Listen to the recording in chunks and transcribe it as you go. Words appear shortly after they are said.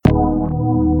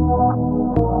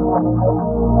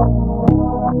Hello,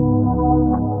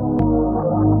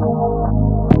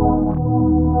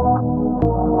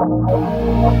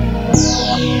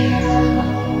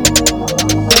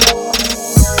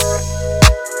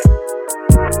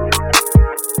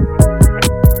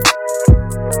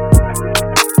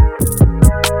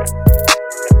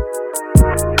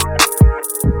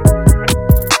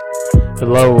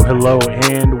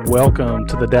 and welcome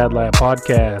to the Dad Lab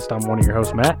Podcast. I'm one of your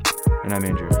hosts, Matt. And I'm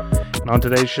Andrew. And on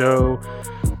today's show,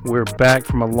 we're back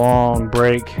from a long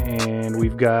break, and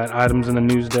we've got items in the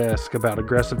news desk about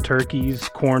aggressive turkeys,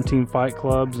 quarantine fight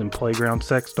clubs, and playground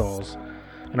sex dolls.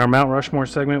 In our Mount Rushmore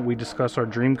segment, we discuss our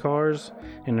dream cars,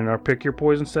 and in our Pick Your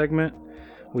Poison segment,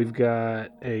 we've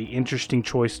got a interesting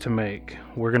choice to make.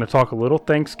 We're going to talk a little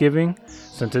Thanksgiving,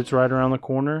 since it's right around the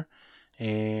corner.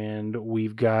 And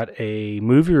we've got a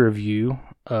movie review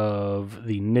of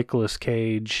the Nicolas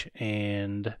Cage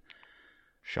and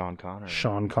Sean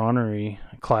Connery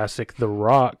classic, The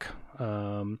Rock.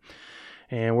 And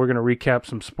we're going to recap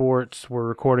some sports. We're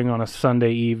recording on a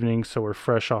Sunday evening, so we're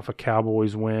fresh off a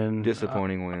Cowboys win.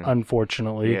 Disappointing win.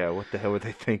 Unfortunately. Yeah, what the hell were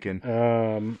they thinking?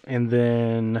 And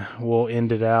then we'll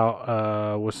end it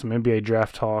out with some NBA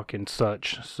draft talk and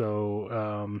such.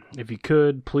 So if you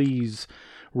could, please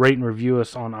rate and review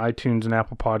us on iTunes and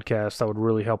Apple Podcasts. That would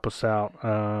really help us out.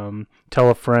 Tell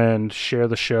a friend, share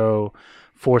the show,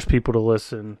 force people to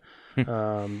listen,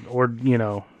 or,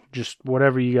 just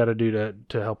whatever you got to do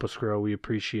to help us grow. We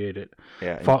appreciate it.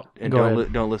 Yeah,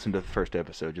 don't listen to the first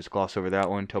episode. Just gloss over that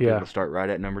one. Tell people to start right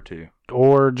at number 2.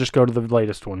 Or just go to the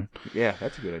latest one. Yeah,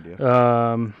 that's a good idea.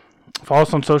 Follow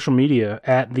us on social media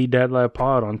at the Dad Lab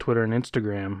Pod on Twitter and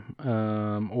Instagram.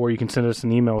 Or you can send us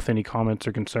an email with any comments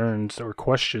or concerns or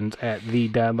questions at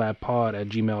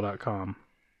thedadlabpod@gmail.com.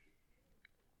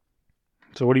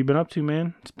 So what have you been up to,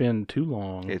 man? It's been too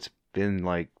long. It's been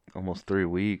like almost 3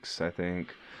 weeks, I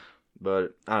think.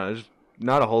 But I don't know, there's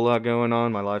not a whole lot going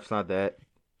on. My life's not that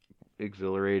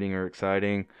exhilarating or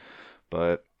exciting.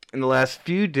 But in the last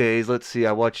few days, let's see,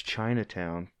 I watched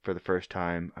Chinatown for the first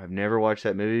time. I've never watched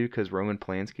that movie because Roman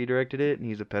Polanski directed it, and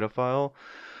he's a pedophile.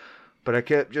 But I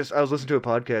was listening to a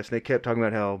podcast, and they kept talking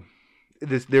about how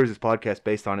there was this podcast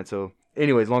based on it. So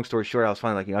anyways, long story short, I was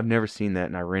finally like, I've never seen that,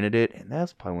 and I rented it, and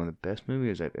that's probably one of the best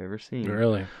movies I've ever seen.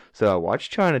 Really? So I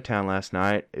watched Chinatown last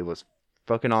night. It was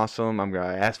fucking awesome.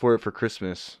 I asked for it for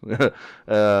Christmas. And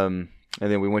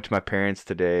then we went to my parents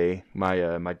today.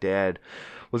 My dad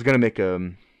was going to make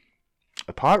a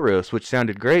pot roast, which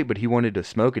sounded great, but he wanted to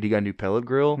smoke it. He got a new pellet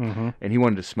grill, and he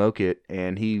wanted to smoke it,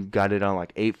 and he got it on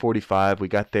like 8:45. We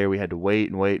got there. We had to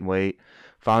wait.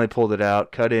 Finally pulled it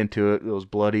out, cut into it. It was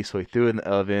bloody, so he threw it in the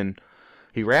oven.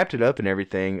 He wrapped it up and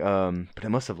everything, but it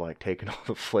must have like taken all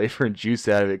the flavor and juice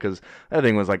out of it because that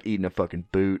thing was like eating a fucking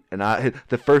boot. And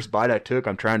the first bite I took,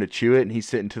 I'm trying to chew it, and he's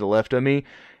sitting to the left of me,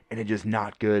 and it's just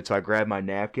not good. So I grabbed my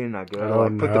napkin, and I go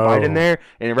to put the bite in there,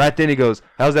 and right then he goes,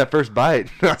 "How's that first bite?"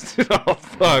 I said, "Oh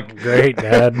fuck, great,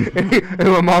 Dad." and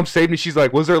my mom saved me. She's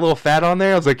like, "Was there a little fat on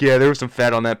there?" I was like, "Yeah, there was some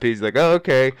fat on that piece." He's like, "Oh,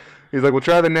 okay." He's like, "We'll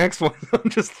try the next one." I'm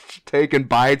just taking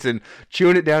bites and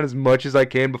chewing it down as much as I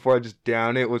can before I just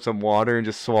down it with some water and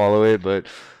just swallow it. But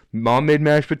Mom made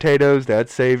mashed potatoes. Dad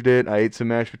saved it. I ate some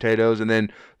mashed potatoes. And then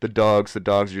the dogs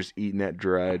are just eating that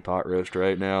dried pot roast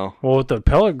right now. Well, with the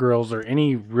pellet grills or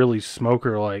any really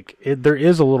smoker, there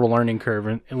is a little learning curve.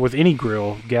 And with any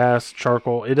grill, gas,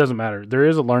 charcoal, it doesn't matter. There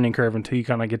is a learning curve until you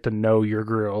kind of get to know your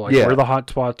grill, where the hot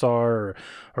spots are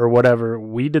or whatever.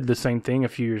 We did the same thing a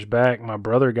few years back. My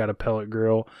brother got a pellet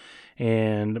grill,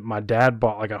 and my dad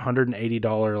bought like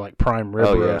 $180 prime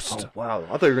rib roast. Oh, wow.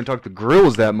 I thought you were going to talk the grill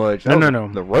was that much. No.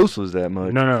 The roast was that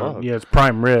much. No. Fuck. Yeah, it's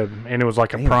prime rib, and it was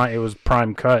like it was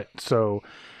prime cut. So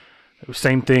it was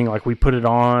same thing. Like we put it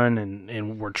on,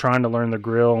 and we're trying to learn the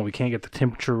grill, and we can't get the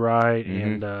temperature right.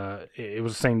 And it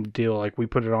was the same deal. Like we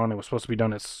put it on, it was supposed to be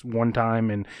done at one time,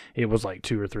 and it was like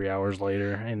 2 or 3 hours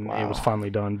later, and it was finally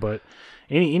done. But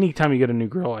any time you get a new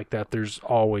grill like that, there's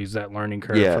always that learning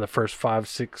curve for the first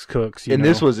 5-6 cooks. You know?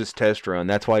 This was his test run.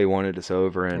 That's why he wanted us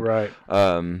over. And right.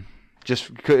 And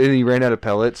he ran out of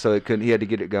pellets, so he had to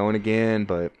get it going again.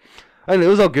 But I mean, it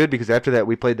was all good because after that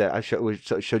we played that. I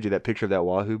showed you that picture of that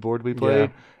Wahoo board we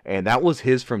played, and that was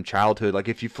his from childhood. Like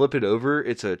if you flip it over,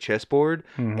 it's a chessboard,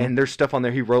 and there's stuff on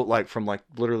there he wrote from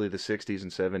literally the 60s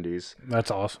and 70s.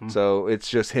 That's awesome. So it's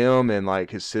just him and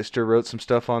his sister wrote some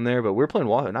stuff on there. But we're playing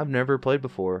Wahoo, and I've never played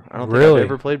before. I don't think I've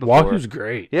ever played before. Wahoo's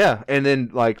great. Yeah, and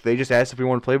then they just asked if we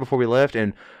wanted to play before we left,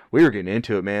 and we were getting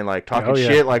into it, man. Like talking Oh, yeah.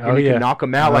 shit, like when Oh, you yeah. can knock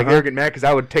them out. Like Uh-huh. they were getting mad because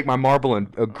I would take my marble and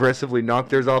aggressively knock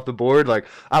theirs off the board. Like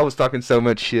I was talking so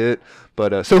much shit.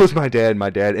 But so was my dad. My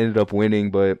dad ended up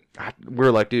winning, but we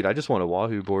were like, dude, I just want a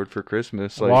Wahoo board for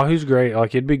Christmas. Like, Wahoo's great.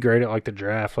 Like it'd be great at like the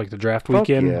draft fuck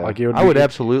weekend. yeah. Like it would I would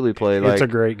absolutely play. Like it's a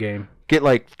great game. get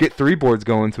 3 boards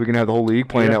going so we can have the whole league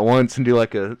playing Yeah. at once and do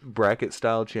like a bracket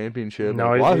style championship.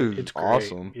 No, Like, Wahoo's it's great.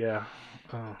 awesome. Yeah.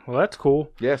 Well, that's cool.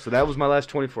 Yeah, so that was my last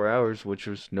 24 hours, which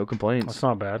was no complaints. That's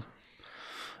not bad.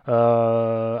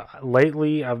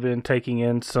 Lately, I've been taking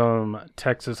in some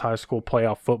Texas high school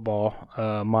playoff football.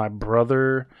 My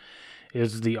brother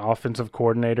is the offensive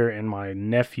coordinator, and my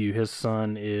nephew, his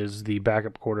son, is the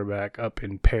backup quarterback up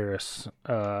in Paris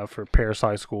for Paris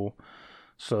High School.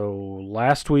 So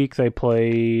last week they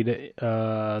played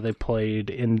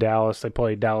in Dallas. They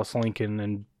played Dallas Lincoln,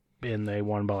 and they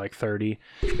won by like 30.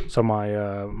 So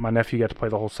my nephew got to play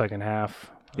the whole second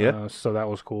half. Yeah. So that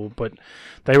was cool. But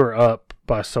they were up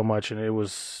by so much, and it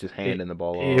was Just handing the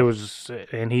ball It off. was,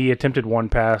 and he attempted one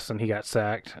pass, and he got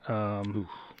sacked.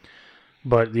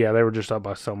 But yeah, they were just up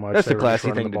by so much. That's They the were just classy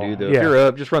running thing the to do, ball. though. Yeah. If you're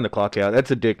up, just run the clock out. That's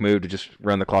a dick move to just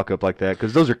run the clock up like that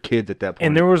because those are kids at that point.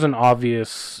 And there was an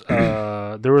obvious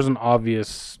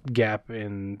gap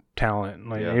in talent.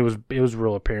 Like Yeah. it was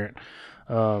real apparent.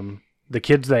 The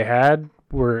kids they had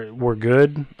were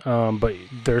good, but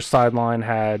their sideline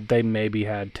they maybe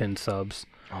had 10 subs,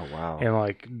 Oh, wow. and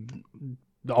like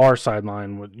our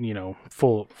sideline was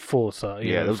full of subs.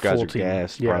 Yeah, those guys full are team.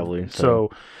 gassed, Yeah. probably, So,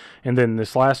 and then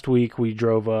this last week we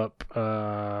drove up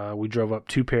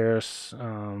to Paris.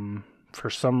 For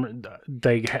some,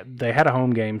 they had a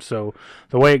home game. So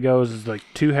the way it goes is like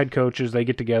 2 head coaches, they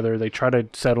get together, they try to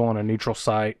settle on a neutral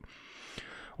site,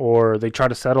 or they try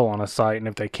to settle on a site, and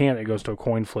if they can't, it goes to a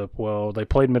coin flip. Well, they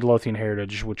played Midlothian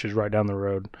Heritage, which is right down the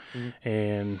road,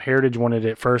 and Heritage wanted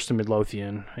it first in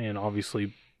Midlothian, and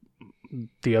obviously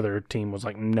the other team was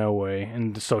like, no way.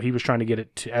 And so he was trying to get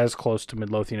it as close to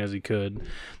Midlothian as he could.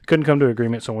 Couldn't come to an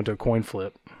agreement, so went to a coin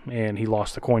flip, and he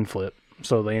lost the coin flip.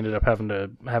 So they ended up having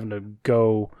to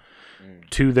go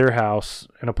to their house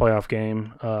in a playoff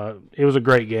game. It was a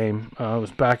great game. It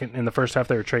was back in the first half.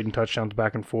 They were trading touchdowns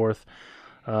back and forth.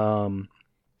 And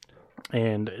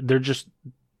they're just,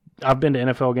 I've been to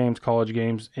NFL games, college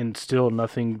games, and still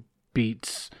nothing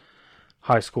beats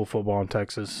high school football in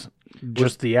Texas.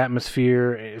 Just the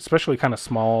atmosphere, especially kind of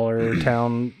smaller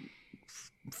town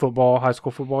football, high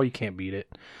school football, you can't beat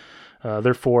it.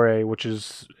 They're 4A, which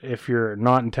is, if you're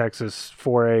not in Texas,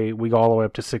 4A, we go all the way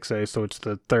up to 6A, so it's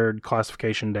the third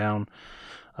classification down.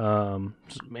 And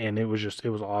it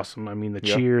was awesome. I mean, the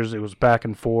cheers, it was back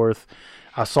and forth.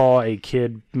 I saw a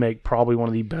kid make probably one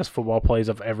of the best football plays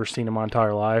I've ever seen in my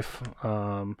entire life.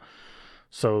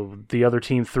 So the other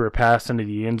team threw a pass into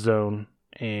the end zone,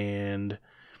 and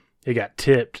it got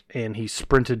tipped, and he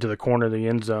sprinted to the corner of the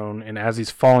end zone, and as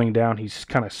he's falling down, he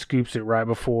kind of scoops it right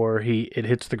before it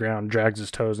hits the ground, drags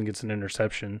his toes, and gets an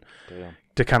interception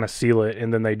to kind of seal it.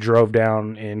 And then they drove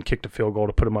down and kicked a field goal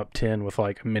to put him up 10 with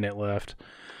like a minute left.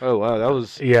 Oh, wow, that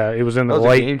was... Yeah, it was in the that was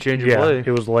late a game-changing yeah, play.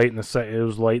 it was late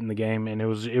in the game, and it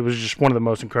was just one of the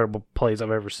most incredible plays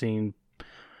I've ever seen.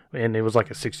 And it was like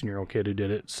a 16-year-old kid who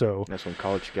did it. So that's when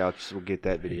college scouts will get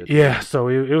that video. Yeah, so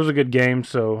it was a good game.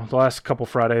 So the last couple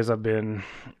Fridays I've been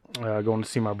going to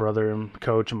see my brother and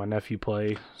coach and my nephew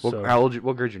play. What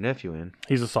grade's your nephew in?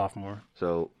 He's a sophomore.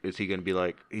 So is he going to be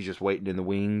like, he's just waiting in the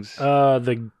wings?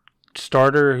 The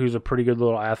starter, who's a pretty good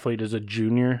little athlete, is a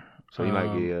junior. So he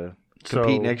might be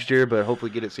compete next year, but hopefully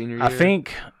get it senior year? I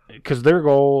think, because their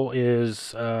goal is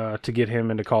to get him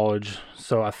into college.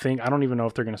 So I don't even know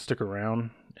if they're going to stick around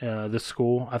this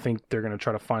school. I think they're going to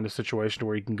try to find a situation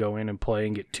where he can go in and play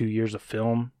and get 2 years of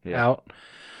film out.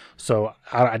 So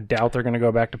I doubt they're going to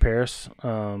go back to Paris.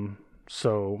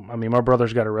 So, I mean, my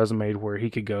brother's got a resume where he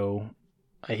could go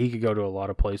to a lot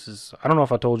of places. I don't know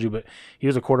if I told you, but he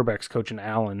was a quarterbacks coach in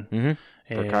Allen. Mm-hmm.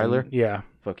 For Kyler? Yeah.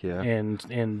 Fuck yeah. And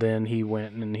then he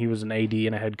went and he was an AD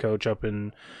and a head coach up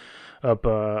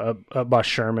by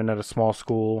Sherman at a small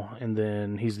school, and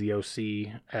then he's the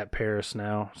OC at Paris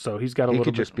now. So he's got a little bit.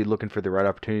 He could just be looking for the right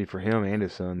opportunity for him and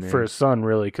his son. For his son,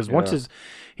 really, because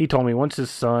he told me once his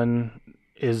son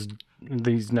is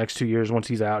these next 2 years, once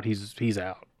he's out, he's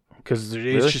out. Because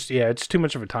it's it's too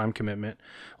much of a time commitment.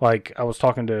 Like, I was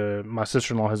talking to my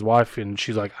sister-in-law, his wife, and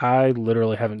she's like, I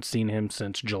literally haven't seen him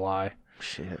since July.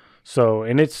 Shit. So,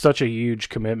 and it's such a huge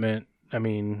commitment. I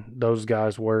mean, those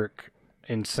guys work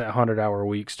in 100-hour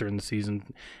weeks during the season,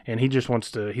 and he just wants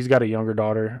to. He's got a younger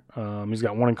daughter. He's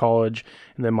got one in college,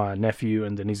 and then my nephew,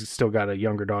 and then he's still got a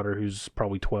younger daughter who's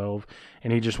probably 12,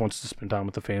 and he just wants to spend time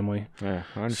with the family. Yeah,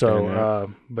 I understand that.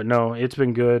 But no, it's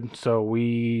been good. So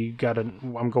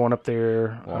I'm going up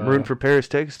there. Well, I'm rooting for Paris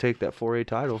Tech to take that 4A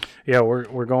title. Yeah,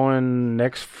 we're going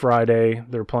next Friday.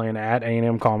 They're playing at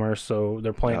A&M Commerce, so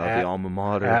they're playing at the alma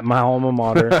mater. At my alma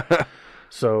mater.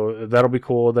 So that'll be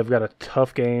cool. They've got a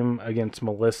tough game against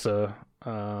Melissa,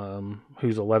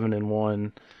 who's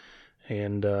 11-1,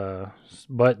 and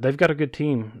but they've got a good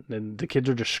team. The kids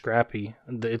are just scrappy.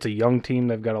 It's a young team.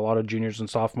 They've got a lot of juniors and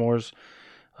sophomores.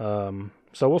 So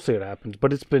we'll see what happens.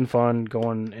 But it's been fun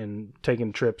going and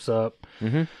taking trips up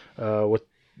with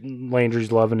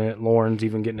Landry's loving it. Lauren's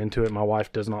even getting into it. My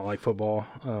wife does not like football,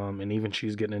 and even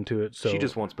she's getting into it. So she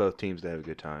just wants both teams to have a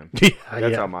good time. Yeah,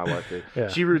 That's how my wife is. Yeah.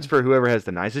 She roots for whoever has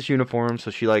the nicest uniform,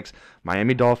 so she likes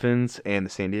Miami Dolphins and the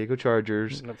San Diego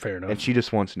Chargers. Fair enough. And she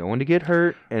just wants no one to get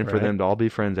hurt and for them to all be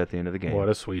friends at the end of the game. What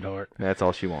a sweetheart. That's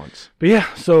all she wants. But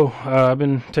yeah, so I've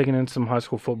been taking in some high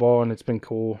school football, and it's been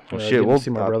cool. We'll see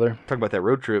my brother. Talk about that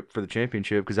road trip for the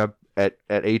championship, because at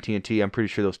AT&T, I'm pretty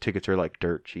sure those tickets are like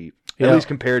dirt cheap. Yeah. At least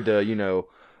compared to,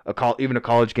 even a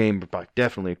college game, but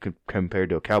definitely compared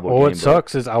to a Cowboy game. What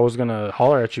sucks is I was going to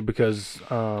holler at you because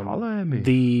holler at me.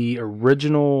 The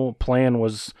original plan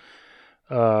was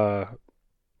to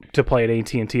play at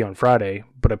AT&T on Friday,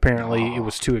 but apparently it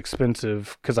was too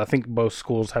expensive because I think both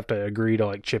schools have to agree to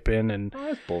like chip in. And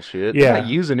that's bullshit. Yeah. They're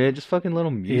not using it. Just fucking let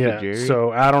them use it, Jerry.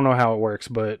 So I don't know how it works,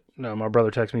 but no, my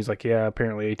brother texted me. He's like, yeah,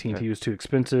 apparently AT&T was too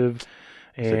expensive.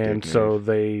 And so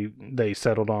they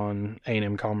settled on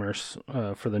A&M Commerce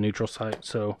for the neutral site.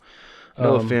 So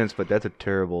no offense, but that's a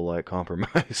terrible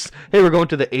compromise. Hey, we're going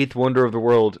to the 8th wonder of the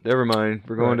world. Never mind,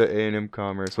 we're going to A&M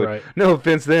Commerce. Which, no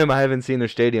offense to them, I haven't seen their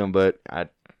stadium, but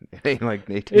it ain't like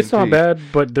AT&T. It's not bad,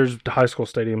 but there's high school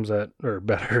stadiums that are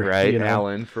better. Right,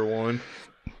 Allen for one.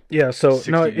 Yeah, so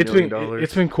no, it's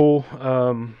been cool.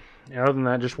 Other than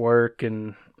that, just work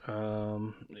and.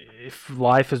 If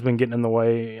life has been getting in the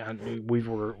way, I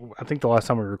think the last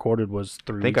time we recorded was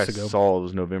 3 weeks ago. I saw it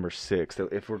was November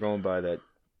 6th. If we're going by that,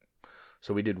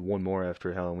 so we did one more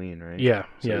after Halloween, right? Yeah,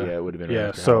 it would have been.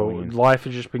 Yeah, so Halloween. Life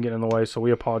has just been getting in the way, so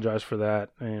we apologize for that,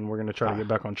 and we're going to try to get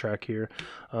back on track here.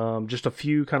 Just a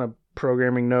few kind of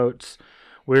programming notes.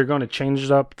 We're going to change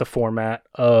up the format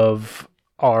of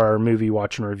our movie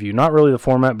watch and review. Not really the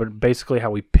format, but basically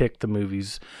how we pick the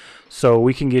movies. So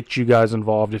we can get you guys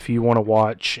involved if you want to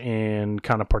watch and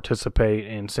kind of participate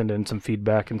and send in some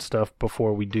feedback and stuff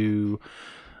before we do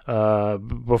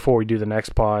the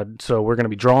next pod. So we're going to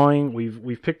be drawing.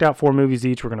 We've picked out 4 movies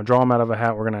each. We're going to draw them out of a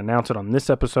hat. We're going to announce it on this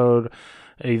episode,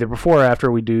 either before or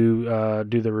after we do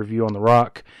the review on The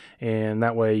Rock, and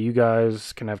that way you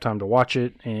guys can have time to watch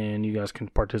it and you guys can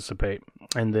participate.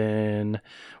 And then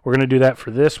we're going to do that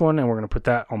for this one, and we're going to put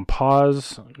that on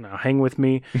pause. Now hang with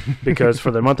me, because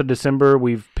for the month of December,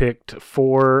 we've picked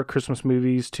 4 Christmas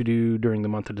movies to do during the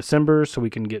month of December so we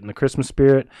can get in the Christmas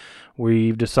spirit.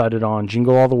 We've decided on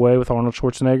Jingle All the Way with Arnold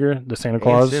Schwarzenegger, the Santa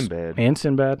Claus. And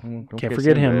Sinbad. Can't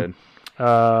forget him.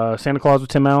 Santa Claus with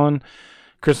Tim Allen.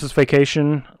 Christmas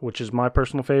Vacation, which is my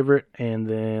personal favorite, and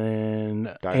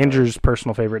then Andrew's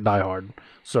personal favorite, Die Hard.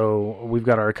 So we've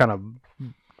got our kind of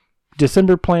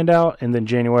December planned out, and then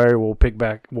January we'll pick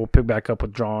back up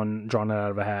with drawn it out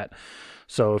of a hat.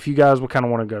 So if you guys will kind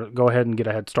of want to go ahead and get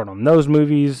a head start on those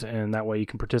movies, and that way you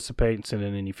can participate and send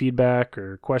in any feedback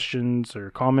or questions or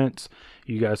comments,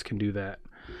 you guys can do that.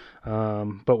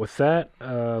 But with that,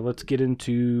 let's get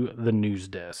into the news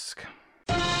desk.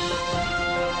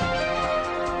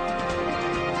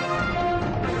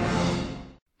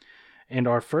 And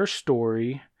our first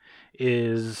story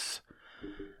is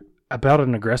about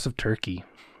an aggressive turkey.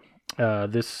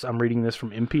 I'm reading this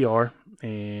from NPR,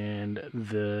 and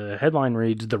the headline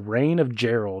reads, "The reign of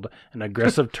Gerald, an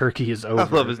aggressive turkey is over." I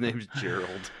love his name's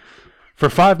Gerald. For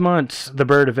 5 months, the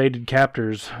bird evaded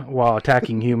captors while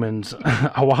attacking humans.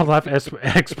 A wildlife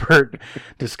expert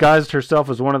disguised herself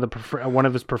as one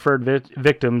of his preferred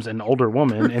victims, an older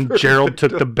woman, and Gerald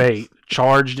took the bait,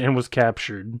 charged, and was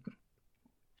captured.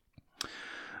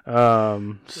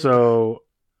 So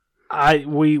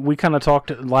we kind of talked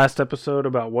last episode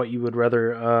about what you would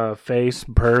rather face,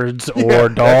 birds or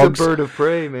dogs. That's a bird of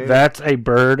prey, man. That's a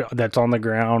bird that's on the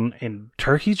ground, and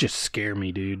turkeys just scare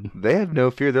me, dude. They have no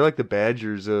fear. They're like the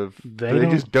badgers of. They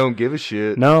just don't give a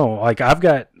shit. No, like I've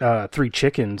got 3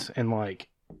 chickens, and like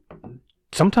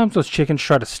sometimes those chickens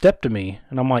try to step to me,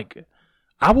 and I'm like,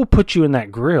 I will put you in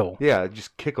that grill. Yeah,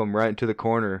 just kick them right into the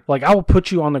corner. Like, I will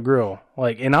put you on the grill.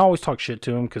 Like, and I always talk shit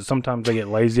to them because sometimes they get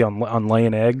lazy on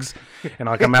laying eggs. And,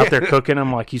 like, I'm out there cooking.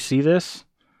 I'm like, you see this?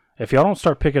 If y'all don't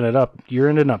start picking it up, you're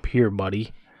ending up here,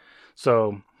 buddy.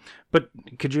 So, but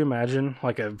could you imagine,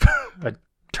 like, a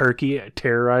turkey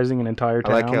terrorizing an entire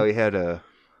town? I like how he had a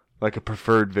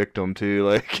preferred victim, too.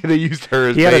 Like, they used her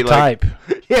as He had a type.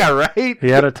 Yeah, right? He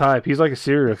had a type. He's like a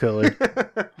serial killer.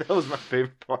 That was my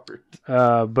favorite part.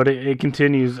 But it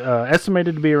continues.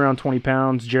 Estimated to be around 20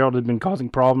 pounds, Gerald had been causing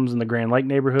problems in the Grand Lake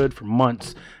neighborhood for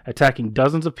months, attacking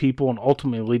dozens of people and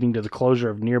ultimately leading to the closure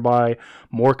of nearby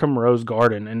Morecambe Rose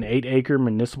Garden, an 8-acre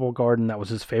municipal garden that was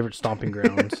his favorite stomping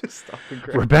grounds.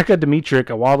 Rebecca Dimitrick,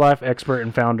 a wildlife expert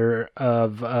and founder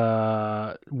of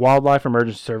Wildlife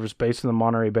Emergency Service based in the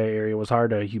Monterey Bay area, was hired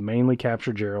to humanely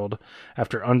capture Gerald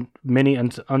after many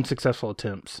unsuccessful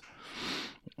attempts.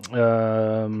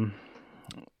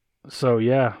 So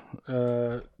yeah,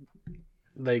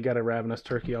 they got a ravenous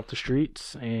turkey off the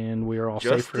streets, and we are all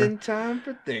just safer. in time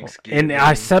for Thanksgiving. And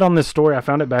I said on this story, I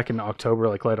found it back in October,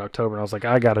 like late October, and I was like,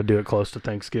 I got to do it close to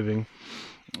Thanksgiving.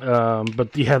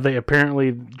 But yeah,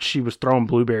 she was throwing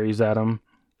blueberries at him.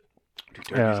 Do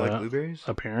turkeys like blueberries?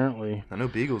 Apparently, I know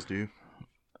beagles do.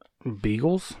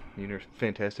 Beagles? You know,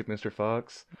 Fantastic Mr.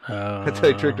 Fox. That's how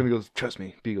he tricked him. He goes, trust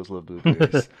me, beagles love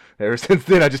blueberries. Ever since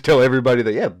then, I just tell everybody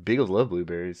that, yeah, beagles love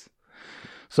blueberries.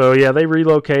 So, yeah, they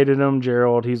relocated him.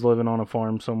 Gerald, he's living on a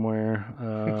farm somewhere.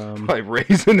 Probably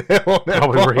raising hell on that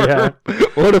farm. Yeah.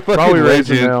 What a fucking probably legend.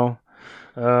 raising hell.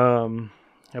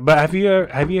 But have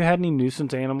you had any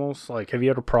nuisance animals? Like, have you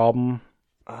had a problem?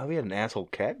 We had an asshole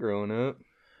cat growing up.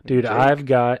 Dude, Jake. I've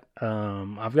got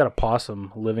a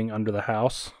possum living under the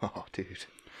house. Oh, dude.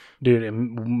 Dude,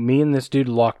 and me and this dude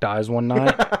locked eyes one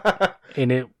night,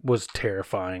 and it was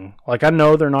terrifying. Like, I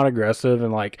know they're not aggressive,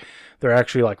 and like they're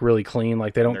actually like really clean.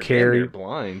 Like, they don't carry. They're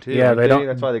blind too. Yeah, they don't.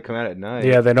 That's why they come out at night.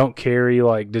 Yeah, they don't carry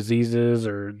like diseases,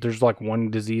 or there's like one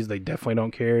disease they definitely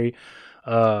don't carry.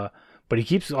 But he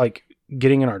keeps like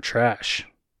getting in our trash,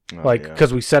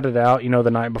 because we set it out,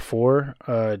 the night before.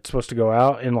 It's supposed to go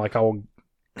out, and like I'll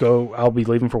be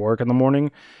leaving for work in the morning,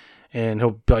 and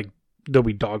he'll be like, there'll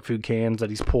be dog food cans that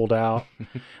he's pulled out.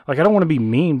 Like, I don't want to be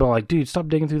mean, but like, dude, stop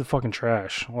digging through the fucking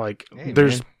trash. Like, hey,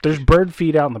 there's bird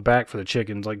feed out in the back for the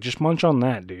chickens. Like, just munch on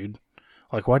that, dude.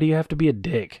 Like, why do you have to be a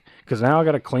dick? Because now I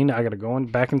got to clean it. I got to go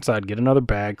back inside, get another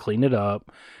bag, clean it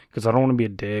up, because I don't want to be a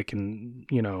dick and,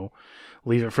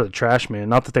 leave it for the trash man.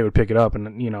 Not that they would pick it up, and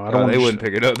I don't. They wouldn't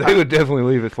pick it up. They would definitely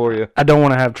leave it for you. I don't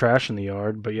want to have trash in the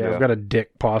yard, but yeah, I've got a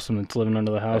dick possum that's living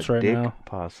under the house right now. Dick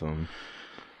possum.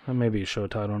 That may be a show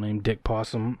title name, Dick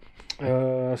Possum.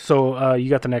 So you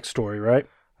got the next story, right?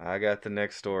 I got the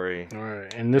next story. All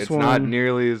right, and this it's one not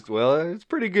nearly as well. It's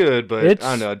pretty good, but I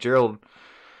don't know, Gerald.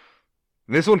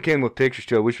 This one came with pictures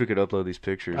too. I wish we could upload these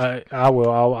pictures. I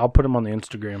will. I'll put them on the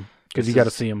Instagram because you got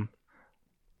to see them.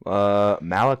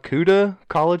 Malakuta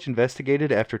College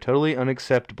investigated after totally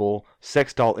unacceptable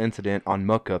sex doll incident on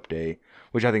Muck-Up Day,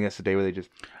 which I think that's the day where they just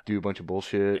do a bunch of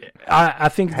bullshit. I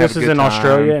think this is in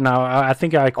Australia, and I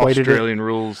think I equated Australian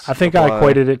rules. I think I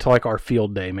equated it to like our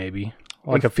field day, maybe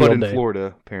like a field day. In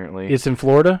Florida, apparently. It's in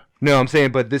Florida. No, I'm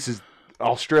saying, but this is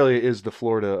Australia is the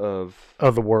Florida of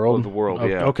the world. Of the world,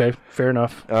 yeah. Okay, fair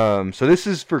enough. So this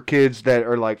is for kids that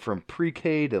are like from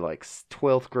pre-K to like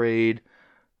 12th grade.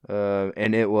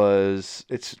 And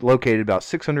it's located about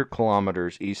 600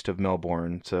 kilometers east of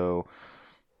Melbourne. So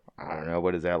I don't know,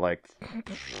 what is that like?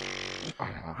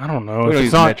 I don't know. We don't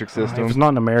use the metric system. If it's not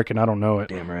an American, I don't know it.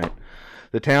 Damn right.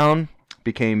 The town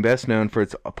became best known for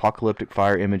its apocalyptic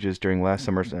fire images during last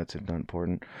summer's. That's not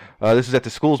important. This is at the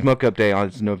school's Muck-Up Day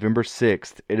on November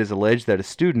 6th. It is alleged that a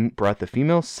student brought the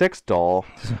female sex doll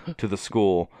to the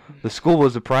school. The school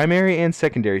was the primary and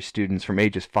secondary students from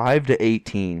ages 5 to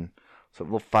 18. So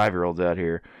little 5-year-olds out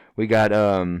here. We got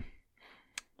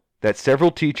that several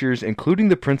teachers, including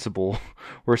the principal,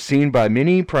 were seen by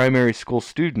many primary school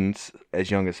students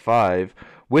as young as 5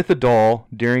 with a doll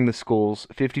during the school's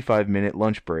 55-minute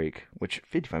lunch break. Which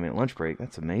 55-minute lunch break?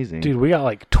 That's amazing, dude. We got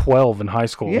like 12 in high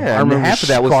school. Yeah, I remember half of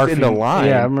that was in the line.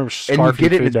 Yeah, I remember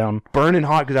scarfing food down, burning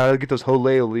hot because I would get those ole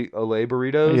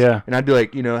burritos. Yeah, and I'd be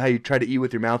like, how you try to eat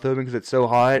with your mouth open because it's so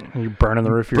hot. And you're burning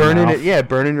the roof of your mouth.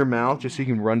 Burning your mouth just so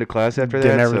you can run to class after that.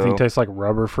 Then everything tastes like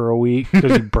rubber for a week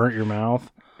because you burnt your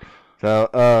mouth. So,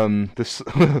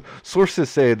 the sources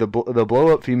say the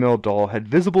blow-up female doll had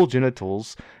visible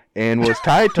genitals and was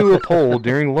tied to a pole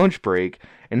during lunch break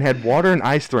and had water and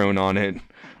ice thrown on it.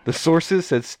 The sources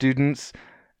said students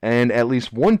and at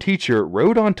least one teacher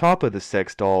rode on top of the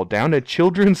sex doll down a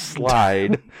children's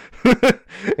slide,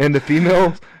 and the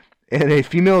female and a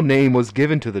female name was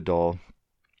given to the doll.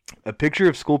 A picture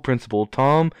of school principal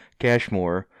Tom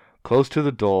Cashmore close to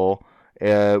the doll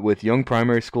with young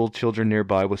primary school children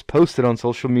nearby was posted on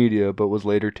social media but was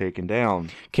later taken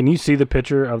down. Can you see the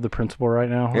picture of the principal right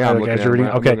now? Yeah, I'm looking at him.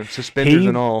 Okay. Suspenders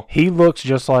and all. He looks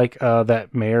just like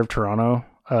that mayor of Toronto.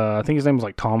 I think his name was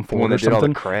like Tom Ford or something. Did all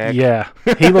the crack. Yeah,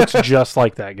 he looks just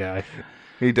like that guy.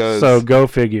 He does. So go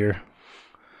figure.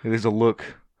 There's a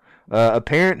look. A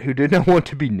parent who did not want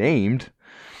to be named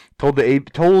told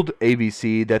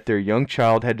ABC that their young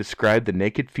child had described the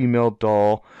naked female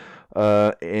doll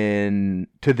to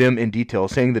them in detail,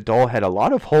 saying the doll had a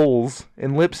lot of holes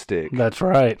and lipstick. That's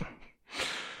right.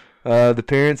 The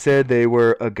parents said they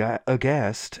were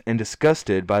aghast and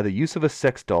disgusted by the use of a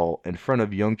sex doll in front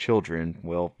of young children.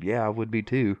 Well, yeah, I would be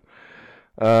too.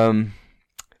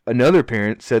 Another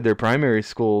parent said their primary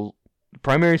school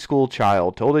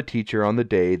child told a teacher on the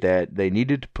day that they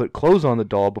needed to put clothes on the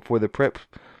doll before the prep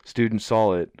students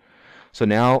saw it. So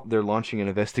now they're launching an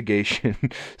investigation.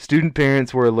 Student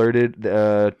parents were alerted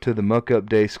to the muck-up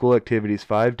day school activities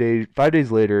 5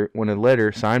 days later when a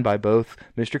letter signed by both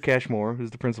Mr. Cashmore,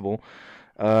 who's the principal,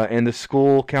 and the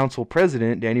school council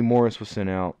president, Danny Morris, was sent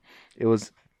out.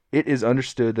 It is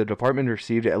understood the department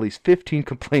received at least 15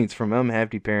 complaints from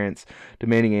unhappy parents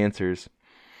demanding answers.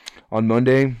 On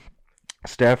Monday,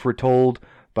 staff were told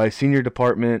by senior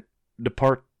departmental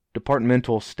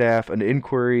staff an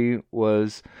inquiry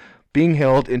was being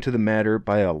held into the matter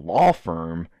by a law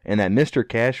firm and that Mr.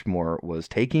 Cashmore was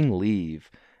taking leave.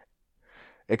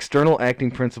 External acting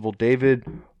principal David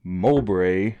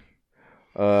Mulbray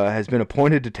has been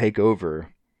appointed to take over,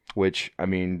 which, I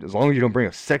mean, as long as you don't bring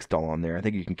a sex doll on there, I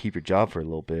think you can keep your job for a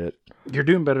little bit. You're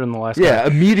doing better than the last Yeah, guy.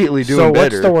 Immediately doing better.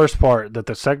 So what's the worst part? That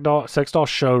the sex doll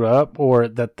showed up, or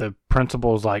that the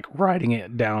principal's like writing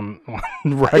it down,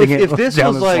 if this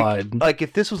down was the like, slide? Like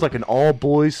if this was like an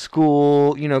all-boys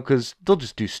school, you know, because they'll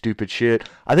just do stupid shit.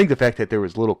 I think the fact that there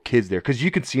was little kids there, because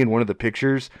you can see in one of the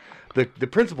pictures, the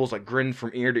principal's like grinning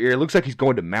from ear to ear. It looks like he's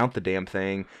going to mount the damn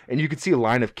thing, and you can see a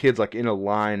line of kids like in a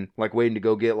line, like waiting to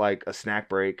go get like a snack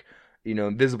break, you know,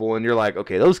 invisible, and you're like,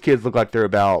 okay, those kids look like they're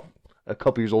about a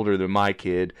couple years older than my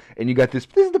kid, and you got this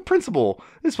is the principal.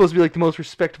 This is supposed to be like the most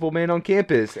respectable man on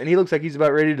campus, and he looks like he's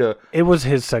about ready to... It was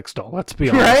his sex doll, let's be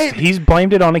honest. Right? He's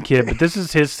blamed it on a kid, but this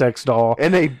is his sex doll.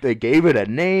 And they gave it a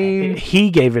name. He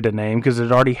gave it a name because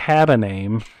it already had a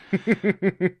name.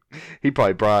 He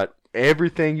probably brought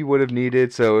everything you would have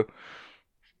needed, so...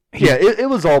 Yeah, it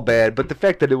was all bad, but the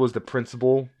fact that it was the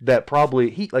principal that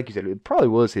probably... like you said, it probably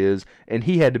was his, and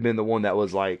he had to have been the one that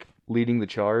was like leading the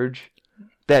charge.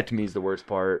 That to me is the worst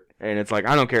part. And it's like,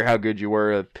 I don't care how good you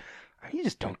were. You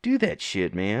just don't do that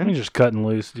shit, man. He's just cutting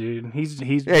loose, dude. He's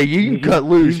hey, you can cut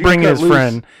loose. He's bringing his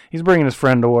friend. He's bringing his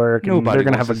friend to work, and Nobody they're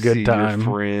gonna wants have a to good see time. Your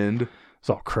friend. It's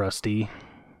all crusty.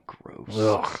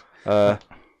 Gross. Ugh.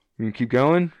 You keep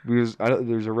going because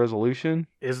there's a resolution.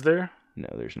 Is there? No,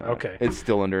 there's not. Okay. It's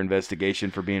still under investigation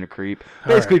for being a creep.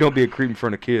 Basically, Don't be a creep in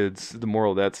front of kids. The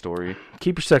moral of that story.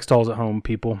 Keep your sex dolls at home,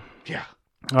 people. Yeah.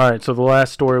 All right, so the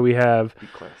last story we have. Be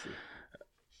classy.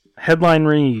 Headline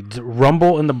reads,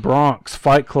 Rumble in the Bronx,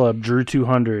 Fight Club drew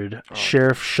 200. Oh.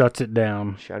 Sheriff shuts it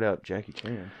down. Shout out Jackie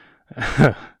Chan.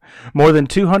 More than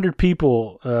 200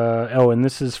 people, and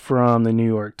this is from the New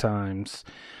York Times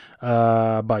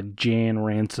by Jan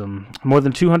Ransom. More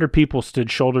than 200 people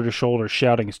stood shoulder to shoulder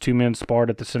shouting as two men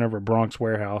sparred at the center of a Bronx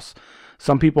warehouse.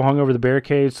 Some people hung over the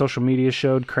barricades. Social media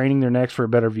showed craning their necks for a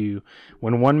better view.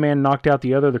 When one man knocked out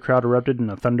the other, the crowd erupted in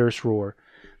a thunderous roar.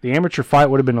 The amateur fight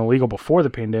would have been illegal before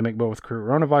the pandemic, but with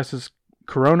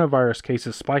coronavirus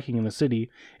cases spiking in the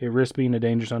city, it risked being a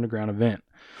dangerous underground event.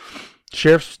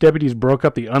 Sheriff's deputies broke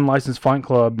up the unlicensed fight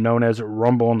club known as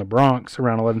Rumble in the Bronx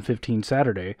around 11:15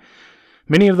 Saturday.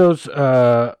 Many of those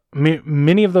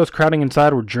crowding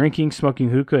inside were drinking, smoking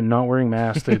hookah, and not wearing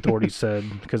masks, the authorities said,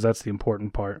 because that's the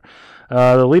important part.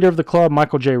 The leader of the club,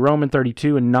 Michael J. Roman,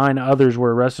 32, and 9 others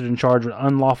were arrested and charged with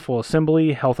unlawful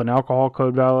assembly, health and alcohol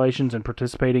code violations, and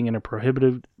participating in a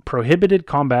prohibited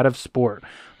combative sport.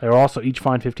 They were also each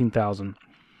fined $15,000.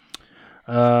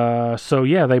 So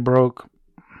yeah, they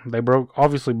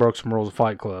obviously broke some rules of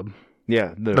Fight Club.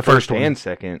 Yeah, the first first one. and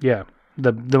second. Yeah,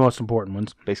 the most important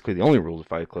ones. Basically the only rules of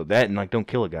Fight Club. That and like don't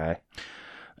kill a guy.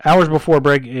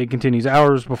 It continues.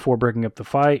 Hours before breaking up the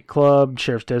Fight Club,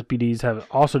 sheriff's deputies have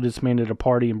also disbanded a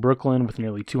party in Brooklyn with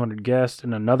nearly 200 guests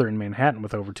and another in Manhattan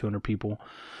with over 200 people.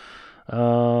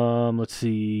 Let's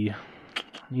see.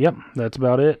 Yep, that's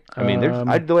about it. I mean,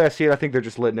 the way I see it, I think they're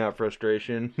just letting out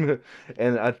frustration,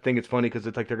 and I think it's funny because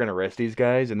it's like they're gonna arrest these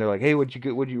guys, and they're like, "Hey, what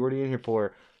are you in here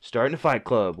for? Starting a fight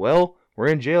club? Well, we're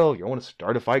in jail. You want to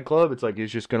start a fight club? It's like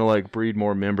it's just gonna like breed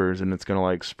more members, and it's gonna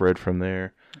like spread from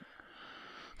there.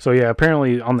 So yeah,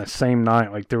 apparently on that same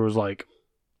night, like there was like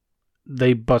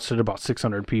they busted about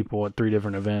 600 people at 3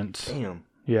 different events. Damn.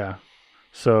 Yeah.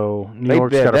 So New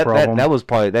York's got a problem. That was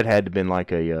probably that had to been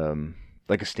like a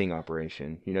sting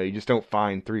operation. You know, you just don't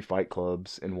find 3 fight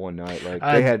clubs in one night.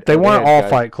 Like they weren't all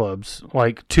fight clubs.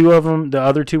 Like 2 of them, the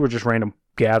other 2 were just random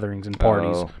gatherings and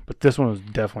parties. Oh. But this one was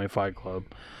definitely a fight club.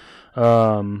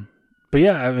 But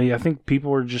yeah, I mean, I think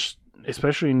people are just,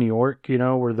 especially in New York, you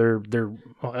know, where they're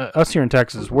us here in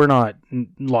Texas, we're not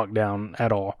locked down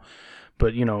at all.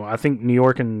 But you know, I think New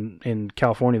York and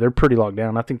California, they're pretty locked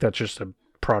down. I think that's just a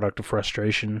product of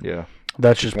frustration. Yeah.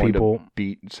 That's just people to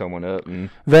beat someone up and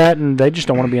they just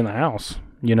don't want to be in the house.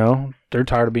 You know, they're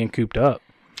tired of being cooped up.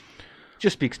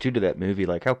 Just speaks to that movie.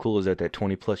 Like, how cool is that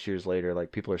 20 plus years later,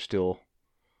 like people are still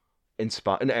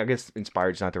inspired. I guess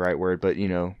inspired is not the right word, but you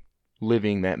know,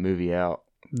 living that movie out.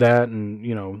 That, and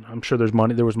you know, I'm sure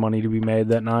there was money to be made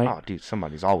that night. Oh, dude,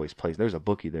 somebody's always plays. There's a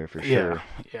bookie there for sure.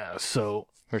 Yeah. So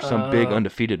there's some big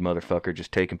undefeated motherfucker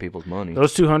just taking people's money.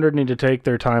 Those 200 need to take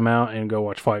their time out and go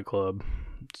watch Fight Club,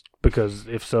 because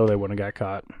if so, they wouldn't have got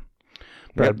caught.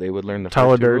 Yep, they would learn the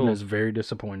Tyler first 2 Durden rules. is very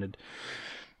disappointed.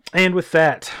 And with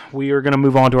that, we are going to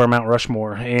move on to our Mount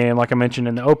Rushmore. And like I mentioned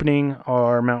in the opening,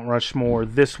 our Mount Rushmore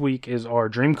this week is our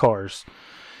dream cars.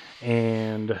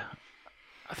 And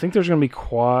I think there's going to be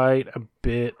quite a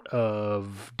bit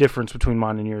of difference between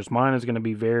mine and yours. Mine is going to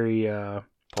be very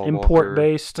import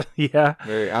based. Yeah.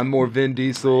 I'm more Vin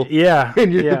Diesel. Yeah.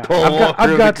 And you're the Paul Walker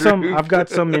I've got of the some. group. I've got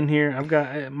some in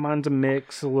here. Mine's a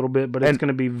mix a little bit, but it's going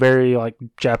to be very like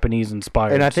Japanese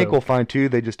inspired. And I think we'll find too,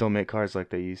 they just don't make cars like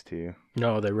they used to.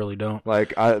 No, they really don't.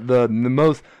 Like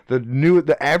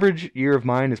the average year of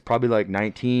mine is probably like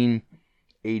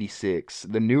 1986.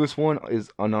 The newest one is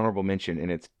an honorable mention,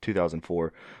 and it's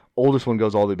 2004. Oldest one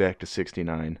goes all the way back to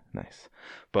 69. Nice.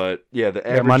 But yeah, the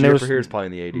average year for here is probably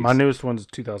in the 80s. My newest one's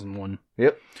 2001.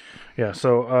 Yep. Yeah,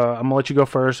 so I'm going to let you go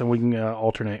first, and we can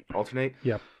alternate. Alternate?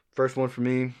 Yeah. First one for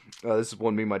me, this is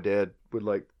one me and my dad would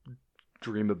like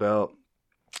dream about.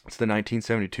 It's the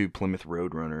 1972 Plymouth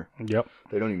Roadrunner. Yep.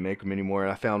 They don't even make them anymore.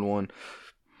 And I found one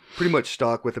pretty much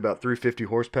stock with about 350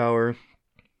 horsepower.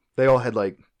 They all had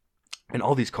like, and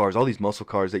all these cars, all these muscle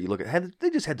cars that you look at, they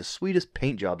just had the sweetest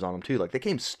paint jobs on them too. Like they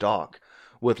came stock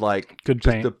with like good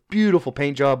just paint. The beautiful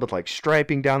paint job with like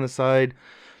striping down the side.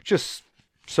 Just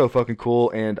so fucking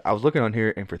cool. And I was looking on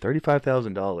here, and for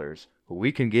 $35,000,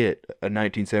 we can get a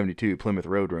 1972 Plymouth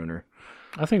Roadrunner.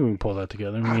 I think we can pull that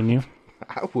together, me and you.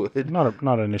 I would.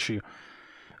 Not an issue.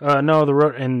 No, the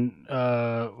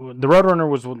Roadrunner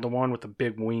was the one with the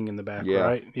big wing in the back,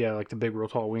 right? Yeah, like the big real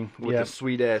tall wing. With the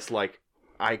sweet ass like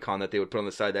icon that they would put on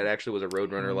the side that actually was a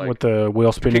Roadrunner, like with the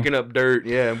wheel spinning, kicking up dirt,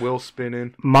 and wheel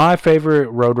spinning. My favorite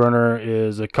Roadrunner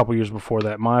is a couple years before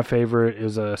that. My favorite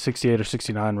is a 68 or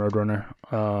 69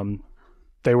 Roadrunner.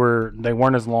 They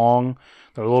weren't as long.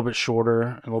 They were a little bit shorter,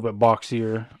 a little bit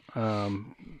boxier,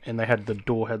 and they had the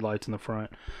dual headlights in the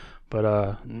front. But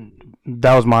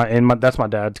that was that's my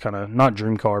dad's kind of not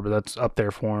dream car, but that's up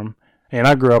there for him. And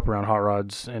I grew up around hot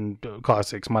rods and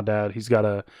classics. My dad, he's got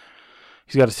a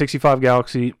 65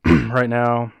 Galaxy right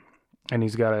now, and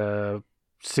he's got a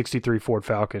 63 Ford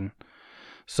Falcon.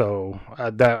 So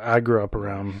I grew up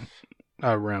around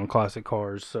classic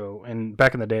cars. So, and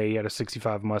back in the day, he had a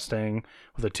 65 Mustang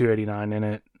with a 289 in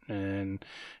it, and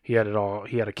he had it all.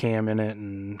 He had a cam in it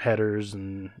and headers,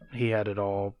 and he had it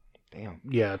all. Damn.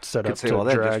 Yeah, it's set up to all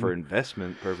that just for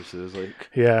investment purposes, like.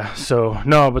 Yeah. So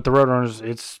no, but the Roadrunners,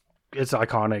 it's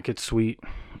iconic. It's sweet.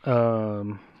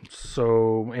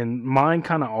 So, and mine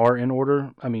kind of are in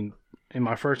order. I mean, and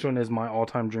my first one is my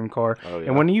all-time dream car. Oh, yeah.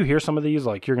 And when you hear some of these,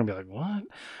 like, you're going to be like, what?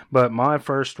 But my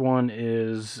first one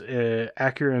is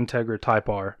Acura Integra Type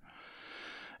R.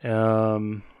 I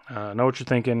know what you're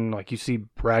thinking. Like, you see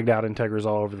bragged out Integras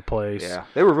all over the place. Yeah.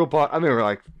 They were real I remember,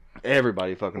 like,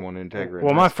 everybody fucking wanted an Integra.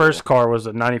 Well, my first car was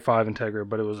a 95 Integra,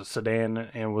 but it was a sedan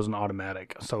and it was an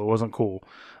automatic, so it wasn't cool.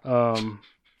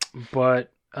 But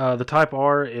the Type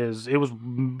R it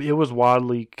was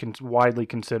widely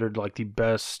considered like the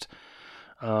best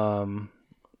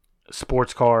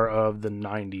sports car of the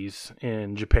 90s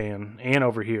in Japan and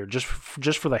over here, just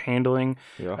for the handling.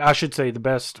 Yeah. I should say the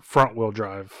best front wheel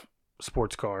drive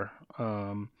sports car.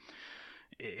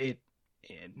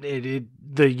 The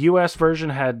US version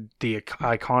had the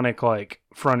iconic like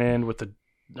front end with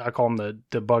I call them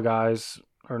the bug eyes,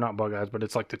 or not bug eyes, but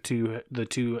it's like the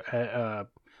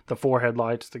 4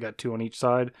 headlights. They got 2 on each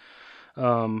side.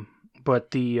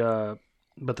 But the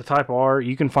Type R,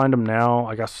 you can find them now.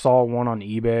 Like I saw one on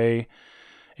eBay.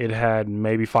 It had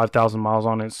maybe 5,000 miles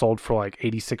on it. It sold for like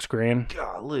 86 grand.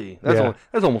 Golly.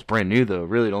 That's almost brand new, though.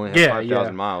 Really, it only had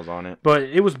 5,000 miles on it. But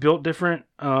it was built different.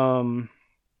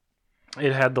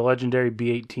 It had the legendary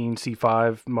B18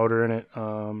 C5 motor in it.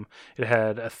 It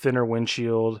had a thinner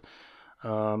windshield.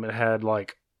 It had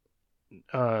like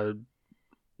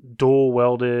dual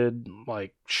welded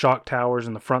like shock towers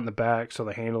in the front and the back, so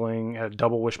the handling had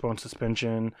double wishbone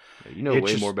suspension. Yeah, you know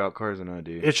way more about cars than I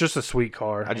do. It's just a sweet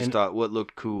car. I just thought what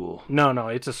looked cool. No,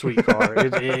 it's a sweet car.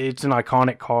 It's an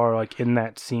iconic car, like in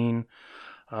that scene.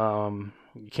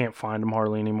 You can't find them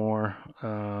hardly anymore.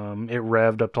 It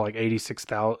revved up to like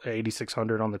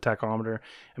 8,600 on the tachometer.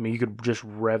 I mean, you could just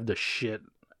rev the shit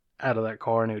out of that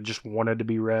car, and it just wanted to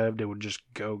be revved. It would just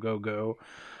go.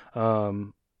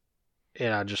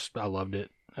 And I loved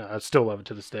it. I still love it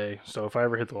to this day. So if I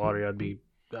ever hit the lottery, I'd be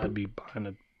buying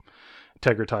a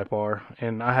Tegra Type R.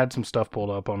 And I had some stuff pulled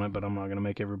up on it, but I'm not gonna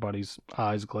make everybody's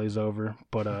eyes glaze over.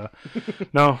 But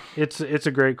no, it's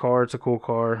a great car. It's a cool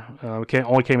car. It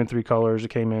only came in 3 colors. It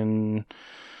came in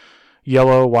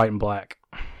yellow, white, and black.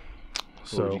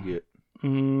 So what did you get?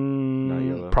 Not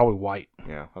yellow. Probably white.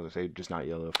 Yeah, I was gonna say just not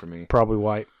yellow for me. Probably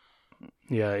white.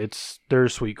 Yeah, they're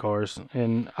sweet cars,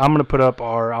 and I'm gonna put up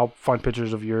I'll find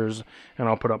pictures of yours, and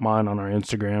I'll put up mine on our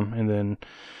Instagram, and then,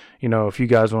 if you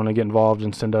guys want to get involved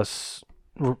and send us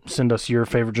your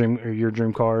favorite dream or your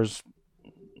dream cars,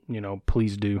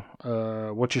 please do.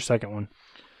 What's your second one?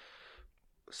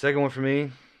 Second one for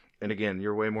me, and again,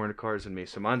 you're way more into cars than me,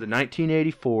 so mine's a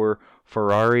 1984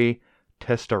 Ferrari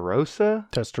Testarossa,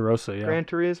 yeah. Gran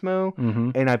Turismo,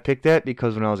 Mm-hmm. and I picked that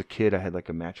because when I was a kid, I had like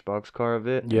a Matchbox car of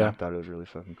it. Yeah, and I thought it was really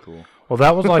fucking cool. Well,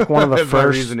 that was like one of the That's first.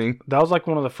 my reasoning. That was like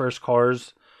one of the first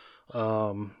cars,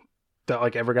 that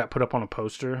like ever got put up on a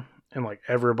poster, and like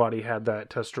everybody had that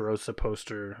Testarossa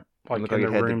poster. Like in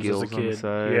their rooms as a kid.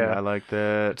 Yeah, I like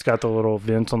that. It's got the little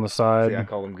vents on the side. See, I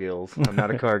call them gills. I'm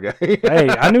not a car guy. Hey,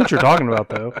 I knew what you're talking about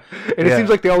though. And it seems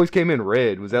like they always came in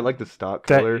red. Was that like the stock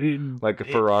color, like a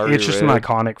Ferrari? It's just red? an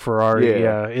iconic Ferrari.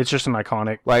 Yeah, it's just an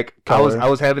iconic. Like color. I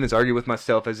was having this argument with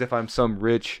myself as if I'm some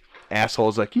rich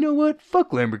asshole's like, you know what?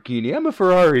 Fuck Lamborghini. I'm a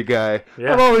Ferrari guy.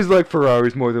 Yeah. I've always liked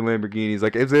Ferraris more than Lamborghinis.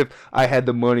 Like as if I had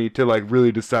the money to like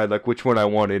really decide like which one I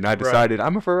wanted, and I decided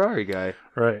I'm a Ferrari guy.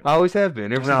 Right. I always have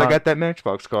been ever since I got that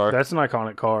Matchbox car. That's an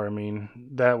iconic car. I mean,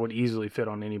 that would easily fit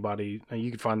on anybody.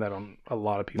 You could find that on a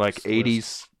lot of people's like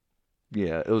 80s.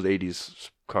 Yeah, those 80s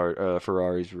car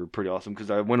Ferraris were pretty awesome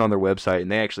because I went on their website and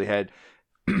they actually had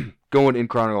going in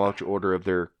chronological order of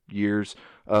their years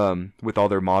with all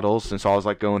their models, and so I was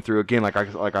like going through again like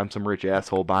I'm some rich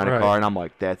asshole buying a car, and I'm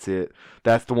like, that's it,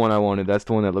 that's the one I wanted, that's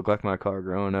the one that looked like my car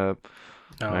growing up.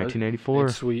 1984.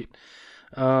 It's sweet.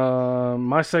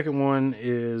 My second one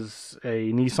is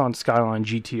a Nissan Skyline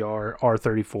GTR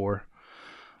R34.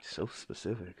 So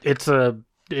specific.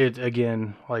 It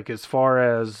again, like as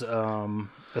far as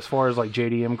like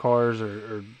JDM cars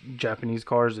or Japanese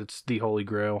cars, it's the holy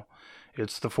grail.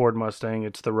 It's the Ford Mustang.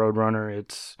 It's the Roadrunner.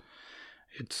 It's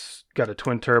got a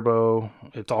twin turbo.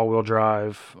 It's all wheel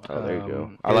drive. Oh, there you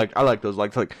go. I like those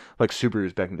like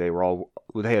Subarus back in the day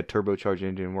they had turbocharged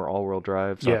engine, were all wheel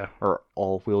drive. So, yeah, or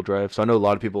all wheel drive. So I know a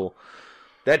lot of people.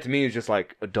 That to me is just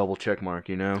like a double check mark,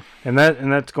 And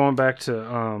that's going back to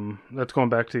the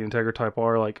Integra Type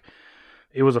R. Like,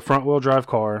 it was a front wheel drive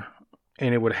car,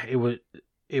 and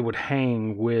it would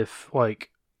hang with like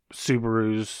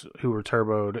Subarus who were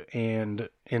turboed, and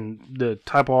the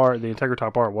Type R, the Integra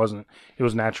Type R wasn't. It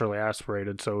was naturally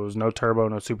aspirated, so it was no turbo,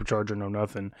 no supercharger, no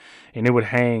nothing, and it would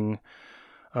hang.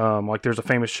 Like there's a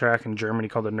famous track in Germany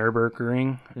called the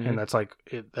Nürburgring, and that's like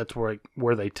that's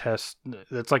where they test.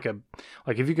 That's like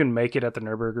if you can make it at the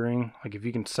Nürburgring, like if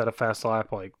you can set a fast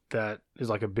lap, like that is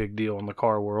like a big deal in the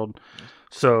car world.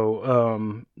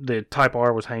 So the Type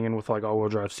R was hanging with like all-wheel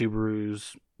drive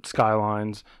Subarus,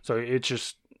 Skylines. So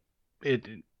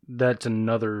that's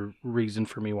another reason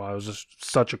for me why it was just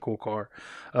such a cool car.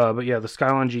 But yeah, the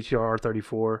Skyline GTR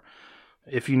R34.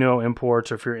 If you know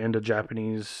imports or if you're into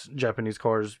Japanese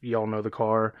cars, y'all know the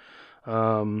car.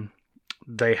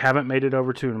 They haven't made it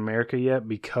over to America yet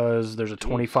because there's a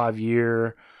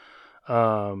 25-year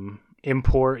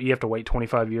import. You have to wait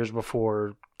 25 years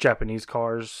before Japanese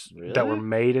cars that were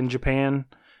made in Japan.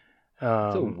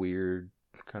 It's a weird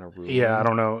kind of rule. Yeah, I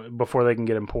don't know, before they can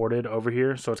get imported over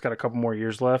here. So it's got a couple more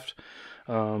years left.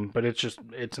 But it's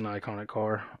an iconic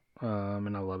car,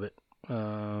 and I love it.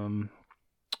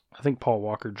 I think Paul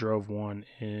Walker drove one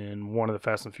in one of the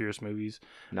Fast and Furious movies.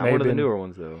 Not one of the newer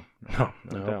ones, though. No,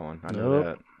 not that one. I know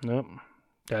that. Nope.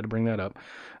 Had to bring that up.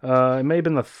 It may have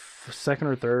been the second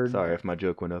or third. Sorry if my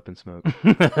joke went up in smoke.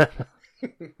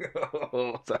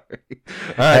 Oh, sorry.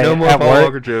 All right, no more at Paul work-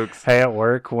 Walker jokes. Hey, at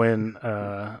work when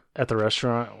at the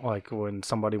restaurant, like when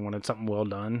somebody wanted something well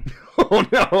done, Oh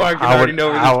no, I can already know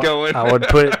where this is going. I would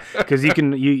put because you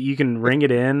can ring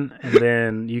it in and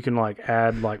then you can like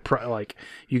add like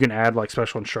you can add like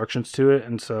special instructions to it,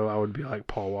 and so I would be like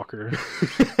Paul Walker.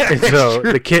 And so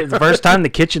the first time in the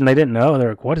kitchen they didn't know, they're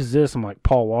like, "What is this?" I'm like,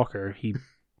 "Paul Walker. He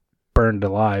burned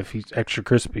alive. He's extra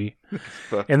crispy."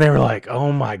 And they were like,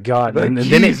 "Oh my god!" Like, and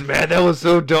geez, then man, that was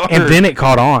so dark. and then it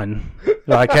caught on.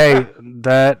 Like, hey,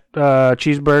 that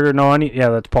cheeseburger, no onion. Yeah,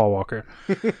 that's Paul Walker.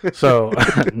 So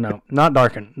no, not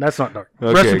darken. That's not dark.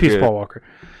 Okay, Rest in peace, good. Paul Walker.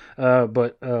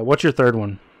 But what's your third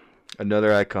one?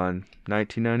 Another icon,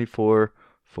 1994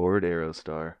 Ford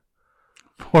Aerostar.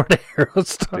 Ford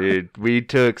Aerostar. Dude, we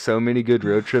took so many good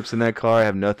road trips in that car. I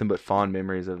have nothing but fond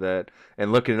memories of that.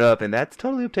 And looking it up, and that's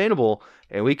totally obtainable.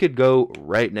 And we could go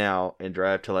right now and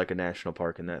drive to like a national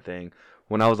park in that thing.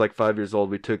 When I was like 5 years old,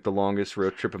 we took the longest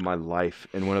road trip of my life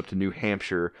and went up to New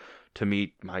Hampshire to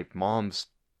meet my mom's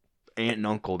aunt and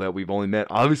uncle that we've only met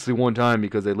obviously one time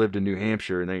because they lived in New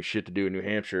Hampshire and they ain't shit to do in New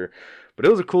Hampshire. But it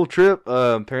was a cool trip.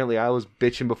 Apparently I was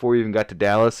bitching before we even got to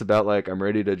Dallas about like I'm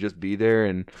ready to just be there,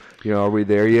 and you know, are we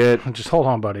there yet? Just hold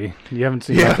on, buddy. You haven't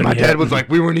seen. Yeah, nothing my yet. dad was like,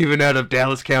 we weren't even out of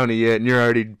Dallas County yet, and you're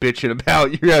already bitching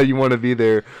about how you want to be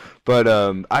there. But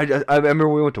I remember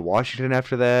we went to Washington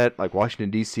after that, like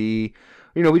Washington D.C.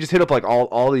 You know, we just hit up like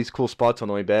all these cool spots on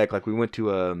the way back. Like we went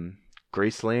to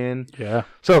Graceland. Yeah.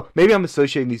 So maybe I'm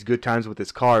associating these good times with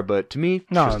this car, but to me,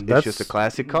 No, it's just a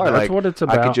classic car. That's like, what it's I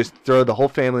about. could just throw the whole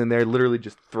family in there, literally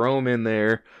just throw them in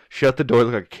there, shut the door,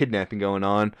 look like a kidnapping going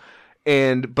on.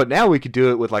 But now we could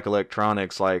do it with like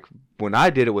electronics. Like when I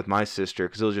did it with my sister,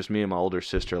 because it was just me and my older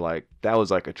sister, like that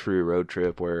was like a true road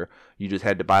trip where you just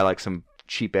had to buy like some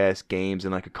cheap ass games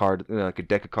and like a card, like a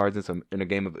deck of cards and a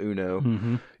game of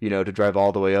Uno, you know, to drive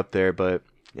all the way up there. But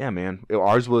yeah, man,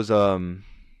 ours was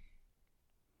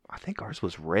I think ours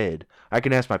was red. I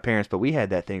can ask my parents, but we had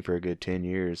that thing for a good 10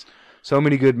 years. So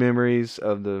many good memories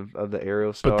of the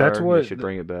Aerostar. But that's what we should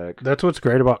bring it back. That's what's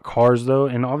great about cars, though,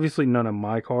 and obviously none of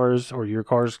my cars or your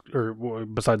cars, or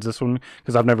besides this one,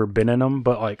 because I've never been in them.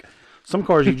 But like some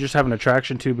cars, you just have an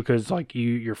attraction to because like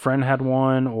your friend had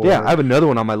one. Or Yeah, I have another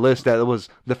one on my list that was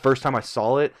the first time I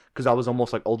saw it because I was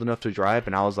almost like old enough to drive,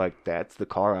 and I was like, "That's the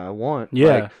car I want." Yeah.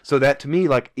 Like, so that to me,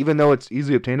 like, even though it's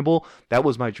easily obtainable, that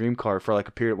was my dream car for like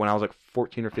a period when I was like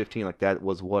 14 or 15. Like that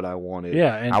was what I wanted.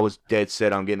 Yeah, and I was dead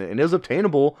set on getting it, and it was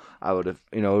obtainable. I would have,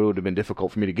 you know, it would have been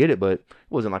difficult for me to get it, but it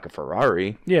wasn't like a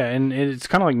Ferrari. Yeah, and it's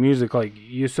kind of like music. Like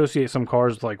you associate some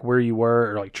cars with like where you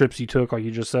were or like trips you took, like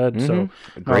you just said. So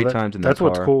Great times in that that's car.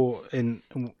 what's cool. And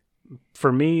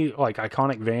for me, like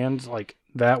iconic vans, like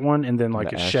that one, and then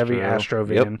like The a Chevy Astro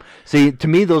van. Yep. See, to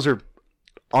me, those are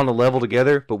on a level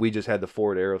together, but we just had the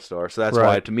Ford Aerostar, so that's why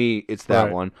Right. to me it's that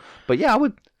Right. one. But yeah, I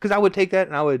would take that,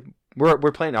 and I would. We're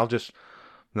planning. I'll just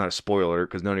not a spoiler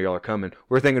because none of y'all are coming.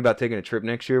 We're thinking about taking a trip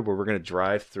next year where we're gonna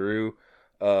drive through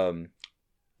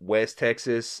West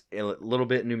Texas and a little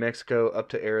bit New Mexico up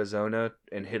to Arizona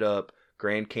and hit up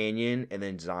Grand Canyon and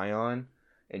then Zion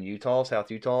and Utah,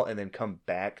 South Utah, and then come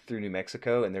back through New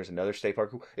Mexico, and there's another state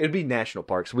park. It'd be national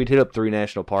parks. We'd hit up 3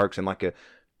 national parks in like a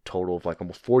total of like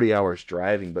almost 40 hours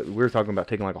driving, but we were talking about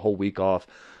taking like a whole week off.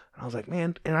 And I was like,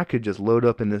 man, and I could just load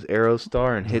up in this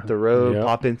Aerostar and hit the road, Yep.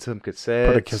 pop in some cassettes.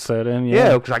 Put a cassette in.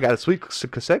 Yeah, because I got a sweet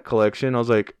cassette collection. I was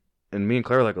like, and me and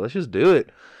Claire were like, let's just do it.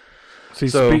 See,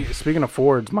 So- speaking of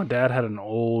Fords, my dad had an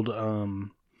old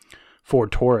Ford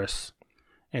Taurus,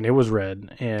 and it was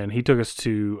red. And he took us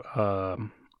to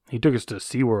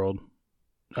SeaWorld,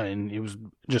 and it was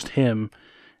just him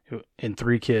and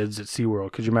 3 kids at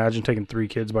SeaWorld. Could you imagine taking 3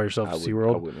 kids by yourself to I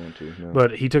SeaWorld? wouldn't want to. No.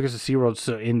 But he took us to SeaWorld.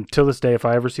 So until this day, if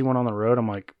I ever see one on the road, I'm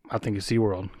like, I think it's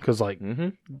SeaWorld. Because, like,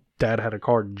 Dad had a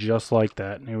car just like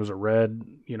that. And it was a red,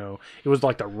 you know, it was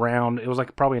like the round, it was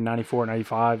like probably a 94,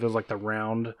 95. It was like the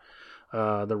round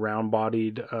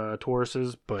bodied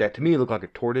Tauruses. But that to me looked like a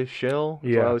tortoise shell.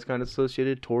 That's Yeah. what I was kind of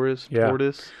associated. Tortoise.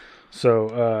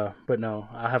 so, but no,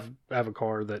 I have a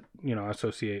car that, you know, I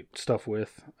associate stuff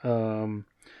with.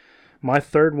 My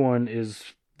third one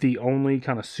is the only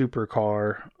kind of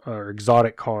supercar or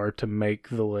exotic car to make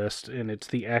the list, and it's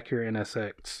the Acura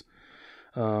NSX.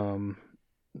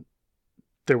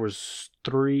 There was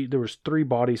three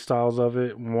body styles of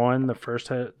it. One, the first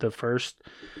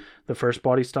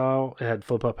body style, it had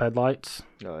flip up headlights,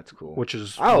 Oh, that's cool. which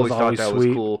is I always was thought that sweet.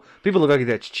 was cool. People look like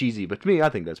that's cheesy, but to me, I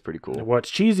think that's pretty cool. What's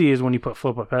cheesy is when you put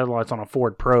flip up headlights on a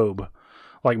Ford Probe,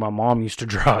 like my mom used to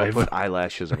drive. Put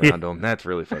eyelashes around them. That's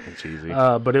really fucking cheesy.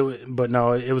 But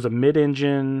no, it was a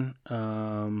mid-engine,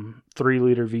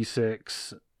 3-liter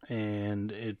V6,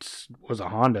 and it was a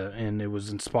Honda, and it was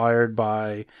inspired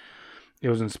by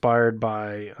not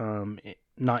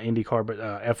IndyCar but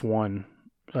F1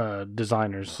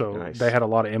 designers. So Nice. they had a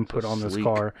lot of input So on this sleek.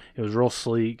 car. It was real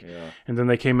sleek. Yeah. And then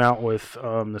they came out with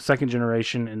the second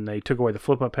generation, and they took away the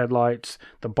flip-up headlights.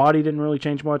 The body didn't really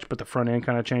change much, but the front end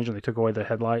kind of changed, and they took away the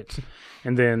headlights.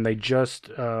 And then they just,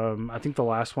 I think the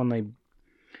last one, I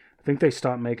think they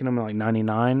stopped making them in like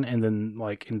 99, and then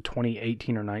like in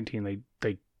 2018 or 19,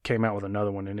 they came out with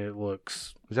another one, and it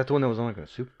looks... Was that the one that was on like a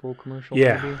Super Bowl commercial?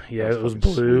 Yeah, maybe? yeah, it was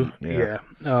fucking blue. sweet. Yeah.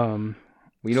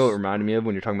 Well, you know what it reminded me of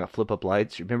when you're talking about flip up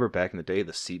lights? You remember back in the day,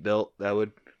 the seatbelt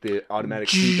the automatic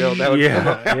seatbelt that would come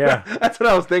out? Yeah. That's what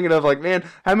I was thinking of. Like, man,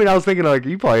 I was thinking like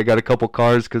you probably got a couple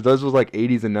cars because those was like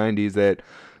 80s and 90s that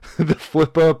the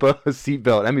flip up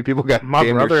seatbelt. I mean, people got My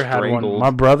damn brother near had one. strangled.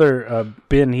 My brother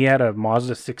Ben, he had a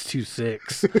Mazda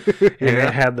 626, and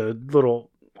it had the little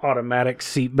automatic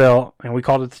seat belt, and we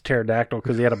called it the pterodactyl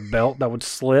because he had a belt that would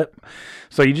slip.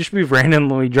 So you just be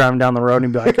randomly driving down the road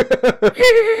and be like,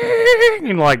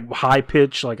 you know, like high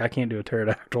pitch. Like I can't do a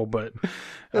pterodactyl, but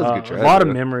That was a good try, a lot of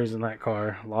though. memories in that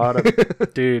car. A lot of a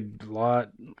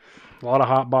lot of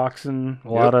hot boxing. A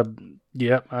lot of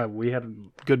we had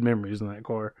good memories in that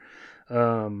car.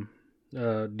 Do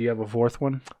you have a fourth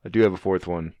one? I do have a fourth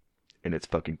one, and it's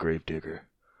fucking Gravedigger.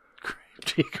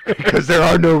 Because there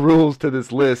are no rules to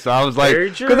this list. So I was like,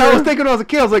 because I was thinking when I was a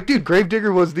kid, I was like, dude,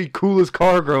 Gravedigger was the coolest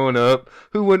car growing up.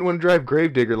 Who wouldn't want to drive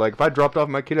Gravedigger? Like, if I dropped off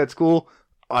my kid at school,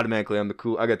 automatically I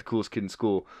got the coolest kid in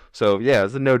school. So yeah,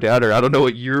 it's a no doubter. I don't know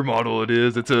what year model it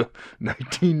is. It's a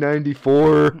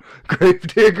 1994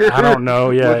 Gravedigger. I don't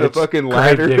know. Yeah, with a it's fucking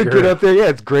ladder to Gravedigger. get up there. Yeah,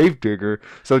 it's Gravedigger.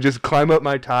 So just climb up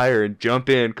my tire and jump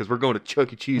in because we're going to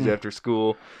Chuck E. Cheese after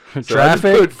school. So I just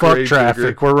Traffic? put Fuck Gravedigger.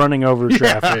 traffic. We're running over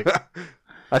traffic.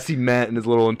 I see Matt and his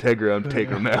little Integra. I'm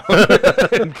taking him out.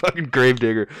 And fucking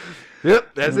Gravedigger.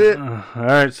 Yep, that's it. All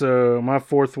right, so my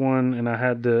fourth one, and I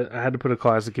had to put a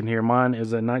classic in here. Mine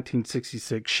is a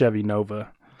 1966 Chevy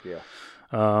Nova. Yeah.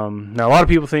 Now a lot of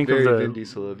people think Very of Vin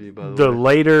Diesel of you, by the the way.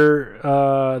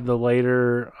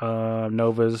 later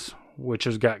Novas, which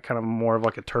has got kind of more of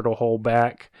like a turtle hole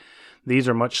back. These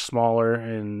are much smaller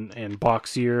and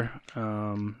boxier.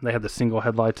 They have the single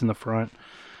headlights in the front.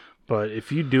 But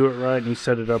if you do it right and you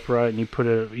set it up right and you put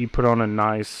on a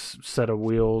nice set of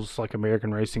wheels, like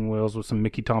American racing wheels with some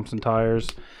Mickey Thompson tires,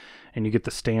 and you get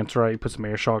the stance right, you put some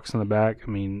air shocks in the back,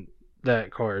 I mean,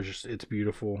 that car is it's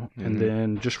beautiful. Mm-hmm. And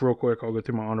then just real quick, I'll go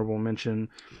through my honorable mention.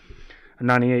 A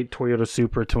 98 Toyota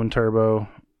Supra twin turbo.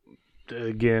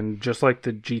 Again, just like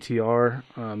the GTR,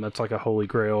 that's like a holy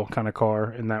grail kind of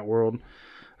car in that world.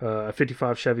 A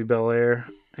 55 Chevy Bel Air,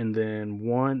 and then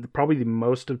probably the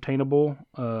most obtainable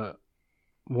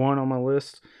one on my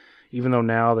list, even though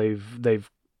now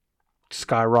they've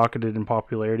skyrocketed in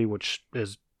popularity, which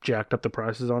has jacked up the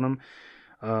prices on them.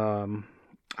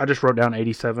 I just wrote down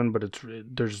 87, but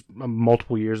there's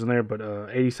multiple years in there, but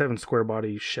 87 square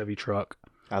body Chevy truck.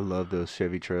 I love those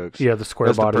Chevy trucks. Yeah, the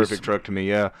square bodies. That's the perfect truck to me,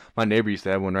 yeah. My neighbor used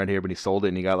to have one right here, but he sold it,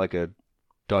 and he got like a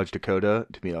Dodge Dakota.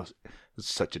 To me, that was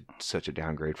such a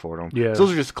downgrade for them. Yeah. So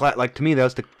those are just, like, to me,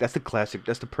 that's the classic,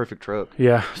 that's the perfect truck.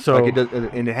 Yeah, so... Like it does,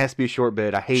 and it has to be a short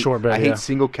bed. I hate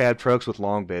single cab trucks with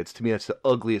long beds. To me, that's the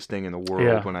ugliest thing in the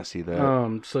world when I see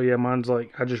that. So yeah, mine's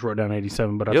like, I just wrote down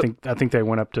 87, but I think they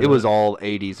went up to... It was all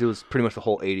 80s. It was pretty much the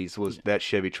whole 80s. That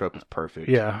Chevy truck was perfect.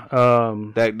 Yeah.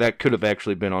 That could have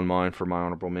actually been on mine for my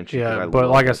honorable mention. Yeah, but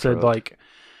like I said, truck.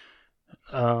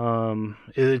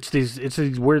 It's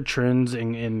these weird trends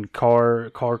in car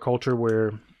culture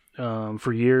where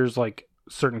for years, like,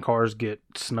 certain cars get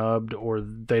snubbed or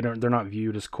they're not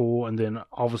viewed as cool, and then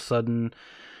all of a sudden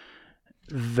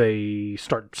they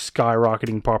start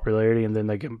skyrocketing popularity, and then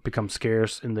they become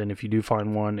scarce, and then if you do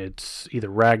find one, it's either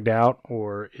ragged out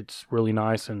or it's really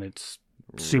nice and it's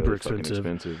super really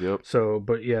expensive. Yep. So,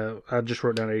 but yeah, I just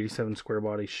wrote down 87 square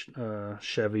body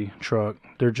Chevy truck.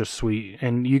 They're just sweet,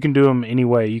 and you can do them any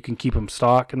way. You can keep them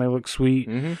stock and they look sweet,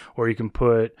 or you can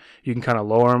kind of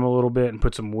lower them a little bit and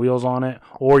put some wheels on it,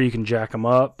 or you can jack them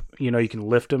up. You know, you can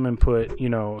lift them and put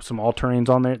some all-terrains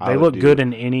on there. They look good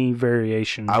in any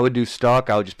variation. I would do stock.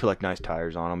 I would just put like nice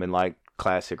tires on them and like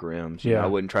classic rims. You know, I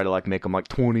wouldn't try to like make them like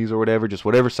 20s or whatever. Just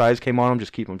whatever size came on them,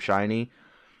 just keep them shiny.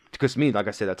 Because to me, like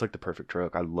I said, that's like the perfect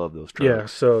truck. I love those trucks. Yeah,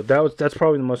 so that's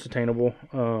probably the most attainable.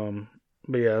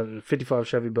 But yeah, 55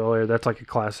 Chevy Bel Air, that's like a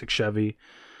classic Chevy.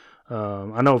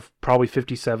 I know probably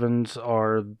 57s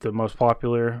are the most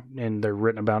popular, and they're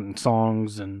written about in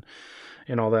songs and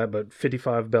all that. But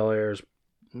 55 Bel Air is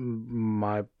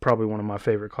probably one of my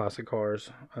favorite classic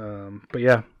cars. But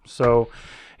yeah, so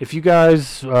if you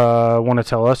guys want to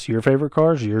tell us your favorite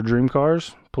cars, your dream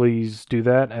cars, please do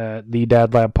that at the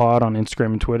Dad Lab Pod on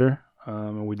Instagram and Twitter.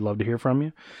 And we'd love to hear from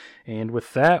you. And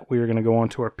with that, we are going to go on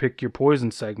to our Pick Your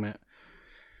Poison segment.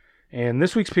 And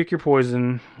this week's Pick Your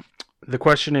Poison, the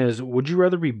question is, would you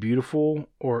rather be beautiful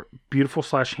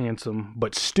 / handsome,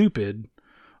 but stupid,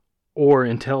 or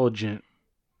intelligent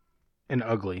and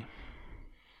ugly?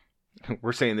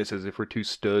 We're saying this as if we're two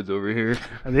studs over here.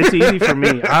 It's easy for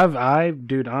me.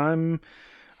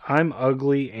 I'm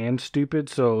ugly and stupid,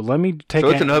 so let me take.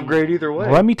 So it's an upgrade either way.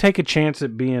 Let me take a chance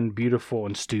at being beautiful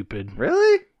and stupid.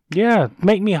 Really? Yeah,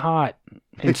 make me hot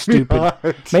and stupid.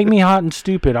 Make me hot and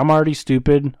stupid. I'm already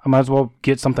stupid. I might as well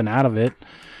get something out of it.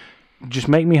 Just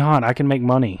make me hot. I can make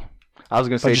money. I was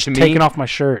gonna say, just taking off my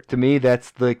shirt. To me,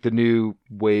 that's like the new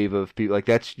wave of people. Like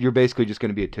you're basically just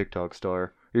gonna be a TikTok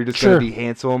star. You're just gonna be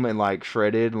handsome and like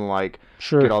shredded and like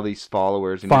get all these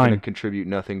followers, and you're gonna contribute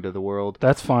nothing to the world.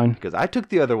 That's fine. Because I took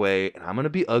the other way, and I'm gonna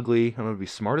be ugly. I'm gonna be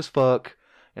smart as fuck,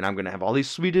 and I'm gonna have all these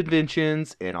sweet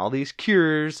inventions and all these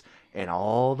cures, and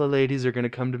all the ladies are gonna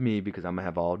come to me because I'm gonna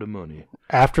have all the money.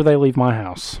 After they leave my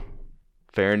house.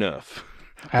 Fair enough.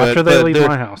 After they leave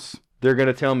my house, they're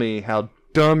gonna tell me how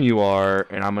dumb you are,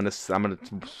 and I'm gonna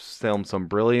tell them some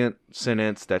brilliant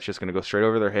sentence that's just gonna go straight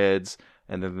over their heads.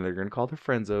 And then they're going to call their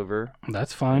friends over.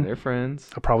 That's fine. Their friends.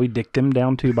 I'll probably dick them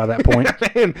down, too, by that point.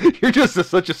 Man, you're just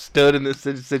such a stud in this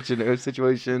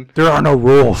situation. There are no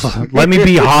rules. Let me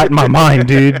be hot in my mind,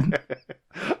 dude.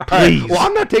 Please. Right. Well,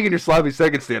 I'm not taking your sloppy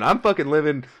second stand. I'm fucking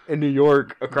living in New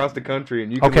York across the country.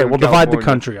 And you can okay, live we'll in divide the California.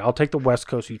 country. I'll take the West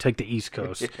Coast. You take the East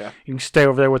Coast. Yeah. You can stay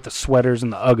over there with the sweaters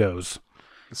and the Uggos.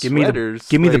 Give me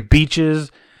the beaches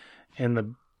and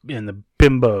the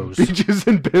Bimbos. Beaches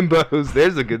and Bimbos.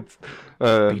 There's a good...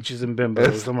 beaches and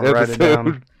Bimbos. I'm going to write it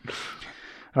down.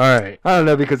 All right. I don't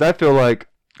know, because I feel like...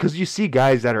 Because you see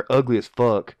guys that are ugly as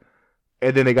fuck,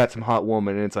 and then they got some hot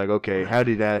woman, and it's like, okay, how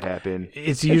did that happen?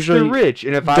 It's usually... They're rich,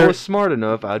 and if I was smart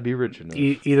enough, I'd be rich enough.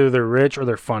 Either they're rich or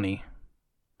they're funny.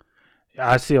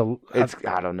 I see a...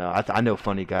 I don't know. I know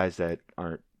funny guys that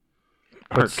aren't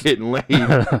getting laid.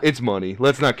 It's money.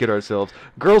 Let's not kid ourselves.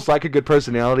 Girls like a good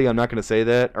personality. I'm not going to say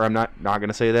that, or I'm not going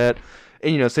to say that.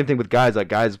 And same thing with guys. Like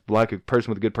guys like a person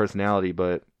with a good personality,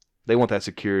 but they want that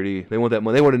security. They want that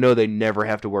money. They want to know they never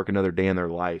have to work another day in their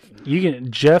life.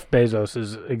 Jeff Bezos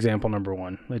is example number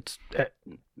one.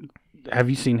 Have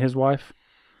you seen his wife?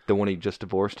 The one he just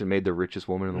divorced and made the richest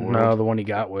woman in the world. No, the one he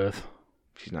got with.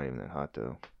 She's not even that hot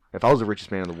though. If I was the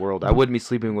richest man in the world, I wouldn't be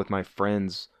sleeping with my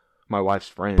wife's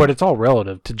friend. But it's all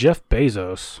relative to Jeff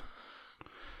Bezos.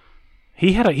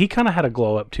 He kind of had a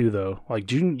glow up too, though. Like,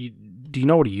 do you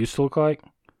know what he used to look like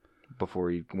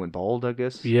before he went bald? I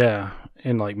guess. Yeah,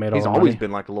 and like made all. He's always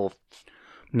been like a little.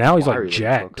 Now he's like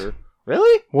jacked. Fucker.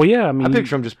 Really? Well, yeah. I mean, I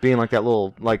picture him just being like that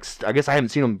little. Like, I guess I haven't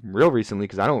seen him real recently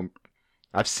because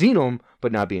I've seen him,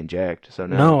 but not being jacked. So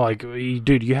no, like,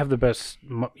 dude, you have the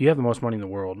most money in the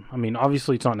world. I mean,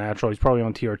 obviously it's not natural. He's probably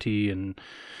on TRT and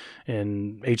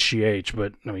HGH,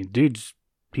 but I mean,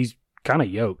 he's kind of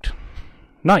yoked.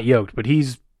 Not yoked, but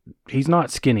he's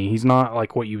not skinny. He's not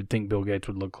like what you would think Bill Gates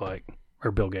would look like. Or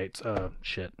Bill Gates.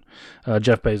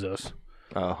 Jeff Bezos.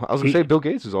 I was going to say Bill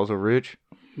Gates is also rich.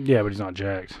 Yeah, but he's not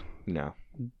jacked. No.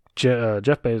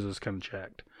 Jeff Bezos is kind of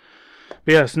jacked.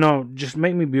 But yes, no, just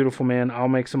make me beautiful, man. I'll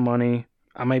make some money.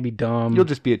 I may be dumb. You'll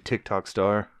just be a TikTok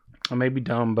star. I may be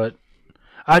dumb, but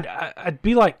I'd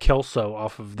be like Kelso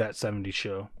off of that 70s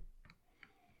show.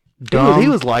 Dumb. He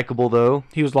was likable, though.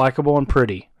 He was likable and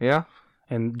pretty. Yeah.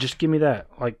 And just give me that.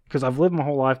 Like, because I've lived my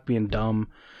whole life being dumb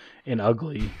and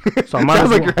ugly. So I it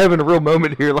sounds like you're having a real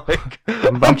moment here. Like,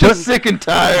 I'm just sick and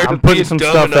tired. I'm putting some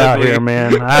stuff out here,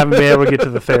 man. I haven't been able to get to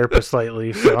the therapist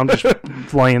lately, so I'm just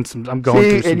I'm going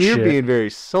through some shit. And you're being very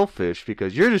selfish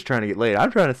because you're just trying to get laid.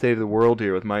 I'm trying to save the world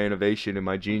here with my innovation and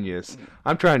my genius.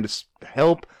 I'm trying to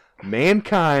help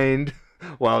mankind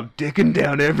while dicking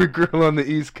down every girl on the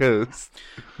East Coast.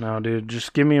 No, dude,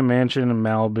 just give me a mansion in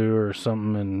Malibu or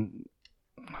something, and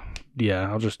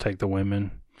yeah, I'll just take the women.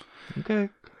 Okay.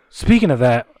 Speaking of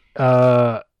that,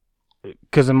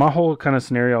 because in my whole kind of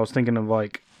scenario, I was thinking of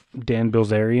like Dan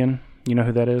Bilzerian. You know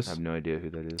who that is? I have no idea who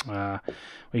that is.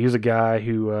 He was a guy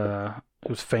who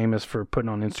was famous for putting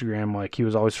on Instagram like he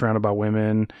was always surrounded by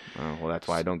women. Oh, well, that's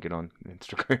why I don't get on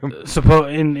Instagram.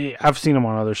 And I've seen him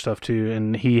on other stuff too.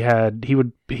 And he had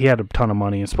a ton of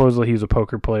money. And supposedly he was a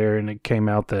poker player. And it came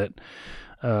out that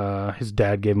his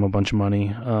dad gave him a bunch of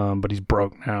money, but he's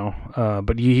broke now.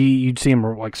 But you'd see him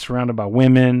like surrounded by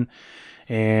women,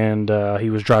 and he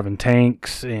was driving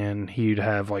tanks, and he'd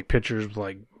have like pictures with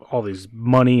like all these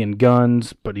money and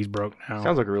guns, but he's broke now.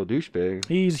 Sounds like a real douchebag.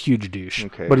 He's a huge douche,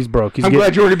 Okay. but he's broke. I'm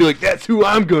glad you were going to be like, that's who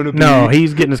I'm going to be. No,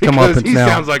 he's getting his comeuppance he now.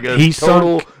 He sounds like a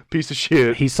total piece of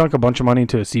shit. He sunk a bunch of money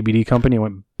into a CBD company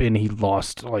and he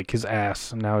lost like his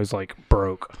ass, and now he's like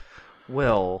broke.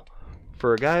 Well,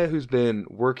 for a guy who's been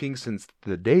working since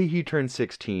the day he turned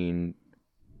 16,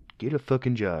 get a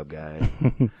fucking job, guy.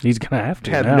 He's going to have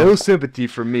to have now. no sympathy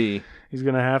for me. He's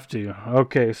going to have to.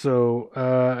 Okay, so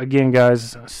again,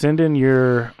 guys, send in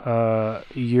your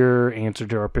answer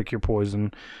to our Pick Your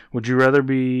Poison. Would you rather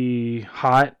be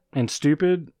hot and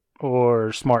stupid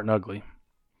or smart and ugly?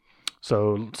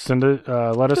 So send it.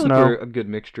 Let us know. We're a good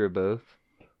mixture of both.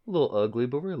 A little ugly,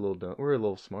 but we're a little dumb. We're a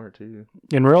little smart too.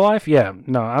 In real life, yeah.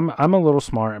 No, I'm a little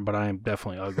smart, but I am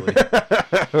definitely ugly.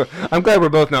 I'm glad we're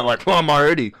both not like, well, I'm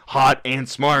already hot and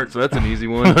smart, so that's an easy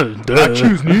one. I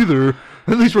choose neither.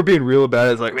 At least we're being real about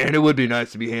it. It's like, man, it would be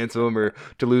nice to be handsome or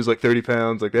to lose like 30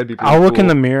 pounds. Like that'd be pretty I'll look cool. in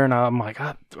the mirror and I'm like,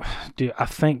 dude, I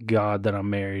thank God that I'm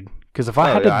married. Because if I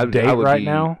had to date right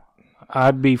now,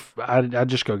 I'd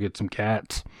just go get some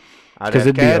cats. I'd have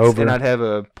it'd cats, be over. and I'd have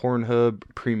a Pornhub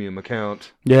premium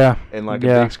account. Yeah. And like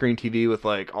a big screen TV with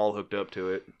like all hooked up to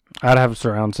it. I'd have a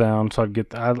surround sound, so I'd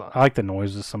get. I like the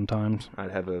noises sometimes.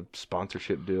 I'd have a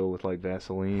sponsorship deal with like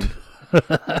Vaseline.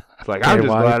 It's like I'm just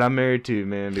glad I'm married too,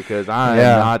 man, because I'm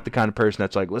not the kind of person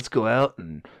that's like, let's go out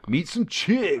and meet some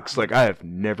chicks. Like I have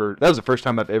never. That was the first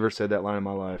time I've ever said that line in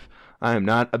my life. I am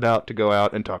not about to go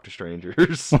out and talk to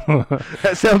strangers.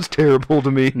 That sounds terrible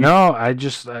to me. No,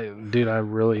 dude, I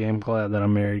really am glad that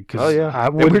I'm married. Cause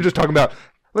and we're just talking about.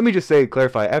 Let me just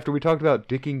clarify. After we talked about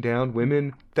dicking down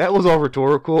women, that was all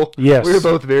rhetorical. Yes, we were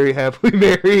both very happily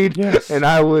married. Yes, and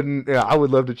I would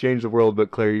love to change the world,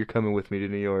 but Claire, you're coming with me to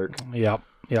New York. Yep.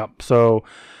 So,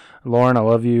 Lauren, I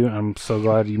love you. I'm so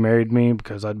glad you married me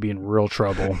because I'd be in real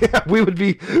trouble. Yeah, we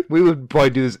would probably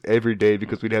do this every day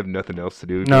because we'd have nothing else to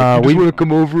do. No, we want to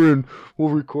come over and we'll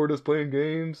record us playing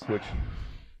games, which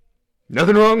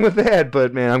nothing wrong with that.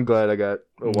 But man, I'm glad I got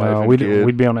a wife and kid.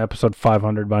 We'd be on episode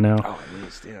 500 by now. Oh, at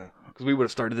least, yeah, because we would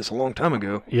have started this a long time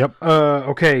ago. Yep.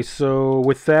 Okay, so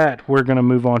with that, we're gonna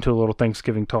move on to a little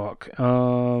Thanksgiving talk.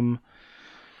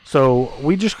 So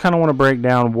we just kind of want to break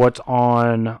down what's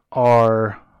on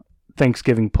our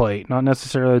Thanksgiving plate. Not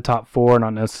necessarily the top 4,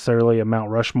 not necessarily a Mount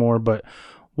Rushmore, but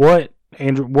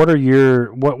Andrew,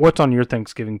 what's on your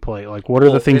Thanksgiving plate? Like, what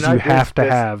are the things you have to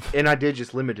have? And I did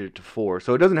just limit it to 4,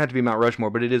 so it doesn't have to be Mount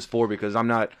Rushmore, but it is 4 because I'm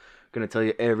not gonna tell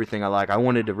you everything I like. I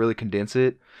wanted to really condense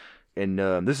it, and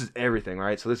this is everything,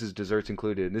 right? So this is desserts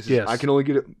included. This is I can only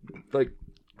get it like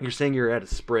you're saying you're at a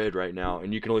spread right now,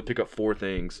 and you can only pick up 4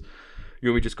 things. You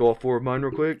want me to just go all 4 of mine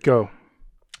real quick? Go.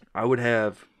 I would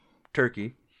have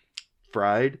turkey,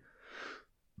 fried,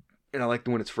 and I like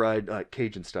the one it's fried like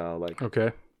Cajun style, like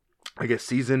okay. I guess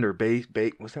seasoned or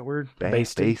baked. What's that word?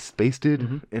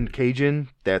 Basted in Cajun.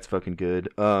 That's fucking good.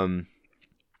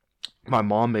 My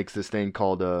mom makes this thing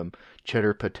called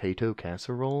cheddar potato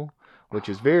casserole, which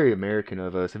is very American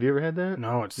of us. Have you ever had that?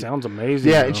 No, it sounds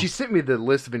amazing. Yeah, though. and she sent me the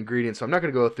list of ingredients, so I'm not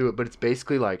gonna go through it, but it's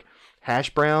basically like hash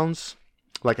browns.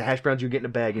 Like the hash browns you get in a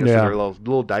bag, so they're a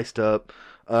little diced up.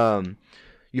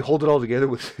 You hold it all together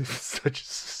with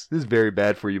this is very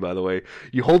bad for you, by the way.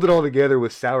 You hold it all together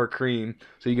with sour cream,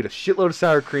 so you get a shitload of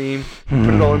sour cream.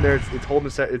 Put it all in there. It's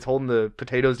holding the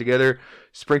potatoes together.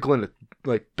 Sprinkle in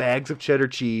like bags of cheddar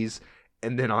cheese,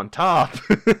 and then on top.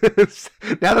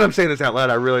 Now that I'm saying this out loud,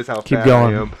 I realize how fat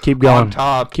I am. Keep going. On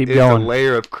top is a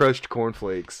layer of crushed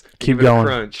cornflakes. Keep going.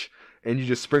 Crunch. And you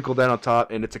just sprinkle that on top,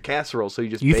 and it's a casserole, so you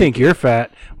just You think you're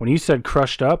fat. When you said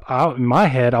crushed up, in my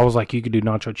head, I was like, you could do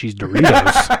nacho cheese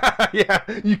Doritos. Yeah,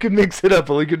 you could mix it up,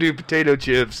 or you could do potato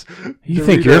chips. You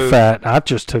think you're fat. I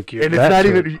just took your And it's not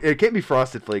even, it can't be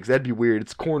Frosted Flakes. That'd be weird.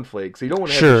 It's corn flakes, so you don't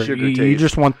want to have the sugar taste. You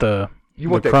just want the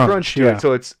that crunch to it,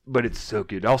 so but it's so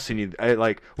good. I'll send you,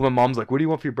 when my mom's like, what do you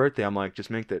want for your birthday? I'm like, just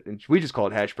make that. And we just call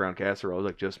it hash brown casserole. I was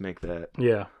like, just make that.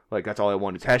 Yeah. Like, that's all I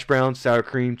want. It's hash browns, sour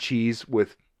cream, cheese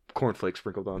with cornflakes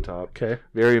sprinkled on top. Okay.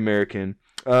 Very American.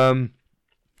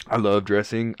 I love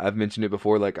dressing. I've mentioned it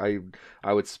before. Like I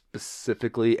would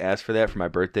specifically ask for that for my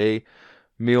birthday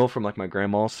meal from like my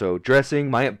grandma. So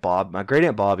dressing, my great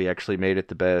aunt Bobby actually made it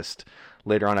the best.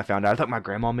 Later on, I found out. I thought my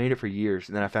grandma made it for years,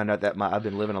 and then I found out that I've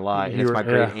been living a lie, and it's my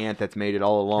great aunt that's made it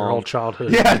all along. Your whole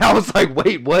childhood. Yeah, and I was like,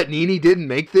 wait, what? Nene didn't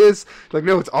make this? Like,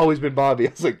 no, it's always been Bobby.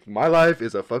 I was like, my life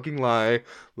is a fucking lie.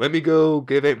 Let me go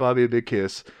give Aunt Bobby a big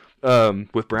kiss.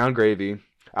 With brown gravy.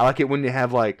 I like it when they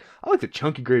have I like the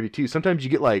chunky gravy too. Sometimes you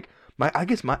get I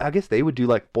guess they would do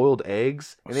like boiled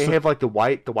eggs, and they have like the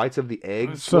whites of the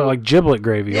eggs. So like giblet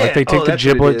gravy. Yeah. Like they take the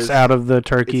giblets out of the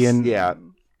turkey and yeah.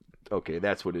 Okay,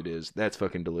 that's what it is. That's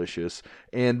fucking delicious.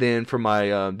 And then for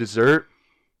my dessert,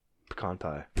 pecan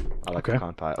pie. I like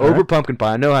pecan pie over pumpkin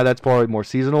pie. I know how that's probably more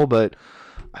seasonal, but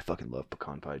I fucking love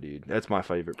pecan pie, dude. That's my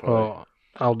favorite pie. Oh,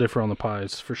 I'll differ on the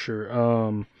pies for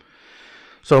sure.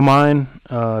 So mine,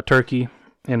 turkey,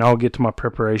 and I'll get to my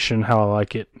preparation, how I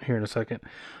like it here in a second.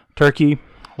 Turkey,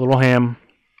 little ham.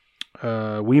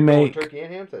 We make turkey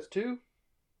and ham. That's 2.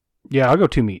 Yeah, I'll go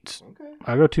 2 meats. Okay,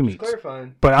 I'll go 2 meats.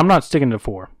 Clarifying. But I'm not sticking to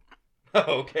 4.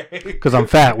 Okay. Because I'm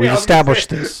fat. We've established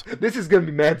this. This is gonna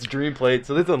be Matt's dream plate,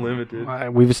 so it's unlimited.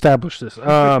 We've established this.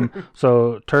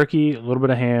 So turkey, a little bit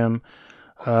of ham.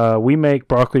 We make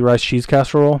broccoli rice cheese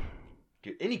casserole.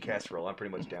 Dude, any casserole, I'm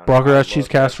pretty much down. Broccoli rice cheese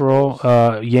casserole.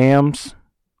 Yams.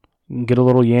 Get a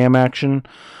little yam action.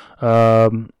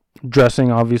 Dressing,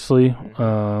 obviously.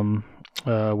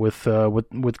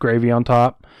 With gravy on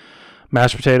top.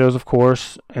 Mashed potatoes, of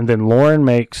course. And then Lauren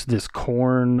makes this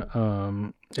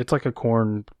corn. It's like a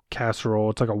corn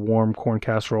casserole. It's like a warm corn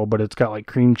casserole, but it's got like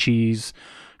cream cheese,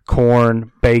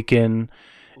 corn, bacon,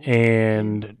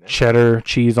 and cheddar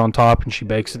cheese on top, and she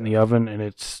bakes it in the oven, and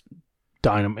it's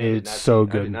dynamite. It's so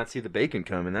good. I did not see the bacon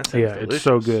coming. That's delicious. It's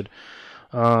so good.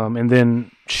 And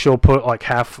then she'll put like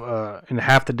half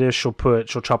the dish. She'll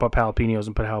chop up jalapenos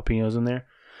and put jalapenos in there.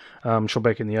 She'll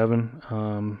bake in the oven.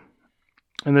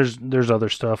 And there's other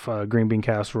stuff. Green bean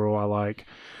casserole I like.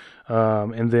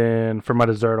 And then for my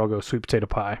dessert, I'll go sweet potato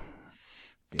pie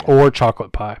or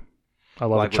chocolate pie. I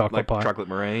love chocolate pie. Chocolate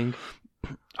meringue.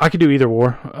 I could do either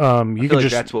or. You could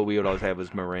just that's what we would always have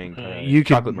was meringue pie.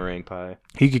 Chocolate meringue pie.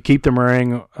 You could keep the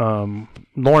meringue.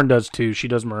 Lauren does too. She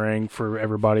does meringue for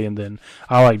everybody, and then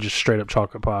I like just straight up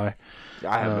chocolate pie.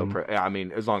 I have I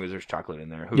mean, as long as there's chocolate in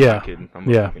there. Who's not kidding? I'm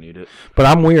not fucking eat it. But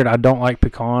I'm weird. I don't like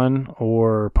pecan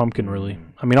or pumpkin really.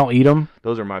 I mean, I'll eat them.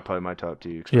 Those are probably my top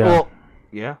 2. Yeah. Well,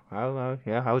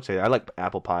 I would say that. I like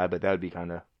apple pie, but that would be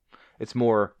kind of. It's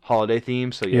more holiday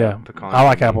themed, so pecan. I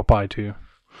like apple pie too.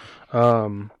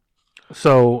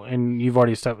 So, and you've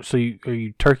already established. So, are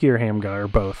you turkey or ham guy or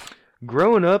both?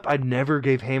 Growing up, I never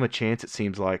gave ham a chance. It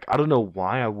seems like I don't know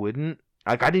why I wouldn't.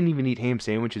 Like I didn't even eat ham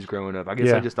sandwiches growing up. I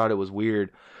guess I just thought it was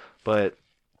weird. But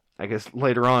I guess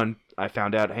later on, I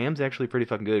found out ham's actually pretty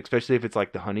fucking good, especially if it's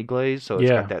like the honey glaze, so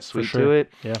it's got that sweet to it.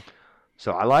 Yeah.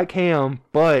 So I like ham,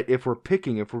 but if we're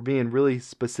being really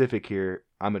specific here,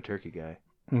 I'm a turkey guy.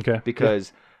 Okay.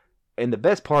 Because. And the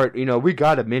best part, we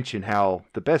got to mention how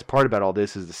the best part about all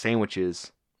this is the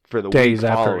sandwiches for the days week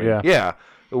after, following. Yeah.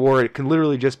 Or it can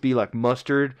literally just be like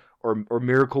mustard or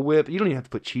Miracle Whip. You don't even have to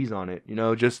put cheese on it.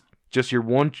 Just your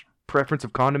one preference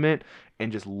of condiment,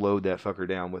 and just load that fucker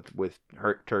down with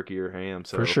turkey or ham.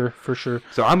 So for sure.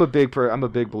 So I'm a big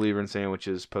believer in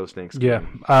sandwiches post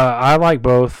Thanksgiving. Yeah, I like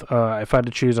both. If I had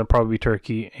to choose, I'd probably be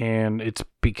turkey, and it's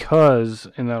because,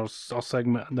 and that'll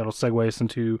segue us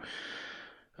into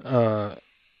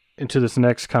this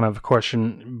next kind of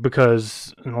question,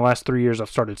 because in the last 3 years I've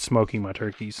started smoking my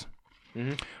turkeys.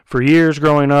 Mm-hmm. For years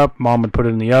growing up, Mom would put it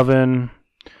in the oven.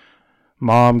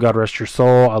 Mom, God rest your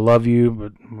soul, I love you,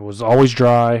 but it was always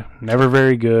dry, never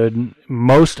very good.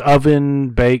 Most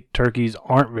oven-baked turkeys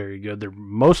aren't very good. They're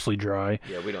mostly dry.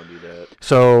 Yeah, we don't do that.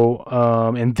 So,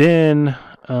 and then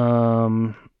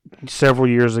several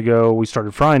years ago, we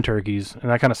started frying turkeys,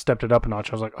 and I kind of stepped it up a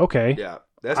notch. I was like, okay. Yeah.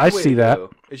 I see that.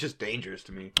 It's just dangerous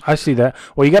to me. I see that.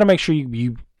 Well, you got to make sure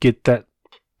you get that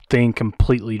thing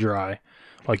completely dry.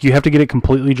 Like, you have to get it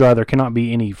completely dry. There cannot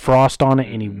be any frost on it,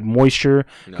 any moisture,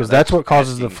 because that's what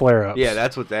causes the flare-ups. Yeah,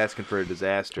 that's what's asking for a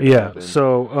disaster. Yeah.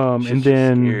 So, and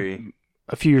then scary.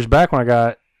 A few years back when I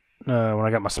got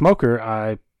my smoker,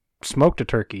 I smoked a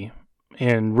turkey,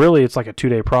 and really it's like a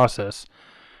 2-day process.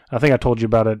 I think I told you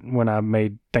about it when I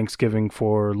made Thanksgiving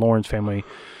for Lauren's family.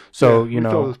 So,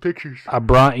 saw those pictures. I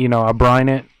brine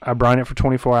it for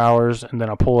 24 hours, and then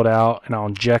I pull it out and I'll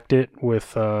inject it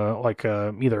with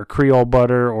either a Creole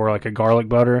butter or like a garlic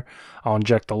butter. I'll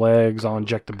inject the legs, I'll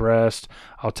inject the breast,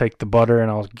 I'll take the butter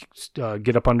and I'll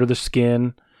get up under the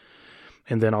skin,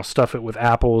 and then I'll stuff it with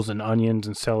apples and onions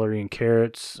and celery and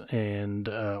carrots and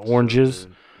oranges.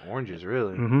 Oranges,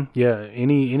 really? Mm-hmm. Yeah,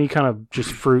 any kind of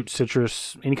just fruit,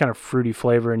 citrus, any kind of fruity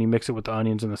flavor, and you mix it with the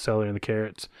onions and the celery and the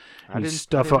carrots. And you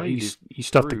stuff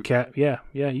the cat. Yeah,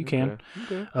 you can.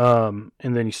 Okay.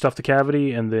 And then you stuff the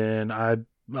cavity, and then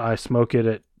I smoke it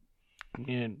at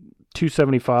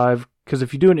 275, because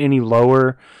if you do it any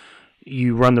lower,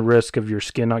 you run the risk of your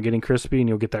skin not getting crispy, and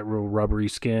you'll get that real rubbery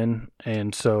skin.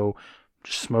 And so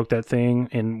Just smoke that thing,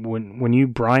 and when you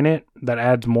brine it, that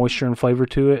adds moisture and flavor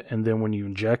to it. And then when you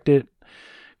inject it,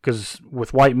 because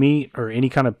with white meat or any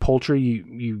kind of poultry,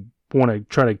 you want to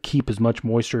try to keep as much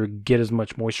moisture, get as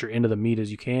much moisture into the meat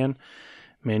as you can.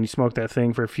 Man, you smoke that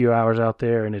thing for a few hours out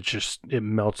there, and it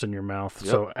melts in your mouth. Yep.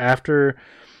 So after,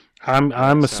 I'm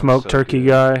a smoked turkey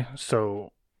guy.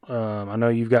 So I know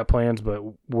you've got plans, but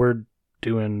we're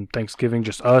doing Thanksgiving,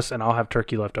 just us, and I'll have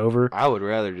turkey left over. I would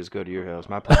rather just go to your house.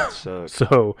 My plans suck.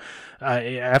 So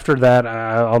after that,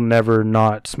 I'll never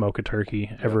not smoke a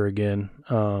turkey ever again.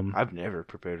 I've never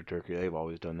prepared a turkey. They've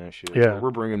always done that shit. Yeah. But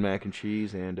we're bringing mac and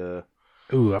cheese and...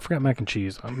 Ooh, I forgot mac and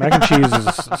cheese. Mac and cheese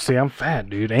is... See, I'm fat,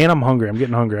 dude, and I'm hungry. I'm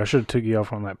getting hungry. I should have took you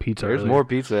off on that pizza. There's earlier. More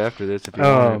pizza after this if you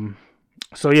want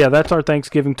it. So, yeah, that's our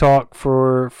Thanksgiving talk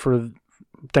for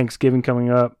Thanksgiving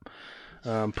coming up.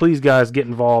 Please, guys, get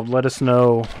involved. Let us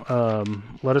know.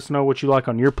 Let us know what you like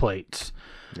on your plates.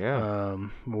 Yeah.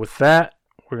 With that,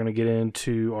 we're gonna get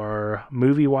into our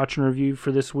movie watch and review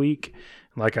for this week.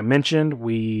 Like I mentioned,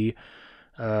 we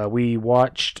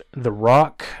watched The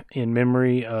Rock in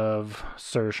memory of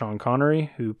Sir Sean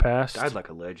Connery, who passed. Died like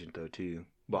a legend, though, too.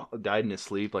 Died in his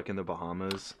sleep, like in the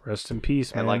Bahamas. Rest in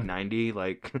peace, man. At like 90,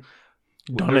 like.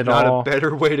 Done There's it not all. A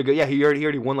better way to go. Yeah, he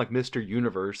already won like Mr.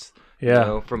 Universe. Yeah. You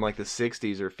know, from like the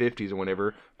 60s or 50s or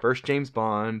whenever. First James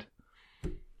Bond,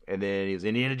 and then he was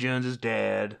Indiana Jones's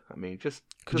dad. I mean,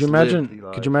 could you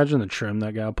imagine the trim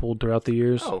that guy pulled throughout the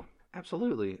years? Oh,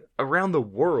 absolutely. Around the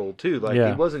world too. Like yeah.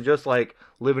 He wasn't just like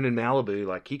living in Malibu.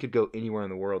 Like he could go anywhere in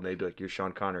the world and they'd be like, "You're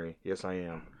Sean Connery." "Yes, I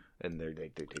am." And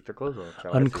they take their clothes off.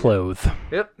 Unclothed.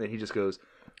 Yep. And he just goes.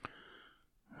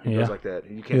 He goes like that.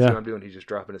 You can't see what I'm doing. He's just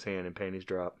dropping his hand and paying his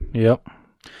drop. Yep.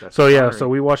 That's so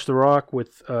we watched The Rock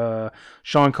with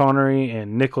Sean Connery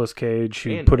and Nicolas Cage,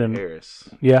 who and put Ed in Harris.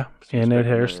 Yeah, and Ed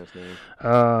Harris.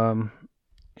 And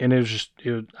it was just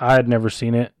I had never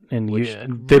seen it, and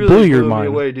they really blew your mind.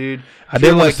 Me away, dude. I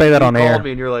didn't want to say that on air. You called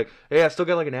me and you're like, "Hey, I still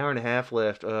got like an hour and a half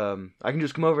left. I can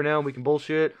just come over now and we can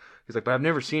bullshit." He's like, "But I've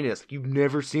never seen it." It's like, "You've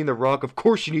never seen The Rock? Of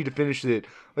course you need to finish it."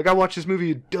 Like, I watched this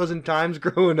movie a dozen times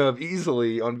growing up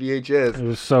easily on VHS. It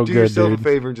was so Do good, yourself dude. a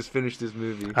favor and just finish this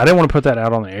movie. I didn't want to put that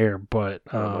out on the air, but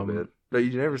But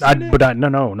you never seen it? But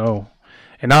no.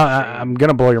 And I'm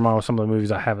gonna blow your mind with some of the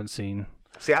movies I haven't seen.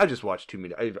 See, I just watched too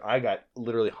many. I got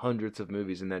literally hundreds of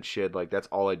movies in that shed. Like, that's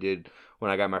all I did when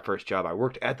I got my first job. I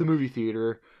worked at the movie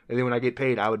theater, and then when I get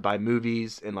paid, I would buy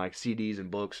movies and, like, CDs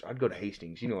and books. I'd go to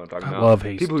Hastings. You know what I'm talking about. I love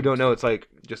Hastings. People who don't know, it's, like,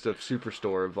 just a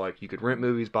superstore of, like, you could rent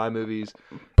movies, buy movies.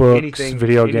 Books,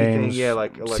 video games, yeah,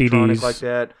 like, electronic CDs. like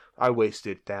that. I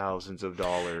wasted thousands of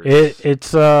dollars.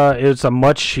 It was a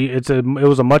much more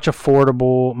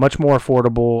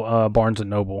affordable Barnes and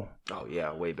Noble. Oh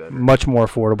yeah, way better. Much more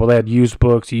affordable. They had used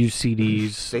books, used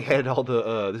CDs. They had all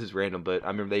the this is random, but I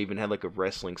remember they even had like a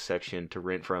wrestling section to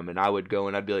rent from, and I would go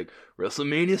and I'd be like,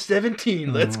 "WrestleMania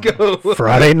 17, let's go."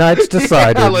 Friday nights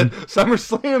decided. Yeah,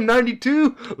 SummerSlam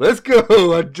 92, let's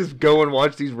go. I'd just go and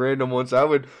watch these random ones.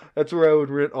 That's where I would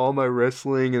rent all my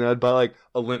wrestling, and I'd buy like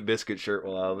a Limp Bizkit shirt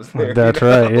while I was there. That's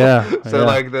right, yeah. So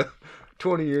like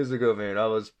 20 years ago, man, I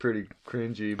was pretty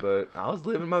cringy, but I was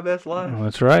living my best life.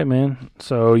 That's right, man.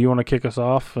 So you want to kick us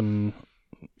off?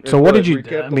 So what did you...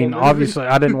 I mean, obviously,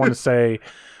 I didn't want to say,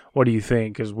 what do you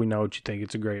think? Because we know what you think.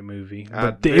 It's a great movie.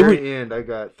 At the very end, I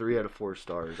got 3 out of 4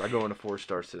 stars. I go on a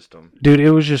 4-star system. Dude,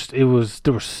 there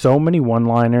were so many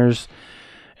one-liners,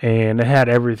 and it had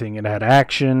everything. It had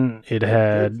action. It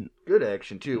had... Good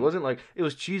action too. It wasn't like it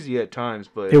was cheesy at times,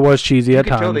 but it was cheesy at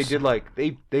times. You can tell they did like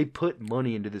they put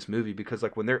money into this movie because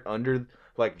like when they're under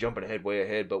like jumping ahead way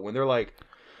ahead, but when they're like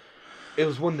it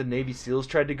was when the Navy SEALs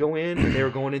tried to go in and they were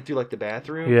going in through like the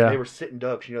bathroom. Yeah, and they were sitting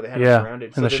ducks. You know they had them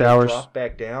surrounded. In the showers, they dropped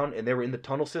back down and they were in the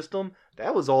tunnel system.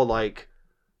 That was all like.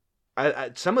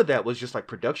 Some of that was just like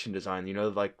production design, you know,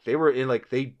 like they were in like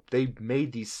they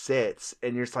made these sets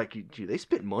and you're just like, dude, they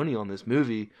spent money on this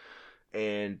movie,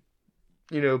 and.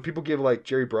 You know, people give like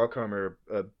Jerry Bruckheimer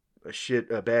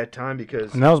a bad time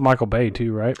because... And that was Michael Bay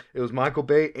too, right? It was Michael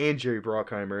Bay and Jerry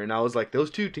Bruckheimer. And I was like,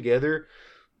 those two together,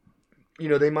 you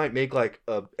know, they might make like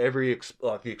the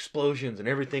explosions and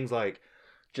everything's like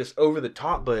just over the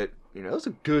top. But, you know, it was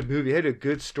a good movie. It had a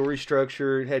good story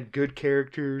structure. It had good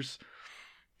characters.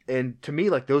 And to me,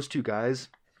 like those two guys,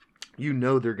 you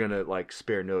know they're going to like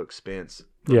spare no expense.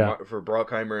 For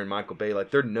Bruckheimer and Michael Bay,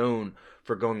 like they're known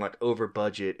for going like over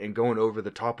budget and going over the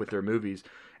top with their movies.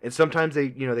 And sometimes they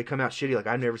come out shitty. Like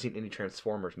I've never seen any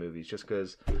Transformers movies just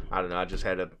because I don't know. I just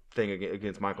had a thing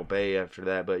against Michael Bay after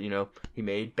that. But you know, he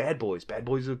made Bad Boys. Bad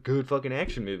Boys is a good fucking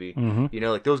action movie. Mm-hmm. You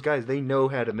know, like those guys, they know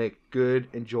how to make good,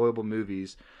 enjoyable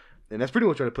movies. and that's pretty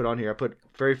much what I put on here. I put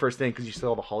very first thing because you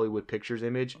saw the Hollywood Pictures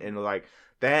image, and like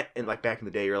that, and like back in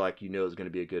the day, you're like, it's going to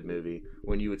be a good movie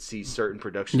when you would see certain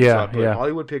productions. Yeah, so I put yeah.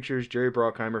 Hollywood Pictures, Jerry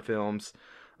Bruckheimer films.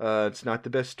 It's not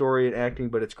the best story and acting,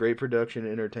 but it's great production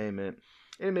and entertainment.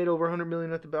 And it made over $100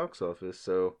 million at the box office.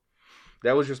 So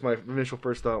that was just my initial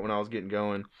first thought when I was getting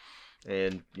going.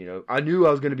 And, I knew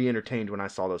I was going to be entertained when I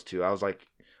saw those two. I was like,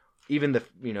 even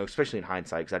especially in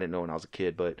hindsight, because I didn't know when I was a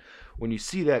kid, but when you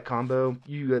see that combo,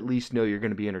 you at least know you're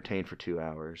going to be entertained for 2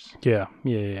 hours. Yeah.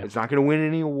 It's not going to win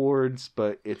any awards,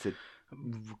 but it's a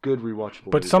good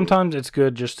rewatchable. But sometimes it's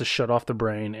good just to shut off the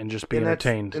brain and just be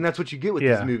entertained. And that's what you get with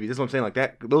these movies. That's what I'm saying. Like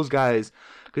that, those guys,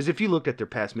 because if you looked at their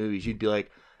past movies, you'd be like,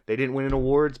 they didn't win any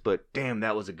awards, but damn,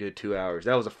 that was a good 2 hours.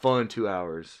 That was a fun 2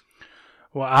 hours.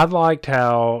 Well, I liked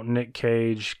how Nick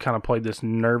Cage kind of played this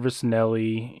nervous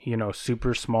Nelly,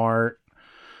 super smart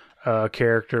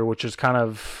character, which is kind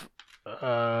of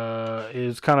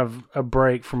a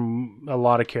break from a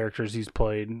lot of characters he's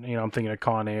played. I'm thinking of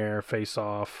Con Air, Face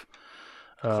Off.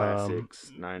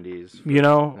 Classics,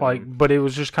 90s. But it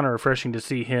was just kind of refreshing to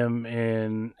see him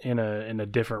in a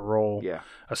different role. Yeah.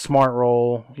 A smart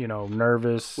role,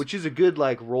 nervous. Which is a good,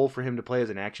 role for him to play as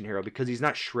an action hero because he's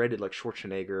not shredded like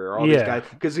Schwarzenegger or all these guys.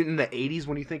 Because in the 80s,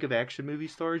 when you think of action movie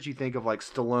stars, you think of,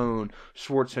 Stallone,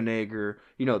 Schwarzenegger,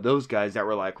 those guys that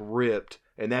were, ripped,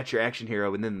 and that's your action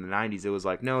hero. And then in the 90s, it was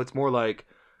no, it's more like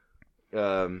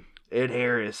Ed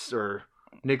Harris or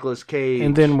Nicolas Cage.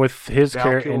 And then with his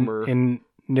character in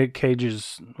Nick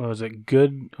Cage's, was it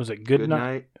Good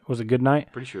Night? Was it Good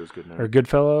Night? Pretty sure it was Good Night. Or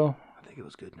Goodfellow? I think it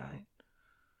was Good Night.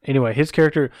 Anyway, his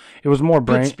character, it was more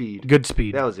brain. Good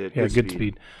Speed. That was it. Yeah, Good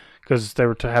Speed. Because they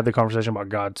were to have the conversation about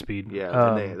Godspeed. Yeah,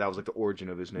 that was the origin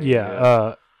of his name.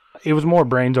 Yeah, it was more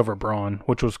brains over brawn,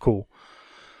 which was cool.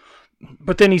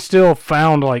 But then he still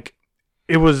found,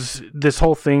 it was this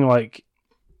whole thing,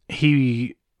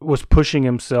 he was pushing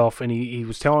himself, and he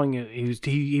was telling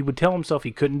he would tell himself he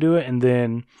couldn't do it, and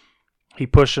then he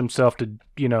pushed himself to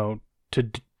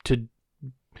to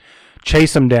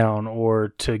chase him down or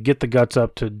to get the guts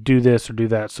up to do this or do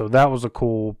that. So that was a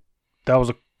cool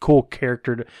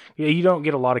character. You don't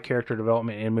get a lot of character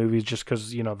development in movies just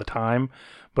because the time,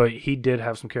 but he did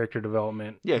have some character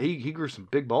development. Yeah, he grew some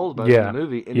big balls by the end of the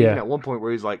movie, and even at one point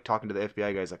where he's talking to the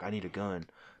FBI guy, he's like, "I need a gun."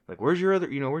 Where's your other,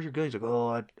 where's your gun? He's like,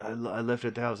 oh, I left it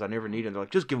at the house. I never need it. They're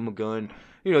like, just give him a gun.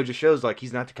 It just shows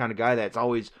he's not the kind of guy that's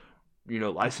always,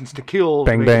 licensed to kill.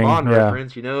 Bang, bang. Bond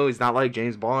reference, he's not like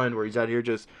James Bond where he's out here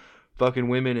just fucking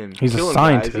women and he's killing a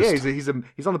scientist. Guys. Yeah,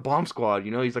 he's on the bomb squad.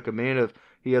 He's a man of,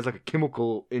 he has a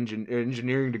chemical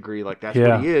engineering degree. That's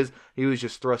what he is. He was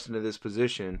just thrust into this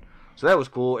position. So that was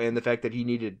cool. And the fact that he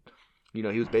needed, he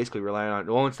was basically relying on,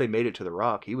 once they made it to The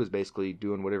Rock, he was basically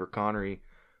doing whatever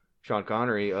Sean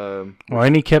Connery.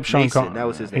 And he kept Sean Connery. That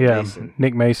was his name. Yeah, Mason.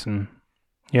 Nick Mason.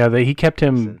 Yeah, he kept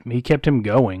him. He kept him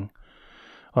going.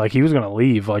 He was gonna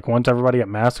leave. Once everybody got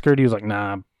massacred, he was like,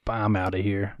 "Nah, I'm out of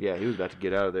here." Yeah, he was about to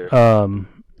get out of there.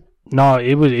 No,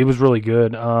 it was really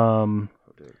good.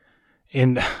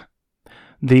 In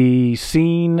the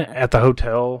scene at the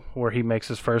hotel where he makes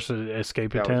his first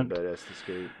escape attempt. That was a badass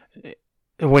escape.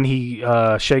 When he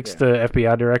shakes the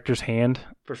FBI director's hand.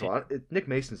 First of all, Nick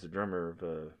Mason's the drummer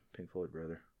of Pink Floyd,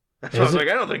 brother. That's why I was like,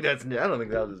 I don't think that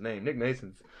was his name. Nick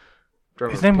Mason's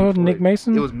drummer. His name was Nick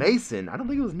Mason? It was Mason. I don't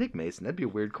think it was Nick Mason. That'd be a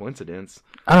weird coincidence.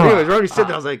 Anyways, Ronnie said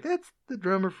that. I was like, that's the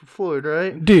drummer for Floyd,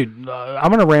 right? Dude,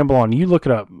 I'm gonna ramble on. You look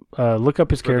it up. Look up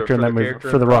his character in that movie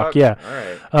for The Rock. Yeah.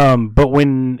 All right. But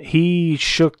when he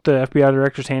shook the FBI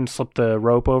director's hand, slipped the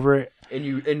rope over it,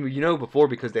 and before,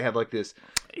 because they have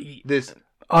this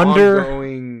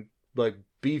ongoing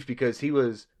beef, because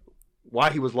why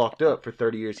he was locked up for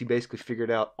 30 years. He basically figured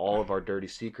out all of our dirty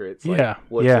secrets.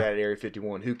 What's that at Area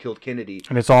 51? Who killed Kennedy?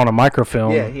 And it's all on a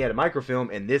microfilm. Yeah, he had a microfilm,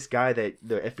 and this guy the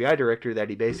FBI director that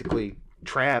he basically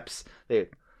traps.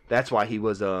 That's why he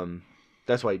was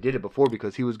That's why he did it before,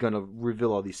 because he was going to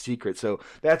reveal all these secrets. So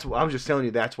I'm just telling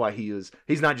you, that's why he's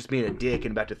not just being a dick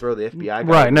and about to throw the FBI guy.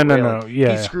 Right? No.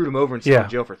 Yeah, he screwed him over and sat in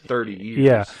jail for 30 years.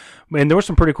 Yeah, and there was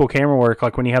some pretty cool camera work,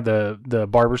 when he had the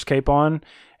barber's cape on.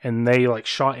 And they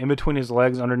shot in between his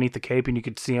legs underneath the cape, and you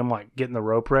could see him getting the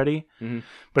rope ready. Mm-hmm.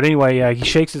 But anyway, he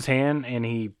shakes his hand, and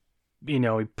he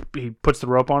puts the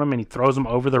rope on him, and he throws him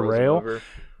over the rail.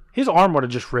 His arm would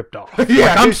have just ripped off.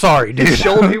 Yeah, I'm sorry, dude. His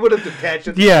shoulder, he would have detached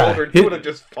his shoulder, and he would have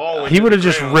just fallen. He would have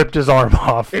just ripped his arm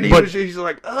off. And he's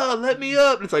like, "Oh, let me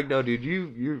up." And it's like, no, dude,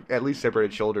 you at least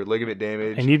separated shoulder, ligament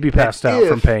damage, and you'd be passed out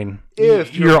from pain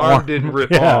if your arm didn't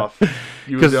rip off.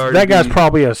 Because that guy's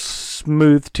probably a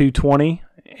smooth 220.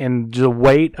 and the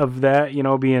weight of that,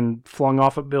 being flung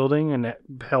off a building and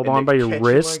held on by your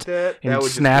wrist and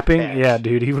snapping. Yeah,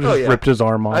 dude, he would have ripped his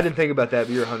arm off. I didn't think about that,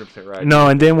 but you're 100% right. No,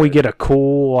 and then we get a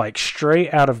cool, like,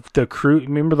 straight out of the Cruise.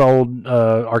 Remember the old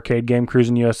arcade game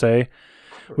Cruising USA?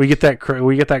 We get that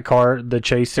car, the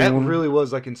chase scene. That really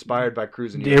was like inspired by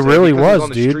Cruising USA. It really was, on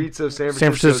dude. The streets of San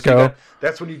Francisco. So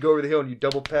that's when you go over the hill and you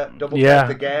double tap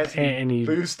the gas and you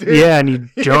boost it. Yeah, and you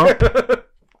jump.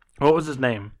 What was his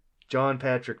name? John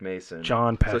Patrick Mason.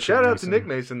 So shout out to Nick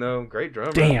Mason though, great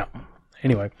drummer. Damn.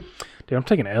 Anyway, dude, I'm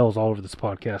taking L's all over this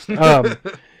podcast.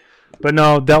 But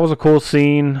no, that was a cool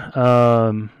scene.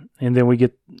 And then we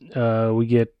get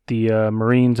the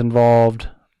Marines involved.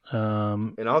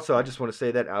 And also, I just want to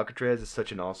say that Alcatraz is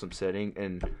such an awesome setting,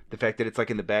 and the fact that it's like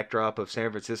in the backdrop of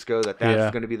San Francisco, that's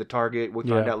going to be the target. We'll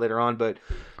find out later on, but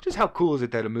just how cool is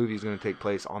it that a movie is going to take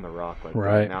place on the rock like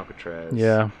that in Alcatraz?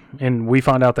 Yeah, and we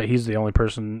find out that he's the only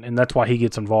person, and that's why he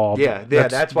gets involved. Yeah,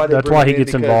 that's why he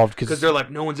gets involved because they're like,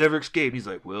 no one's ever escaped. He's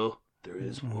like, well, there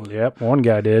is one. Yep, one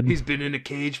guy did. He's been in a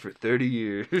cage for 30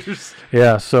 years.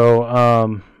 Yeah,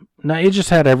 so no, it just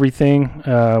had everything.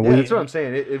 That's what I'm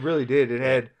saying. It really did. It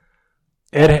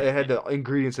had the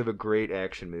ingredients of a great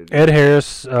action movie. Ed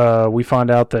Harris, we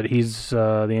find out that he's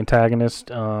the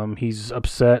antagonist. He's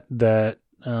upset that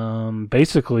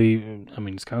basically, I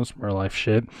mean, it's kind of some real life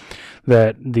shit,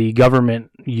 that the government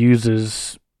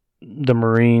uses the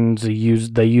Marines.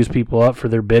 They use people up for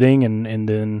their bidding, and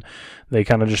then they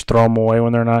kind of just throw them away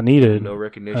when they're not needed. No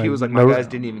recognition. He was like, my guys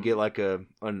didn't even get like a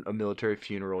military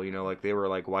funeral. Like they were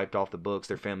like wiped off the books.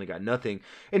 Their family got nothing.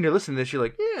 And you're listening to this, you're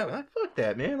like, yeah, fuck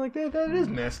that, man. Like that is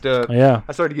messed up. Yeah.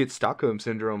 I started to get Stockholm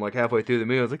syndrome like halfway through the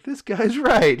movie. I was like, this guy's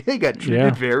right. He got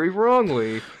treated very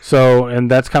wrongly. So, and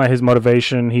that's kind of his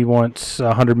motivation. He wants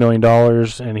 $100 million,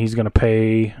 and he's going to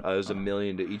pay. It was $1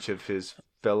 million to each of his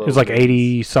fellow. It was like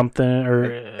 80 something, or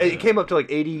it came up to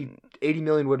like 80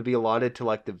 million would be allotted to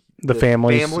like the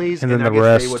families, and then the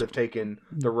rest they would have taken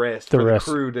the rest for the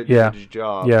crew that did his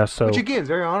job. Yeah, so which again is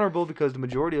very honorable because the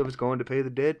majority of it's going to pay the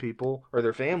dead people or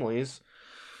their families.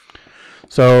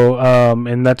 So,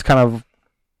 and that's kind of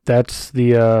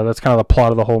the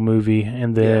plot of the whole movie,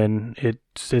 and then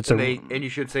and you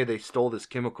should say they stole this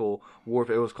chemical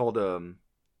warfare. It was called VX.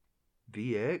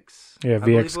 Yeah,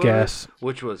 VX gas,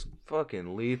 which was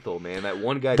fucking lethal, man. That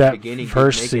one guy at the beginning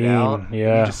first scene, you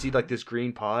just see like this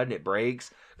green pod and it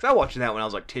breaks. Because I watched that when I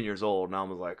was like 10 years old, and I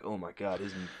was like, oh my god,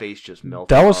 his face just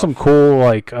melted. That was some cool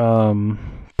like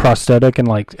prosthetic and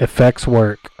like effects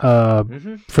work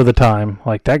for the time.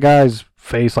 Like that guy's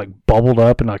face like bubbled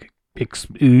up and like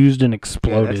oozed and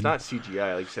exploded. Yeah, that's not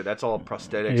CGI, like you said. That's all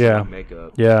prosthetics and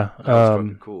makeup. Yeah, that was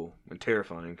fucking cool and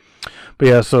terrifying. But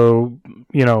yeah, so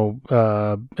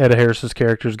Ed Harris's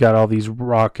character's got all these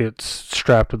rockets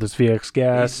strapped with this VX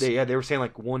gas. They were saying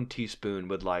like 1 teaspoon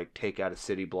would like take out a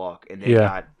city block, and they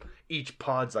got each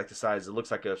pod's like the size. It looks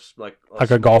like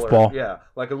a golf ball. Yeah,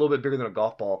 like a little bit bigger than a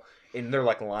golf ball. And they're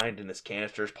like lined in this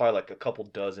canister. It's probably like a couple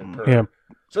dozen per. Yeah.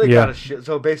 So they got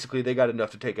so basically they got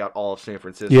enough to take out all of San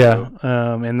Francisco. Yeah.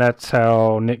 And that's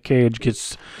how Nick Cage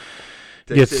gets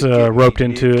roped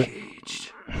into it.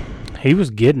 He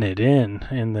was getting it in,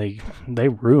 and they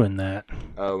ruined that.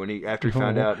 Oh, after he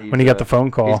found out when he got the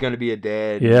phone call, he's going to be a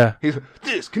dad. Yeah. He's like,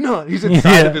 this cannot. He's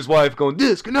inside of his wife going,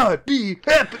 this cannot be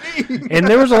happening. And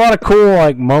there was a lot of cool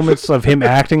like moments of him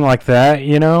acting like that.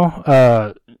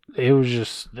 It was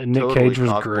just Nick Cage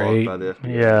was great.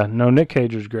 Yeah, no, Nick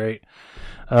Cage was great.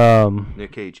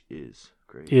 Nick Cage is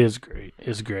great.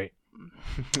 Is great.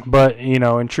 But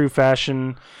in true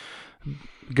fashion,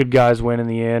 good guys win in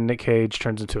the end. Nick Cage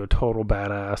turns into a total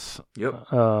badass. Yep.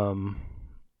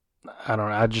 I don't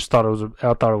know. I just thought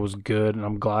it was good, and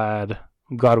I'm glad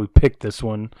we picked this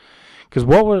one. Because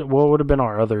what would have been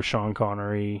our other Sean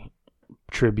Connery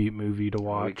tribute movie to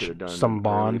watch? We could have done some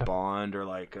Bond or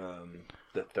like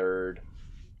the third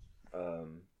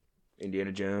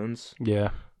Indiana Jones. Yeah.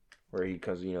 Where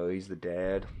because he's the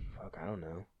dad. Fuck, I don't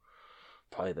know.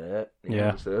 Probably that.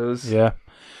 Those. Yeah.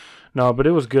 No, but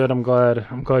it was good. I'm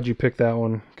glad you picked that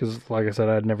one because, like I said,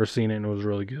 I'd never seen it and it was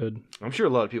really good. I'm sure a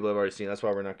lot of people have already seen it. That's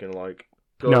why we're not going to go over it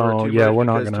too much. We're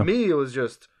not going to. To me, it was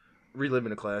just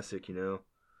reliving a classic, No,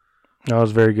 it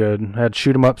was very good. Had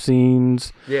shoot 'em up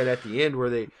scenes. Yeah, and at the end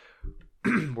where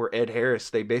where Ed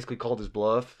Harris, they basically called his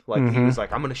bluff. Like, he was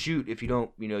like, I'm going to shoot if you don't,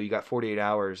 you got 48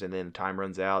 hours, and then time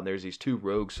runs out, and there's these 2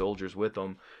 rogue soldiers with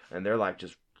them, and they're, like,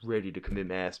 just ready to commit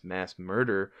mass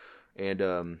murder.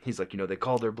 And he's like, they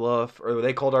called their bluff, or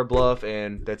they called our bluff,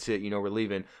 and that's it, we're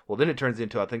leaving. Well, then it turns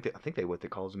into, I think what they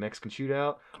call is a Mexican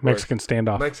shootout. Mexican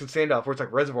standoff, where it's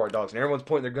like Reservoir Dogs, and everyone's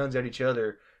pointing their guns at each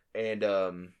other, and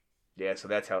Yeah, so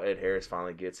that's how Ed Harris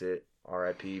finally gets it.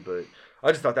 R.I.P. But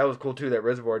I just thought that was cool too. That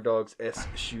Reservoir Dogs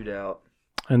shootout.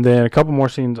 And then a couple more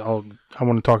scenes I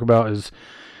want to talk about is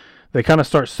they kind of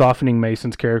start softening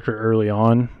Mason's character early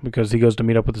on because he goes to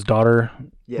meet up with his daughter.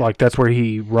 Yeah. Like, that's where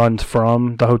he runs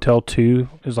from. The hotel, too,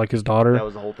 is like his daughter. That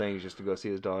was the whole thing, just to go see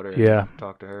his daughter and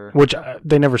talk to her. Which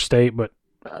they never state, but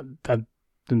that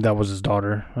was his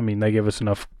daughter. I mean, they give us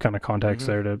enough kind of context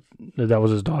there that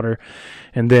was his daughter.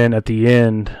 And then at the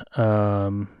end,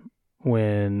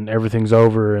 when everything's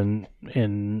over and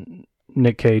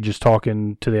Nick Cage is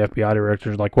talking to the FBI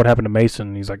director, like, what happened to Mason?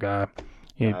 And he's like,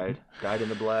 Died in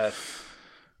the blast.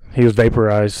 He was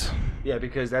vaporized. Yeah,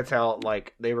 because that's how,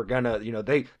 like, they were gonna,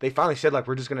 they finally said, like,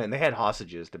 we're just gonna, and they had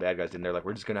hostages, the bad guys in there, like,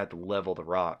 we're just gonna have to level the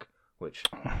Rock, which,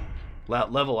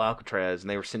 level Alcatraz, and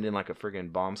they were sending, like, a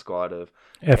friggin' bomb squad of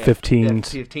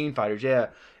F-15s. F-15 fighters, yeah.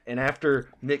 And after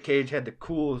Nick Cage had the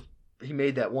cool, he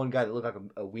made that one guy that looked like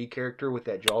a Wii character with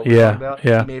that jaw we were talking about.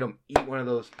 Yeah. He made him eat one of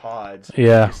those pods.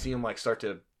 Yeah. You see him, like, start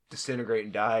to disintegrate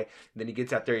and die. And then he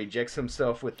gets out there, he ejects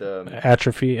himself with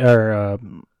atrophy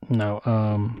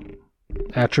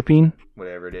atropine,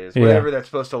 whatever it is, whatever that's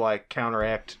supposed to like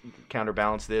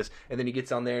counterbalance this. And then he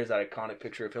gets on there, is that iconic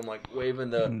picture of him like waving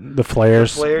the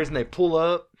flares, and they pull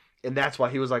up, and that's why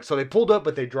he was like, so they pulled up,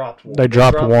 but they dropped one. They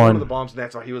dropped one of the bombs, and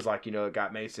that's why he was like, it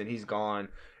got Mason, he's gone,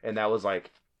 and that was like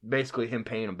basically him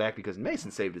paying him back because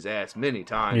Mason saved his ass many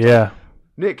times. Yeah,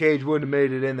 Nick Cage wouldn't have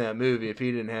made it in that movie if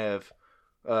he didn't have.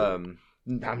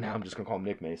 Now I'm just gonna call him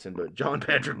Nick Mason, but John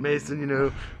Patrick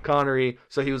Mason, Connery.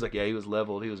 So he was like, he was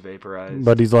leveled, he was vaporized.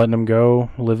 But he's letting him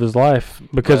go live his life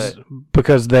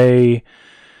because they,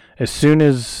 as soon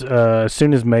as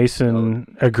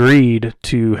Mason agreed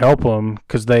to help him,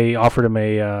 because they offered him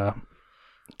a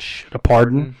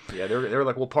pardon. Yeah, they were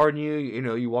like, we'll pardon you.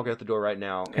 You walk out the door right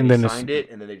now. And then he signed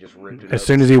it, and then they just ripped it up. As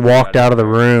soon as he walked out of the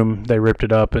room, they ripped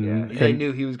it up. And they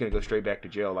knew he was going to go straight back to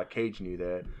jail. Like, Cage knew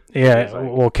that. Yeah,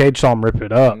 well, Cage saw him rip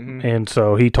it up. And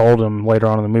so he told him later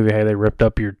on in the movie, hey, they ripped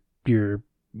up your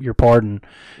pardon.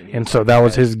 And so that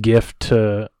was his gift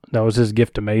to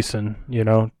Mason,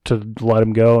 to let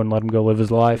him go and let him go live his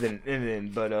life.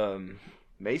 But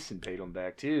Mason paid him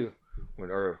back, too.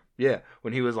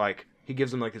 When he was like, he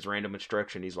gives him like this random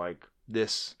instruction. He's like,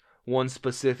 this one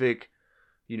specific,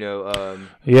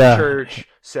 church,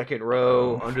 second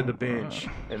row, under the bench,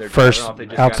 and they're first off, they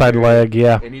just outside leg,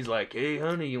 And he's like, hey,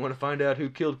 honey, you want to find out who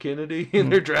killed Kennedy?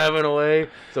 And they're driving away.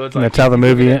 So it's like, that's how the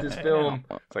movie. This film,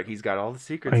 it's like he's got all the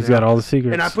secrets. He's got all the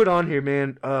secrets. And I put on here,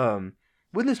 man.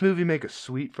 Wouldn't this movie make a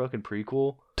sweet fucking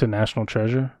prequel to National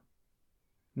Treasure?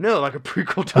 No, like a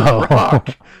prequel to The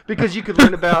Rock, because we could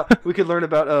learn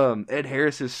about Ed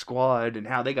Harris's squad and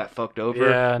how they got fucked over.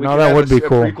 Yeah, that would be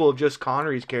cool. A prequel of just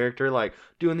Connery's character, like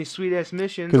doing these sweet ass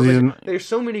missions. There's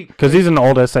so many. Because he's an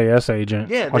old SAS agent.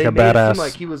 Yeah, like they a made badass. it seem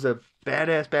like he was a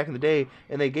badass back in the day,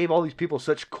 and they gave all these people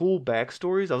such cool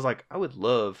backstories. I was like, I would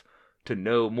love to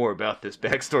know more about this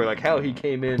backstory, like how he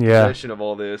came in possession of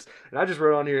all this. And I just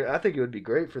wrote on here, I think it would be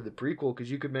great for the prequel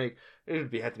because you could have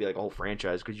to be like a whole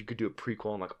franchise because you could do a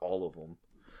prequel on like all of them.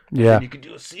 Yeah. And you could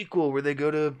do a sequel where they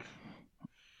go to,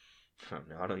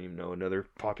 I don't even know, another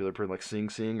popular person like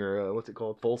Sing Sing or what's it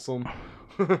called? Folsom.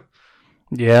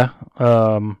 Yeah.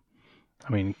 I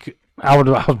mean, I was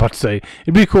about to say,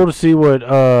 it'd be cool to see what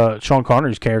Sean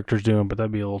Connery's character's doing, but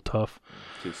that'd be a little tough.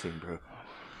 Too soon, bro.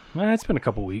 It's been a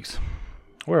couple weeks.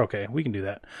 We're okay. We can do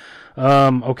that.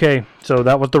 Okay, so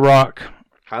that was The Rock.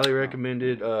 Highly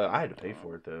recommended. I had to pay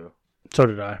for it, though. So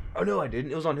did I. Oh, no, I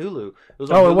didn't. It was on Hulu. It was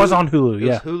on Hulu,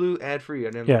 yeah. It was Hulu ad-free.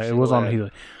 It was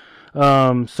on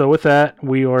Hulu. So with that,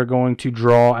 we are going to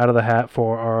draw out of the hat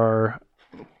for our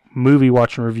movie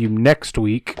watch and review next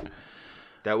week.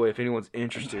 That way, if anyone's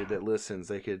interested that listens,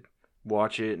 they could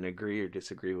watch it and agree or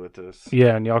disagree with us.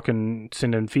 Yeah, and y'all can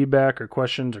send in feedback or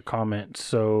questions or comments.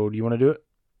 So, do you want to do it?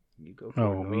 You go for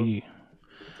it. Me.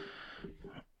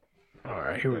 All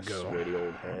right, here we go. Sweaty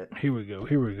old hat. Here we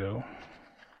go.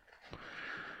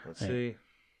 Let's see.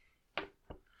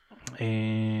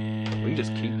 And we can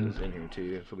just keep this in here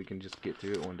too, so we can just get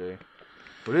to it one day.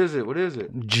 What is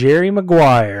it? Jerry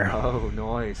Maguire. Oh,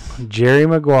 nice. Jerry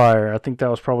Maguire. I think that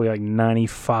was probably like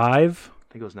 95.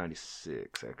 I think it was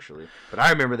 96, actually. But I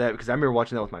remember that because I remember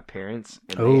watching that with my parents,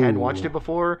 and they hadn't watched it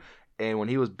before. And when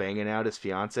he was banging out his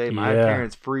fiance, my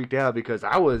parents freaked out because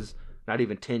I was not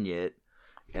even 10 yet.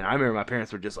 And I remember my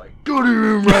parents were just like, go to your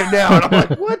room right now. And I'm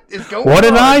like, what is going on? What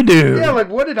did I do? Yeah, like,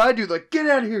 what did I do? Like, get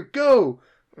out of here, go.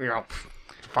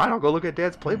 fine. I'll go look at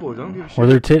Dad's Playboys. I don't give a shit. Were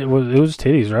there it was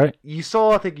titties, right?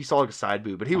 I think you saw like a side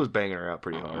boob, but he was banging her out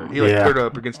pretty hard. He like threw her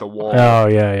up against a wall. Oh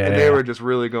yeah, and they were just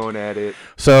really going at it.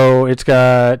 So it's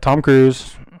got Tom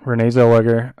Cruise, Renee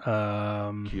Zellweger,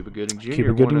 Cuba Gooding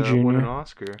Jr. won an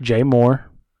Oscar. Jay Moore.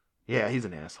 Yeah, he's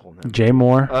an asshole now. Jay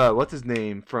Moore. What's his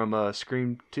name from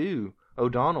Scream 2?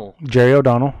 O'Donnell. Jerry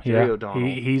O'Donnell. Jerry O'Donnell.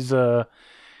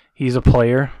 He's a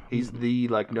player. He's the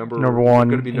number one.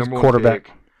 Going to be number quarterback.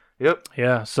 One pick. Yep.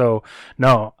 Yeah. So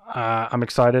no, I'm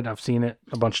excited. I've seen it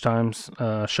a bunch of times.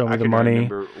 Show me the money. I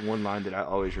remember one line that I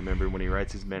always remember when he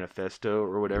writes his manifesto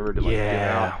or whatever to get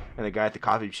out, and the guy at the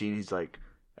coffee machine, he's like,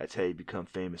 "That's how you become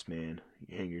famous, man.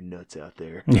 You hang your nuts out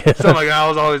there." Yeah. So I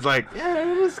was always like,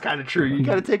 "Yeah, it's kind of true. You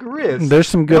got to take a risk." There's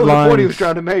some good lines. That was the point he was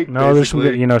trying to make. No, basically. There's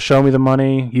some good. Show me the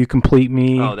money. You complete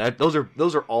me. Oh, those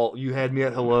are all. You had me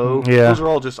at hello. Yeah. Those are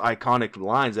all just iconic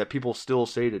lines that people still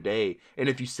say today. And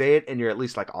if you say it and you're at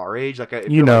least like our age, like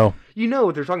you know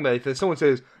what they're talking about. If someone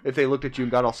says, if they looked at you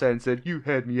and got all sad and said, "You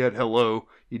had me at hello,"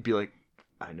 you'd be like,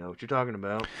 I know what you're talking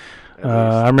about.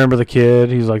 I remember the kid.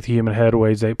 He's like the human head,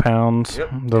 weighs 8 pounds. Yep.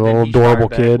 The little adorable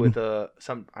kid. With I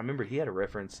remember he had a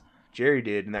reference. Jerry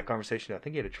did in that conversation. I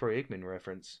think he had a Troy Aikman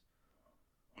reference.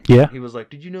 Yeah. He was like,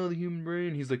 "Did you know the human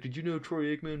brain?" He's like, "Did you know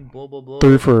Troy Aikman?" Blah blah blah.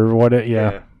 Through for what?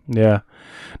 Yeah.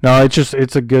 No,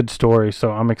 it's a good story.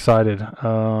 So I'm excited.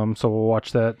 So we'll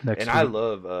watch that next. And week. I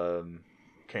love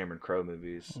Cameron Crowe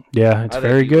movies. Yeah, it's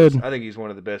very good. I think he's one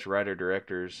of the best writer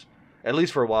directors. At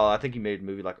least for a while. I think he made a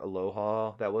movie like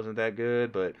Aloha that wasn't that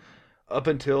good, but up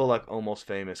until like Almost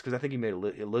Famous, because I think he made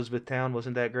Elizabethtown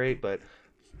wasn't that great, but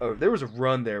there was a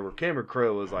run there where Cameron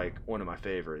Crowe was like one of my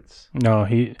favorites. No,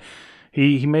 he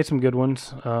made some good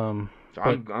ones. So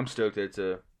I'm stoked that it's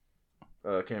a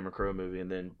Cameron Crowe movie,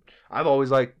 and then I've always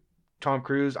liked Tom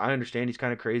Cruise. I understand he's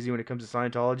kind of crazy when it comes to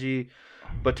Scientology,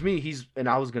 but to me and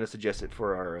I was going to suggest it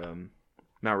for our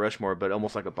Mount Rushmore, but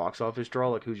almost like a box office draw,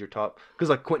 like who's your top? Because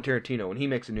like Quentin Tarantino, when he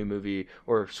makes a new movie,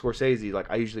 or Scorsese,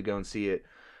 like I usually go and see it.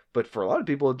 But for a lot of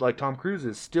people, like Tom Cruise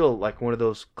is still like one of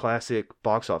those classic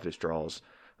box office draws.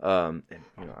 And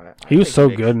he was so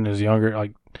good in his younger,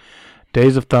 like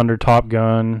Days of Thunder, Top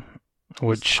Gun,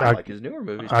 which I like his newer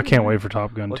movies. I can't wait for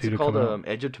Top Gun 2 to come out. What's it called?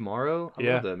 Edge of Tomorrow. I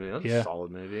love that movie. That's a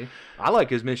solid movie. I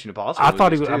like his Mission Impossible. I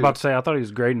thought he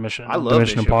was great in Mission. I love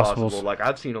Mission Impossible. Like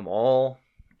I've seen them all.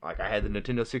 Like I had the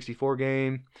Nintendo 64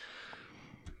 game.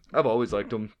 I've always liked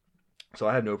them. So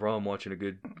I had no problem watching a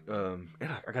good.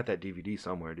 I got that DVD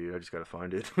somewhere, dude. I just gotta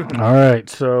find it. All right,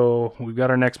 so we've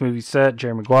got our next movie set.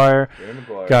 Jerry Maguire.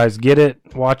 Guys, get it,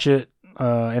 watch it,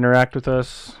 interact with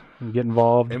us, and get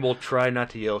involved. And we'll try not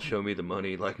to yell "Show me the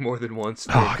money" like more than once.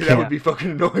 That would be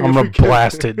fucking annoying. I'm gonna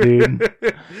blast it, dude.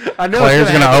 I know.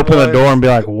 Claire's gonna open the door and be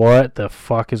like, "What the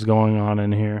fuck is going on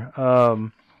in here?" All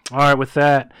right, with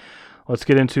that, let's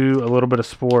get into a little bit of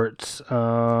sports.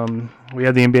 We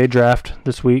had the NBA draft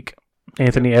this week.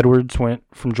 Anthony Edwards went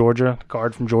from Georgia,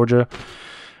 guard from Georgia,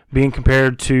 being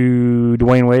compared to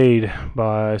Dwayne Wade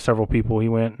by several people. He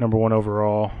went number 1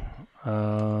 overall.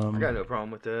 I got no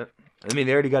problem with that. I mean,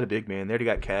 they already got a big man. They already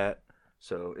got Cat,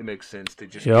 so it makes sense to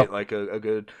just get like a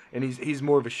good. And he's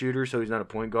more of a shooter, so he's not a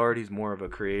point guard. He's more of a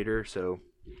creator, so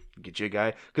get you a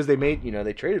guy. Because they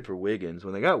traded for Wiggins.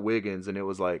 When they got Wiggins, and it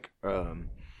was like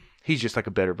he's just like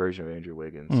a better version of Andrew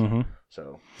Wiggins. Mm-hmm.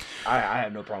 So I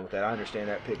have no problem with that. I understand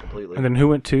that pick completely. And then who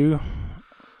went 2?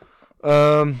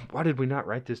 Why did we not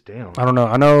write this down? I don't know.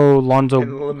 I know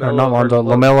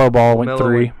LaMelo Ball went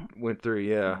 3. Went 3,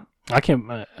 yeah. I can't.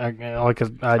 Let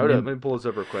me pull this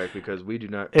up real quick because we do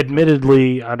not.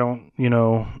 Admittedly, I don't.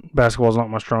 Basketball is not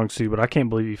my strong suit, but I can't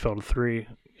believe he fell to 3.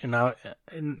 And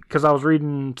because I was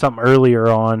reading something earlier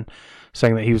on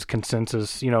saying that he was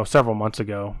consensus, several months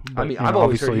ago. But, I mean, I've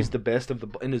always heard he's the best of the.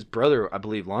 And his brother, I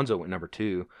believe, Lonzo went number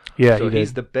 2. Yeah, so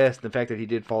he's the best. The fact that he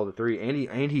did fall to 3,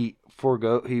 and he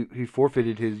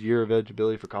forfeited his year of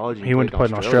eligibility for college. And he went to play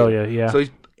in Australia. Yeah. So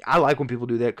I like when people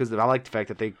do that because I like the fact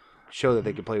that they show that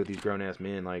they can play with these grown ass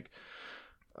men. Like,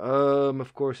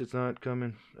 of course, it's not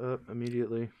coming up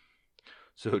immediately.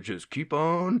 So just keep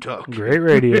on talking. Great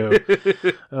radio.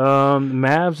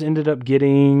 Mavs ended up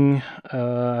getting,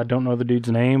 I don't know the dude's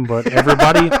name, but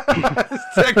everybody.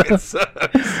 Second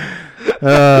sucks. He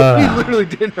literally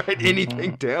didn't write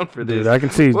anything down for this. Dude, I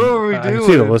can see. What were we doing? I can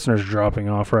see the listeners dropping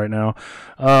off right now.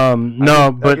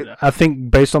 I think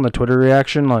based on the Twitter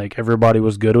reaction, like everybody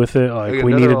was good with it. Like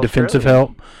we needed defensive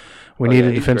help. We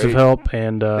needed defensive help,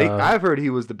 and I've heard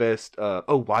he was the best.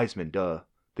 Wiseman, duh.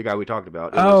 The guy we talked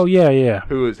about. Yeah.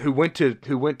 Who went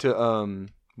to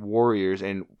Warriors,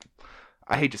 and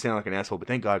I hate to sound like an asshole, but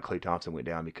thank God Klay Thompson went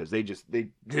down because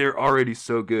they're already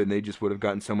so good and they just would have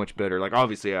gotten so much better. Like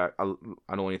obviously I don't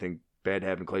want anything bad to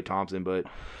happen to Klay Thompson, but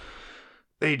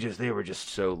they were just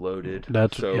so loaded.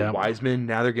 Wiseman,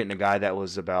 now they're getting a guy that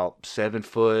was about 7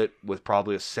 foot with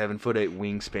probably a 7'8"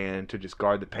 wingspan to just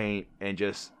guard the paint and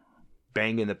just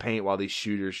bang in the paint while these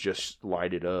shooters just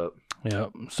light it up. Yeah.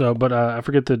 So, but I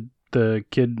forget the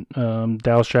kid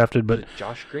Dallas drafted, but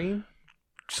Josh Green.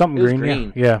 Something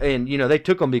Green. Yeah. And they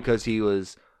took him because he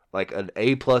was like an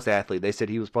A+ athlete. They said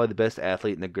he was probably the best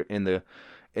athlete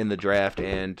in the draft,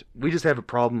 and we just have a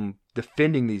problem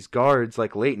defending these guards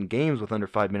like late in games with under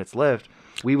 5 minutes left.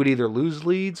 We would either lose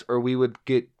leads or we would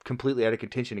get completely out of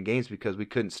contention in games because we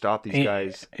couldn't stop these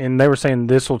guys. And they were saying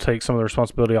this will take some of the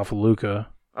responsibility off of Luka.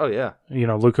 Oh yeah.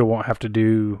 Luka won't have to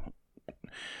do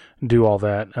all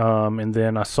that. And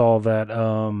then I saw that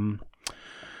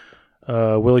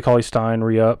Willie Cauley-Stein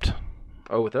re-upped.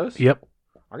 Oh, with us? Yep.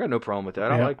 I got no problem with that.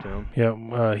 I liked him.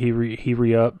 Yeah, he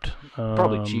re-upped.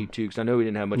 Probably cheap too, because I know we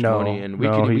didn't have much money, and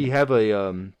we have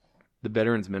the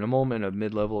veterans minimum and a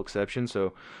mid-level exception.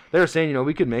 So they were saying,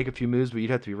 we could make a few moves, but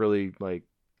you'd have to be really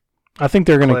I think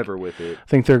they're gonna clever with it. I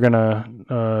think they're gonna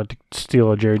to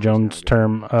steal a Jerry Jones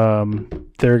term.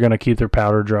 They're gonna keep their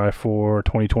powder dry for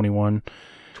 2021.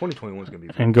 2021 is gonna be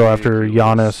and go after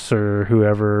Giannis or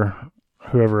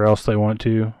whoever else they want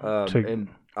to. And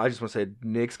I just want to say,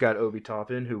 Knicks got Obi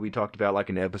Toppin, who we talked about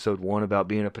in episode 1 about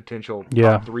being a potential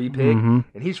top 3 pick, and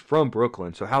he's from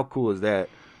Brooklyn. So how cool is that?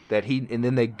 And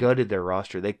then they gutted their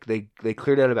roster. They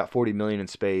cleared out about $40 million in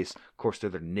space. Of course, they're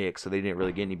the Knicks, so they didn't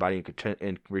really get anybody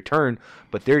in return.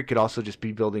 But they could also just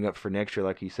be building up for next year,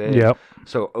 like you said. Yep.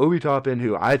 So Obi Toppin,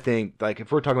 who I think,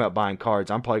 if we're talking about buying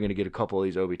cards, I'm probably going to get a couple of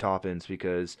these Obi Toppins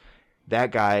because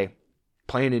that guy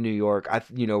playing in New York,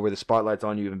 where the spotlight's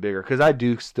on you even bigger. Because I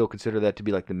do still consider that to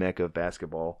be the mecca of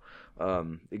basketball.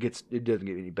 It doesn't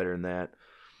get any better than that.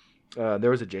 There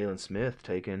was a Jalen Smith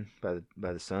taken by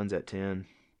the Suns at 10.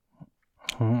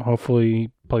 Hopefully he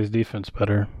plays defense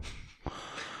better.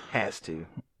 Has to.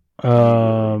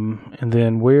 And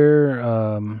then we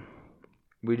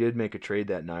did make a trade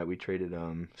that night. We traded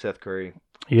Seth Curry,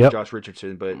 Josh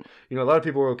Richardson, but a lot of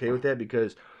people were okay with that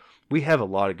because we have a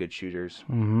lot of good shooters,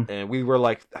 and we were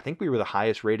I think we were the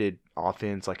highest rated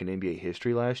offense in NBA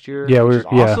history last year. Yeah, which is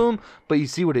awesome. But you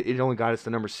see what it only got us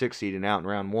the number 6 seed and out in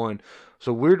round 1.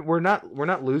 So we're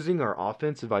not losing our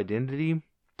offensive identity,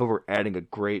 but we're adding a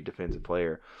great defensive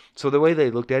player. So the way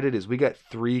they looked at it is we got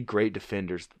 3 great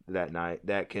defenders that night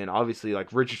that can obviously,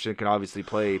 Richardson can obviously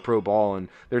play pro ball, and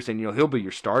they're saying, he'll be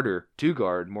your starter 2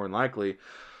 guard more than likely.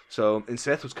 So, and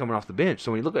Seth was coming off the bench.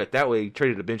 So when you look at it that way, he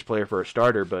traded a bench player for a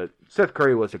starter, but Seth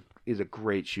Curry is a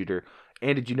great shooter.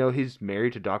 And did you know he's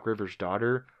married to Doc Rivers'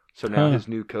 daughter? So now his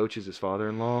new coach is his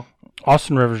father-in-law.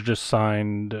 Austin Rivers just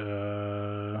signed,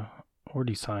 where did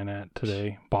he sign at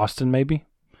today? Boston, maybe?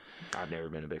 I've never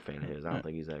been a big fan of his. I don't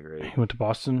think he's that great. He went to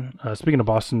Boston. Speaking of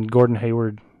Boston, Gordon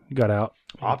Hayward got out.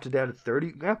 Opted out of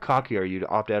 30. How cocky are you to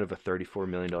opt out of a $34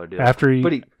 million deal? After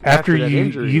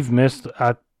you've missed,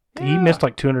 he missed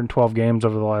 212 games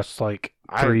over the last 3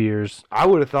 years. I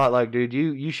would have thought dude,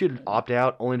 you should opt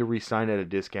out only to re-sign at a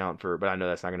discount but I know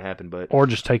that's not going to happen. Or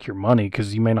just take your money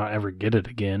because you may not ever get it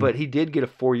again. But he did get a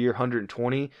 4-year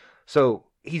 120, so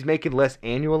he's making less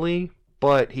annually.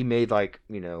 But he made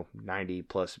 90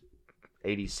 plus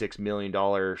 $86 million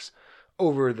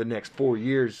over the next 4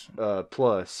 years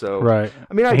plus. So right.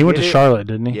 I mean, he went to Charlotte,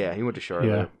 didn't he? Yeah, he went to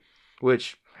Charlotte.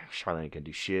 Which Charlotte ain't gonna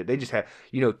do shit. They just have,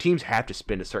 teams have to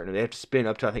spend they have to spend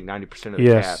up to I think 90% of the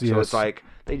cap. So it's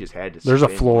they just had to. There's a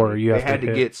floor. Money. They had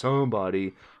to get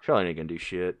somebody. Charlotte ain't gonna do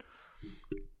shit.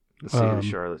 Let's see the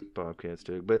Charlotte Bobcats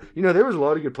do. But there was a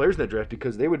lot of good players in that draft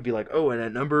because they would be and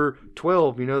at number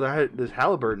 12, they had this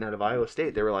Halliburton out of Iowa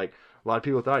State. They were a lot of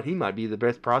people thought he might be the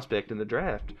best prospect in the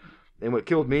draft. And what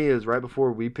killed me is right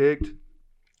before we picked,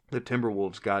 the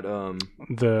Timberwolves got oh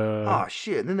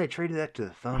shit! And then they traded that to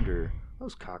the Thunder.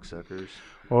 Those cocksuckers.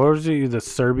 What was he? The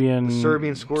Serbian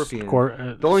Scorpion.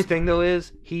 The only thing though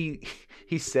is he's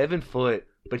 7 foot.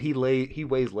 But he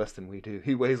weighs less than we do.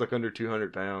 He weighs under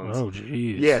 200 pounds. Oh,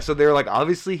 jeez. Yeah, so they're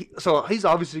he's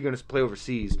obviously going to play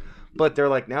overseas. But they're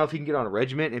now if he can get on a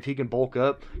regiment, if he can bulk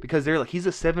up, because they're he's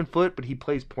a 7 foot, but he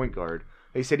plays point guard.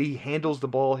 They said he handles the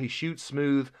ball, he shoots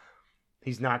smooth.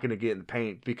 He's not going to get in the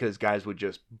paint because guys would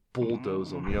just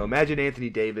bulldoze him. Imagine Anthony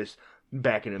Davis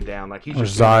backing him down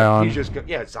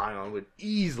Zion. Zion would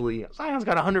easily. Zion's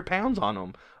got 100 pounds on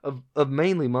him of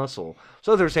mainly muscle.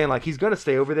 So they're saying he's going to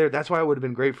stay over there. That's why it would have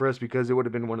been great for us because it would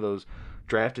have been one of those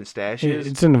draft and stashes.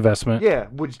 It's an investment. Yeah,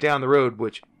 which down the road,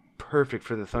 perfect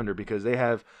for the Thunder because they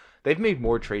have They've made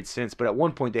more trades since, but at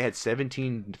one point they had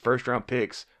 17 first-round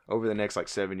picks over the next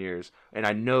 7 years, and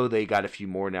I know they got a few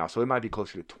more now, so it might be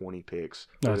closer to 20 picks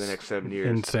over the next 7 years.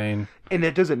 Insane. And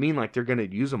that doesn't mean they're going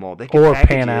to use them all. They can or package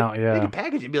pan it. out, yeah. They can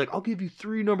package it and be like, I'll give you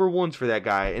 3 number ones for that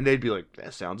guy, and they'd be like,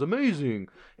 that sounds amazing.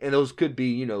 And those could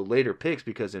be later picks,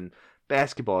 because in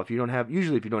basketball, if you don't have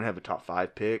a top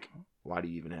 5 pick, why do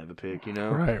you even have a pick,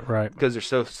 Right. Because they're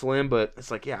so slim, but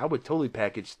it's I would totally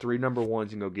package 3 number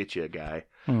ones and go get you a guy.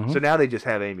 Mm-hmm. So now they just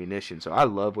have ammunition. So I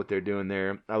love what they're doing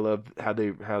there. I love how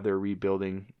they're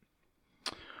rebuilding.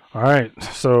 All right.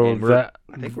 So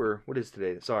I think what is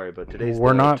today? Sorry, but today's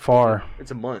we're not far. It's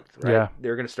a month, right? Yeah.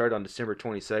 They're going to start on December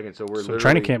 22nd. So So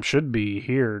training camp should be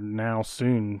here now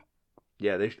soon.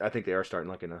 Yeah, I think they are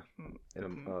starting in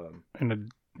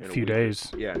a few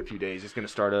days. Yeah, in a few days. It's going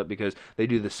to start up because they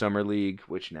do the summer league,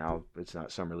 which now it's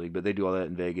not summer league, but they do all that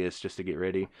in Vegas just to get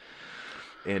ready.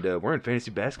 And we're in fantasy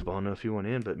basketball. I don't know if you want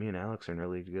in, but me and Alex are in our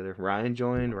league together. Ryan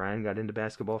joined. Ryan got into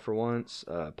basketball for once.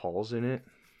 Paul's in it.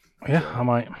 Yeah, I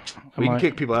might. We can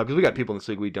kick people out because we got people in this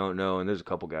league we don't know, and there's a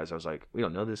couple guys I was like, we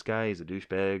don't know this guy. He's a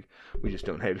douchebag. We just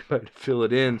don't have anybody to fill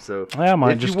it in. So I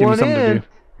might just give you something to do.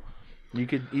 You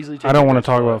could easily. I don't want to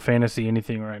talk about fantasy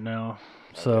anything right now.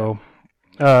 Okay. So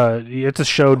it's a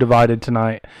show divided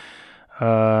tonight.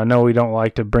 I know we don't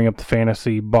like to bring up the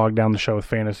fantasy, bog down the show with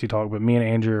fantasy talk, but me and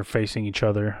Andrew are facing each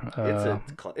other.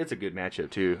 It's a good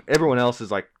matchup too. Everyone else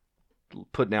is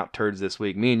putting out turds this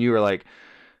week. Me and you are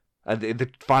the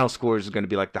final score is going to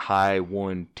be the high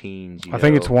 1 teens. I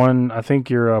think it's one. I think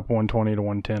you're up 120 to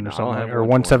 110 or something, or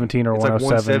 117 or 107.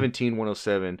 It's 117,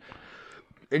 107,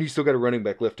 and you still got a running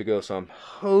back left to go. So I'm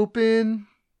hoping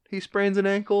he sprains an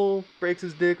ankle, breaks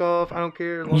his dick off. I don't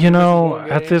care.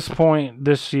 At this point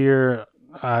this year,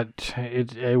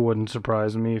 it wouldn't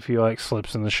surprise me if he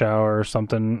slips in the shower or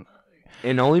something.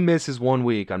 And only misses 1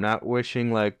 week. I'm not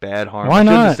wishing bad harm. Why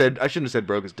not? I shouldn't have said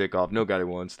broke his dick off. No guy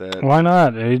wants that. Why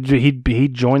not?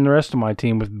 He'd join the rest of my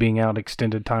team with being out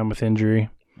extended time with injury.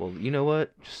 Well, you know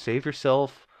what? Just save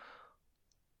yourself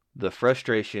the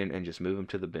frustration and just move him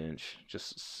to the bench.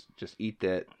 Just eat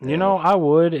that. I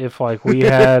would if we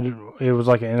had it was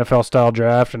an NFL style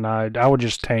draft, and I would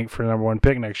just tank for the number 1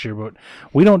 pick next year. But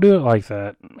we don't do it like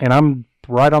that, and I'm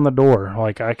right on the door.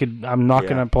 I'm not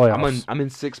going to play. I'm in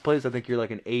 6th place. I think you're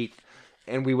in 8th,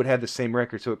 and we would have the same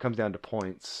record. So it comes down to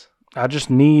points. I just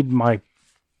need my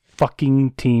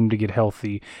fucking team to get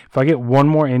healthy. If I get one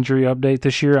more injury update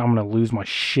this year, I'm going to lose my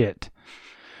shit.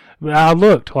 But I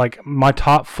looked my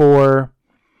top four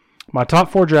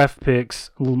draft picks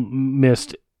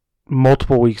missed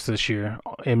multiple weeks this year,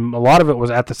 and a lot of it was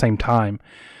at the same time.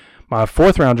 My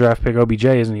 4th round draft pick, OBJ,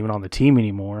 isn't even on the team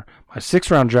anymore. My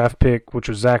 6th round draft pick, which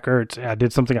was Zach Ertz, I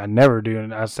did something I never do,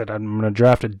 and I said I'm going to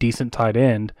draft a decent tight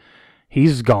end.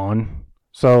 He's gone.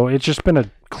 So it's just been a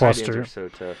cluster. Tight ends are so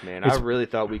tough, man. I really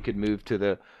thought we could move to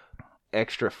the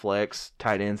extra flex.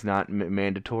 Tight end's not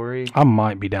mandatory. I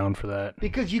might be down for that.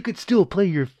 Because you could still play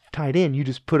your tight end. You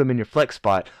just put them in your flex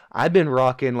spot. I've been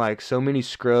rocking so many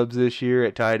scrubs this year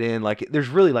at tight end. There's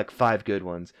really 5 good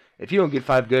ones. If you don't get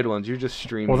 5 good ones, you're just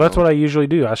streaming. Well, that's what I usually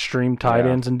do. I stream tight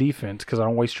ends and defense because I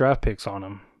don't waste draft picks on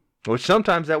them. Which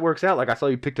sometimes that works out. I saw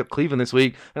you picked up Cleveland this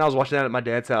week, and I was watching that at my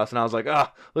dad's house, and I was like,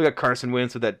 look at Carson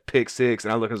Wentz with that pick 6.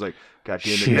 And I looked and was like, God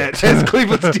damn it, that's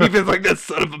Cleveland's defense, that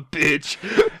son of a bitch.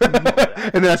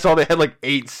 And then I saw they had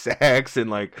 8 sacks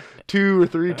and 2 or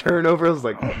 3 turnovers. I was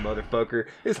like, oh, motherfucker.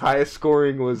 His highest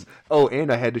scoring was,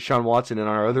 and I had Deshaun Watson in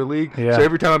our other league. Yeah. So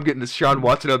every time I'm getting Deshaun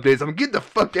Watson updates, I'm getting the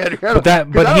fuck out of here. I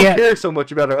don't care so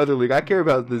much about our other league. I care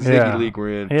about the Ziggy league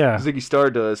we're in. Yeah. Ziggy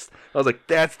Stardust. I was like,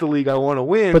 that's the league I want to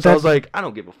win. But I was like, I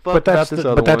don't give a fuck about this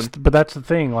other one. But that's the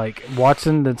thing.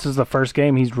 Watson, this is the first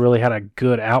game he's really had a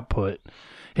good output.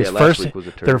 Last week was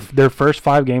a turn. Their first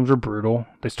 5 games were brutal.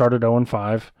 They started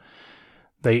 0-5.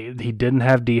 He didn't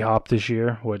have D-Hop this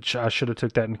year, which I should have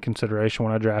took that into consideration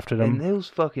when I drafted him. And those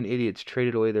fucking idiots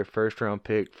traded away their first round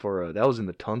pick for that was in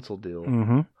the Tunsil deal.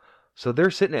 Mm-hmm. So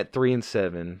they're sitting at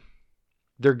 3-7.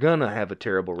 They're gonna have a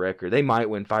terrible record. They might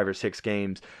win 5 or 6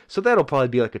 games. So that'll probably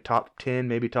be a top 10,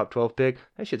 maybe top 12 pick.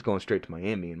 That shit's going straight to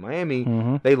Miami. And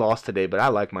Miami, they lost today, but I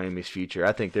like Miami's future.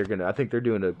 I think they're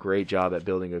doing a great job at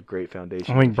building a great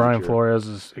foundation. I think Brian Flores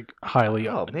is highly.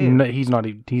 Oh man, he's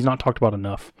not talked about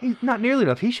enough. He's not nearly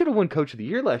enough. He should have won Coach of the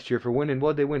Year last year for winning.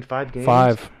 What they win 5 games?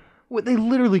 5. They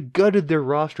literally gutted their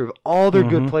roster of all their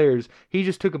good players. He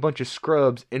just took a bunch of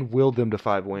scrubs and willed them to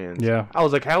 5 wins. Yeah, I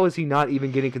was like, how is he not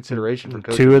even getting consideration for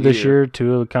Coach 2 of the of this year? year?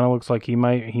 2 kind of looks like he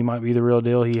might be the real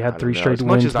deal. He had 3 straight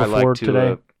wins before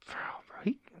today.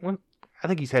 I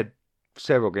think he's had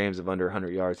several games of under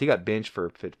 100 yards. He got benched for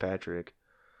Fitzpatrick.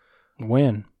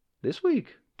 When? This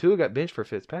week. Tua got benched for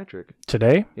Fitzpatrick.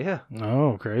 Today? Yeah.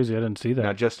 Oh, crazy. I didn't see that.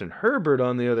 Now, Justin Herbert,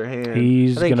 on the other hand,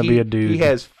 he's going to be a dude. He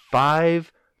has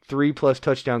 5 3+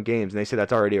 touchdown games, and they say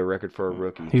that's already a record for a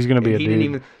rookie. He's going to be a dude. Didn't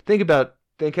even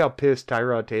think how pissed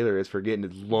Tyrod Taylor is for getting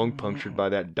his lung punctured by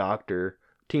that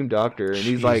team doctor, and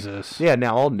he's like, yeah,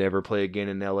 now I'll never play again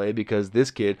in LA because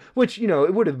this kid, which, you know,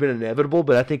 it would have been inevitable,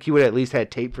 but I think he would at least had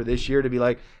tape for this year to be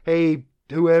like, hey,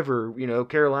 whoever, you know,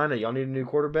 Carolina, y'all need a new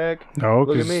quarterback? Oh,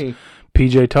 look at me.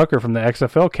 PJ Tucker from the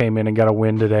XFL came in and got a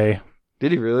win today.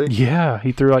 Did he really? Yeah,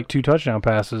 he threw like 2 touchdown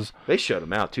passes. They shut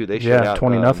him out too. They shut out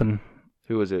 20-0.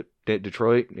 Who was it?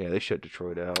 Detroit? Yeah, they shut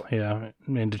Detroit out. Yeah,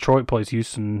 and Detroit plays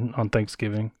Houston on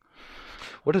Thanksgiving.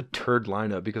 What a turd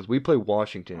lineup, because we play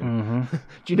Washington. Mm-hmm.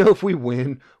 Do you know if we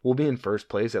win, we'll be in first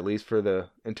place at least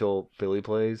until Philly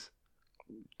plays?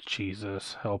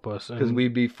 Jesus, help us. Because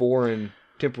we'd be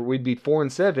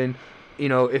 4-7. You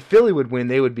know, if Philly would win,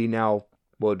 they would be now,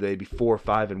 what would they be,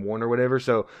 4-5-1 or whatever.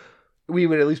 So we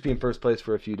would at least be in first place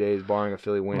for a few days, barring a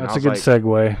Philly win. That's a good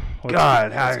segue.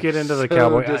 Let's get into the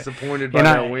Cowboy. Disappointed by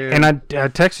that win. And I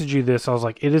texted you this. I was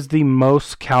like, it is the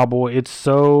most Cowboy. It's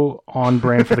so on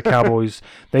brand for the Cowboys.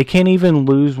 They can't even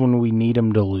lose when we need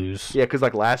them to lose. Yeah, because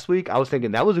like last week, I was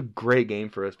thinking that was a great game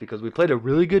for us because we played a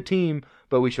really good team,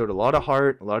 but we showed a lot of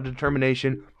heart, a lot of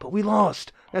determination, but we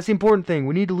lost. That's the important thing.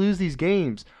 We need to lose these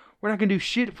games. We're not going to do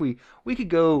shit if we could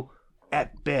go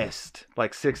at best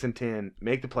like 6-10,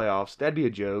 make the playoffs. That'd be a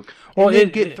joke. Well,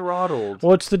 and get throttled.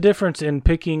 Well, it's the difference in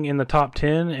picking in the top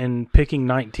 10 and picking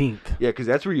 19th. Yeah, because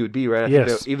that's where you would be, right? I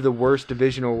think even the worst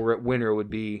divisional winner would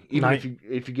be, even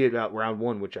if you get out round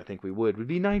 1, which I think we would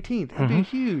be 19th. That'd be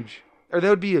huge. Or that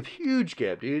would be a huge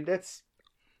gap, dude.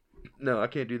 No, I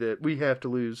can't do that. We have to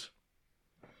lose.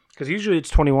 Because usually it's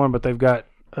 21, but they've got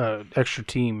extra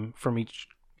team from each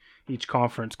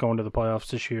conference going to the playoffs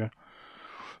this year.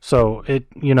 So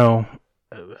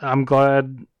I'm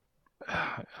glad.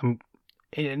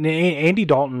 Andy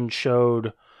Dalton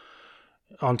showed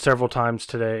on several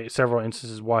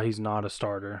instances why he's not a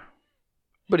starter.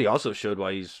 But he also showed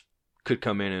why could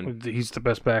come in and he's the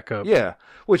best backup. Yeah,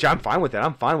 which I'm fine with that.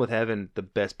 I'm fine with having the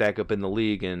best backup in the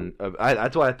league, and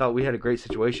that's why I thought we had a great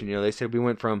situation. You know, they said we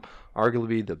went from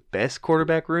arguably the best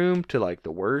quarterback room to like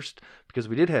the worst because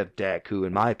we did have Dak, who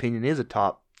in my opinion is a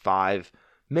top 5.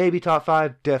 Maybe top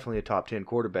 5, definitely a top 10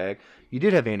 quarterback. You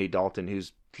did have Andy Dalton,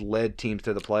 who's led teams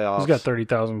to the playoffs. He's got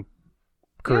 30,000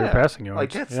 career passing yards.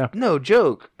 Like that's no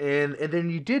joke. And then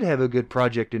you did have a good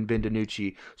project in Ben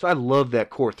DiNucci. So I love that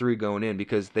core 3 going in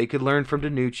because they could learn from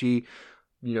DiNucci.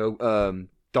 You know,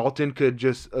 Dalton could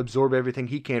just absorb everything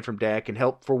he can from Dak and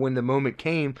help for when the moment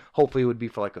came. Hopefully it would be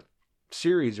for like a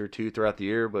series or 2 throughout the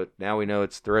year, but now we know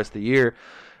it's the rest of the year.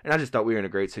 And I just thought we were in a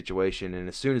great situation. And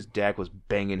as soon as Dak was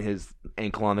banging his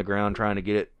ankle on the ground trying to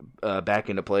get it back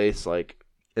into place,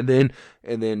 and then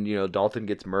you know Dalton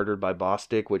gets murdered by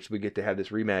Bostic, which we get to have this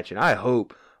rematch. And I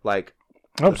hope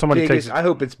somebody takes it. I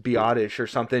hope it's Biotish or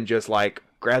something, just like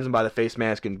grabs him by the face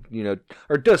mask and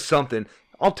or does something.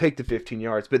 I'll take the 15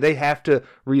 yards, but they have to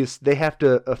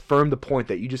affirm the point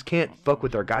that you just can't fuck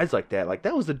with our guys like that. Like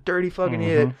that was a dirty fucking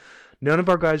hit. None of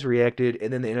our guys reacted,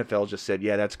 and then the NFL just said,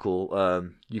 yeah, that's cool.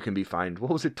 You can be fined.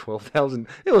 What was it, 12,000?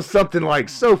 It was something like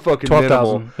so fucking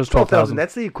 12,000. It was 12,000.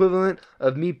 That's the equivalent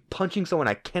of me punching someone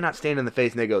I cannot stand in the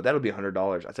face, and they go, that'll be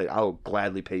 $100. I say, I'll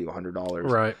gladly pay you $100.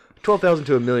 Right. 12,000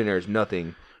 to a millionaire is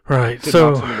nothing. Right. To so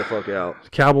knock someone the fuck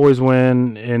out. Cowboys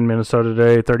win in Minnesota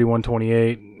today,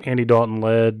 31-28. Andy Dalton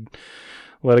led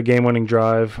a game-winning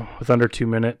drive with under 2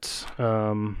 minutes.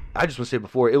 I just want to say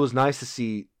before, it was nice to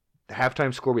see the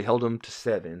halftime score. We held them to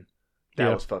 7.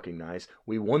 That was fucking nice.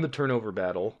 We won the turnover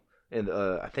battle, and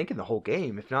I think in the whole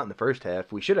game, if not in the first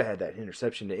half. We should have had that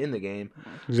interception to end the game.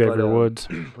 Xavier Woods.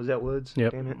 Was that Woods?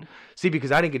 Yep. Damn it. See,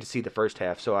 because I didn't get to see the first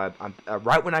half, so I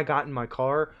right when I got in my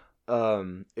car,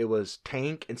 it was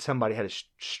Tank and somebody had a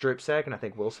strip sack, and I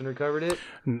think Wilson recovered it.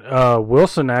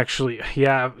 Wilson actually,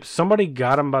 somebody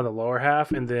got him by the lower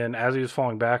half, and then as he was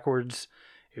falling backwards,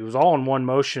 it was all in one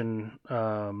motion.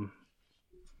 No.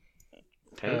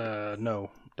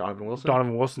 Donovan Wilson?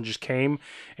 Donovan Wilson just came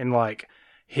and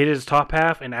hit his top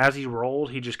half, and as he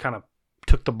rolled, he just kind of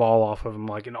took the ball off of him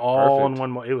in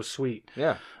one. It was sweet.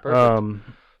 Yeah, perfect.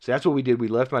 So that's what we did. We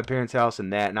left my parents' house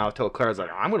and I told Claire, I was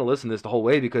like, I'm going to listen to this the whole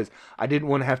way because I didn't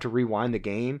want to have to rewind the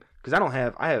game because I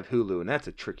have Hulu, and that's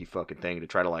a tricky fucking thing to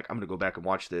try to I'm going to go back and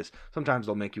watch this. Sometimes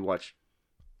they'll make you watch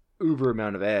uber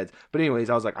amount of ads. But anyways,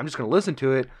 I was like, I'm just going to listen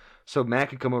to it so Matt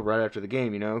could come over right after the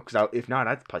game, because if not,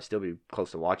 I'd probably still be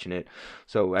close to watching it.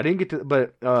 So I didn't get to,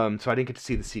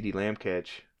 see the CD Lamb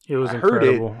catch. It was I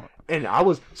incredible. Heard it,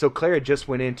 and so Claire just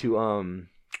went into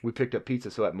we picked up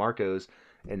pizza. So at Marco's,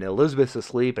 and Elizabeth's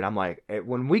asleep, and I'm like,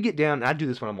 when we get down, I do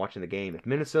this when I'm watching the game. If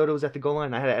Minnesota was at the goal line,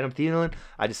 and I had Adam Thielen,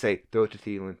 I just say, throw it to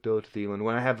Thielen, throw it to Thielen.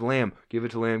 When I have Lamb, give it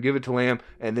to Lamb, give it to Lamb.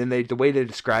 And then the way they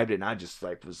described it, and I just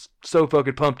like was so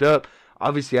fucking pumped up.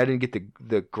 Obviously, I didn't get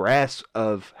the grasp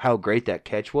of how great that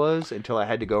catch was until I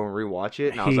had to go and rewatch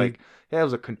it, and I was like, yeah, it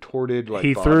was a contorted like.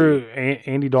 He body. threw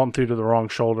Andy Dalton threw to the wrong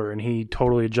shoulder, and he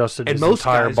totally adjusted and his most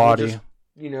entire guys body.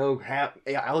 Will just, have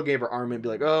alligator arm and be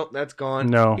like, oh, that's gone.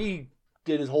 No, he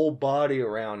did his whole body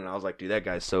around, and I was like, dude, that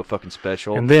guy's so fucking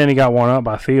special. And then he got one up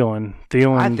by Thielen.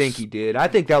 I think he did. I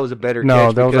think that was a better catch.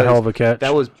 No, that was a hell of a catch.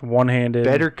 That was one-handed.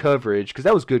 Better coverage, because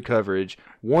that was good coverage.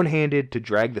 One-handed to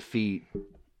drag the feet.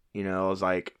 I was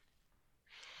like,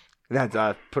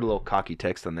 I put a little cocky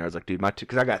text on there. I was like, dude,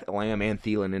 because I got Lamb and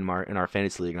Thielen in our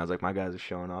fantasy league, and I was like, my guys are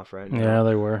showing off right now. Yeah,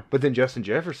 they were. But then Justin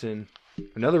Jefferson,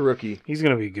 another rookie. He's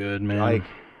going to be good, man.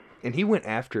 And he went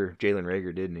after Jalen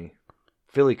Reagor, didn't he?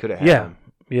 Philly could have had him.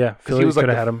 Yeah, Philly could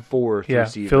have had him. Fourth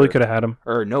receiver. Philly could have had him.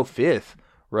 Or no, fifth.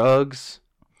 Ruggs,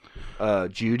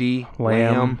 Judy,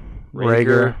 Lamb,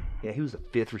 Reagor. Yeah, he was the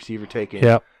fifth receiver taken.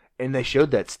 Yep. And they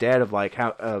showed that stat of like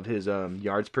of his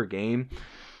yards per game.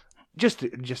 Just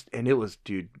and it was,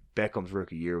 dude, Beckham's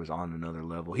rookie year was on another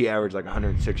level. He averaged like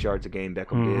 106 yards a game,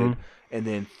 Beckham did. And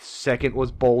then second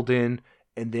was Bolden.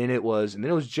 And then it was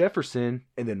Jefferson,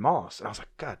 and then Moss. And I was like,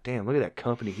 God damn, look at that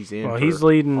company he's in. Well, he's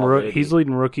leading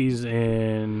rookies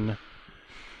in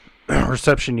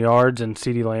reception yards, and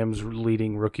CeeDee Lamb's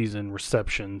leading rookies in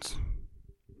receptions.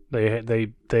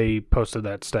 They posted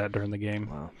that stat during the game.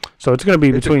 Wow. So it's going to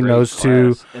be between those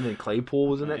two. And then Claypool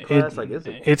was in that class.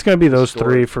 It's going to be those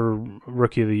three for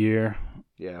Rookie of the Year.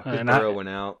 Yeah, Burrow went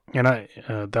out. And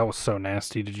that was so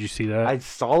nasty. Did you see that? I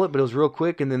saw it, but it was real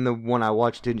quick, and then the one I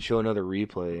watched didn't show another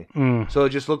replay. So it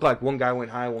just looked like one guy went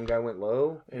high, one guy went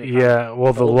low. Yeah,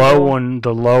 well, the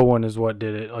low one is what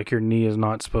did it. Like, your knee is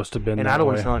not supposed to bend that way. And I don't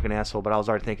want to sound like an asshole, but I was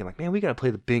already thinking, like, man, we got to play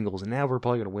the Bengals, and now we're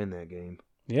probably going to win that game.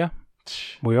 Yeah,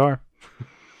 we are.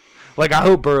 Like, I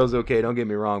hope Burrow's okay, don't get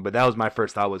me wrong, but that was my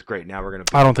first thought was, great, now we're going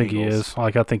to play I don't the think he is.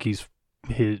 Like, I think he's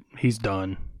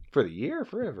done. For the year or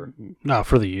forever? No,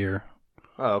 for the year.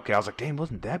 Oh, okay. I was like, damn,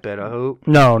 wasn't that bad, I hope.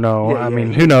 No. Yeah, I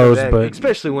mean, who knows? But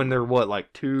especially when they're,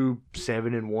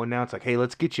 2-7-1 now. It's like, hey,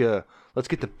 let's get the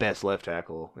best left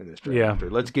tackle in this draft. Yeah.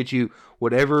 Let's get you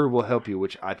whatever will help you,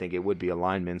 which I think it would be a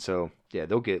lineman. So, yeah,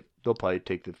 they'll probably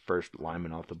take the first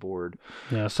lineman off the board.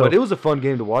 Yeah, so. But it was a fun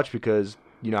game to watch because,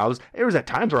 there was at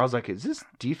times where I was like, is this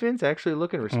defense actually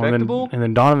looking respectable? And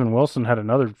then Donovan Wilson had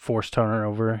another forced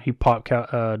turnover. He popped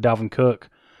Dalvin Cook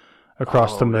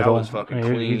across the middle. That was fucking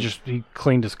clean. He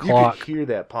cleaned his clock. You could hear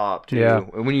that pop too. Yeah.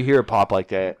 And when you hear a pop like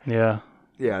that. Yeah.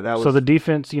 Yeah, that was. So the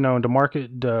defense,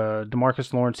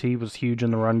 DeMarcus Lawrence, he was huge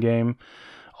in the run game.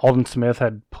 Aldon Smith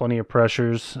had plenty of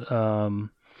pressures. But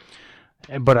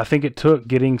I think it took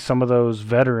getting some of those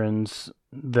veterans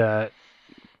that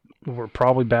were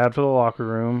probably bad for the locker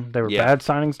room. They were bad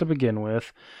signings to begin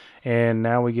with, and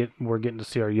now we're getting to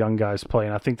see our young guys play.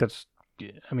 And I think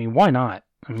why not?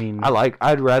 I mean,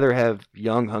 I'd rather have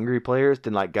young, hungry players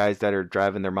than like guys that are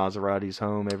driving their Maseratis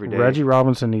home every day. Reggie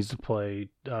Robinson needs to play.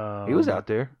 He was out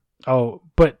there. Oh,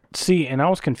 but see, and I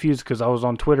was confused because I was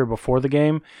on Twitter before the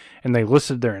game, and they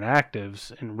listed their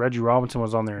inactives, and Reggie Robinson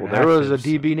was on there. Well, there was a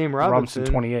DB named Robinson.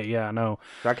 28, yeah, I know.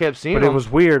 I kept seeing him. But it was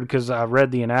weird because I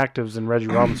read the inactives, and Reggie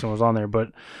Robinson was on there.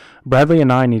 But Bradley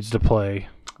and I needs to play.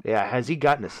 Yeah, has he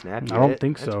gotten a snap yet? I don't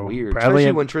think That's so. Weird,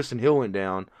 especially when Tristan Hill went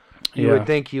down. You would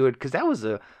think he would, because that was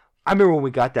I remember when we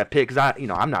got that pick, because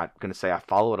I'm not going to say I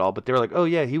follow it all, but they were like, oh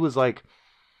yeah, he was like.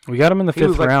 We got him in the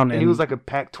fifth round. And he was like a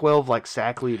Pac-12 like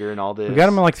sack leader and all this. We got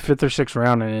him in like the fifth or sixth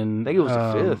round. And I think it was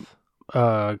the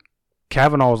fifth.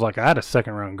 Kavanaugh was like, I had a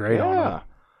second round grade on him.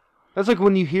 That's like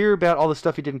when you hear about all the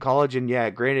stuff he did in college, and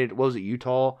granted, what was it,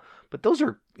 Utah? But those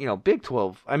are, Big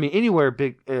 12. I mean, anywhere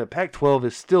Pac-12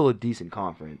 is still a decent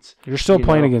conference. You're still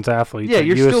playing against athletes. Yeah, like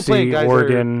you're USC, still playing guys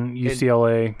Oregon,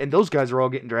 UCLA. And those guys are all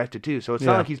getting drafted too. So it's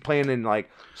not like he's playing in like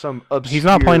some obscure He's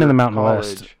not playing in the Mountain college.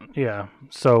 West. Yeah.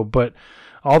 So, but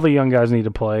all the young guys need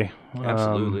to play.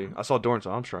 Absolutely. I saw Dorrance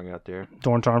Armstrong out there.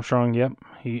 Dorrance Armstrong, yep.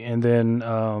 And then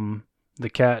the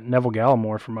cat Neville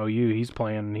Gallimore from OU, he's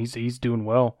playing. He's doing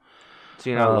well.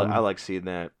 See, and I like seeing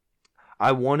that.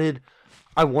 I wanted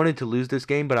to lose this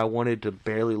game, but I wanted to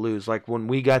barely lose. Like when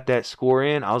we got that score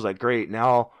in, I was like, great,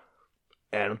 now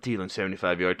Adam Thielen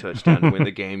 75-yard touchdown to win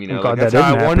the game. That's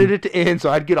how I wanted it to end.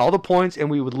 So I'd get all the points and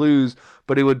we would lose,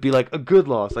 but it would be like a good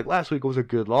loss. Like last week was a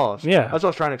good loss. Yeah, that's what I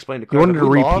was trying to explain to Chris. You wanted to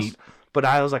repeat. Lost, but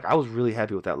I was really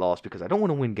happy with that loss because I don't want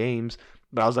to win games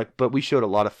But I was like, but we showed a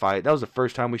lot of fight. That was the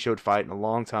first time we showed fight in a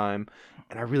long time.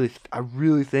 And I really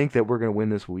think that we're going to win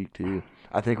this week, too.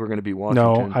 I think we're going to beat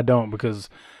Washington. No, I don't, because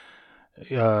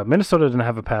Minnesota didn't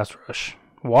have a pass rush.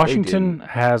 Washington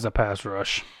has a pass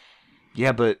rush.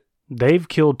 Yeah, but they've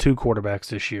killed 2 quarterbacks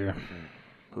this year.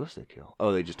 Who else did they kill?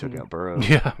 Oh, they just took out Burrow.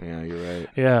 Yeah. Yeah, you're right.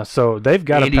 Yeah, so they've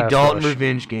got Andy a pass Dalton rush.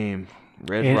 revenge game.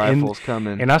 Red Rifle's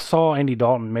coming. And I saw Andy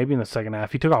Dalton maybe in the second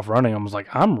half. He took off running. I was like,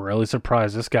 I'm really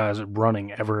surprised this guy's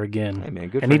running ever again. Hey, man,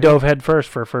 good and for he him. dove head first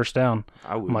for a first down.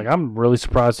 I'm like, I'm really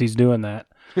surprised he's doing that.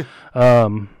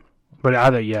 But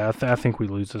I think we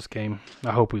lose this game.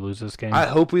 I hope we lose this game. I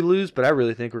hope we lose, but I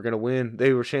really think we're going to win.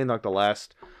 They were saying like the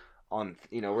last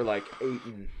we're like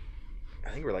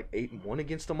 8-1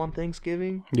 against them on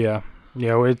Thanksgiving. Yeah.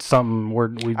 Yeah, it's something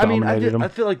we've dominated them. I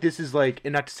feel like this is like,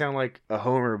 and not to sound like a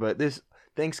homer, but this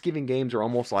Thanksgiving games are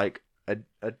almost like a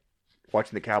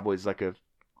watching the Cowboys is like a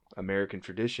American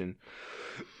tradition.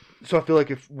 So I feel like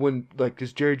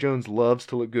because Jerry Jones loves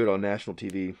to look good on national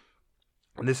TV,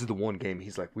 and this is the one game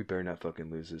he's like, we better not fucking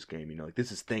lose this game. Like,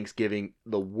 this is Thanksgiving,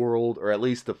 the world, or at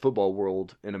least the football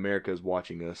world in America is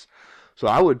watching us. So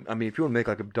if you want to make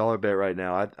like a dollar bet right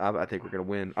now, I think we're gonna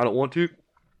win. I don't want to,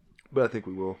 but I think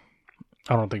we will.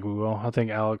 I don't think we will. I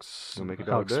think Alex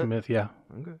Smith, yeah.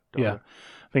 Okay. Yeah.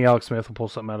 I think Alex Smith will pull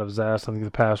something out of his ass. I think the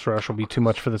pass rush will be too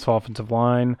much for this offensive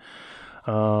line.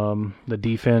 The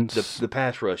defense. The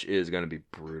pass rush is going to be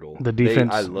brutal. The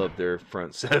defense. I love their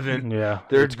front seven. Yeah.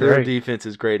 Their defense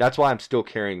is great. That's why I'm still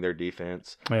carrying their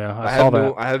defense. Yeah, I saw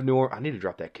that. I need to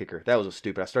drop that kicker. That was a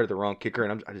stupid. I started the wrong kicker,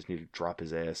 and I just need to drop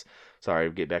his ass. Sorry,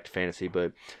 get back to fantasy,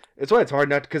 but it's why it's hard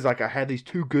not because like I had these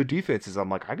 2 good defenses. I'm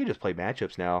like, I could just play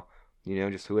matchups now.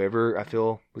 Just whoever I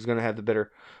feel was going to have the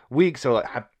better week. So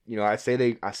I say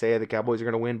the Cowboys are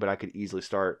going to win, but I could easily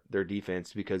start their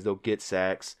defense because they'll get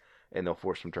sacks and they'll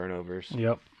force some turnovers.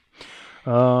 Yep.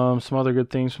 Some other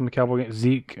good things from the Cowboy game.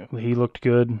 Zeke, he looked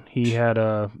good. He had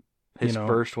his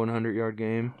first 100-yard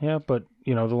game. Yeah, but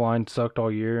the line sucked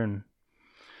all year. And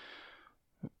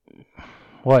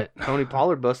what? Tony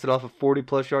Pollard busted off a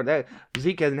 40-plus yard. That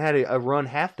Zeke hasn't had a run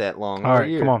half that long. All right,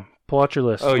 year. come on. Pull out your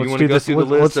list. Oh, you want to go through the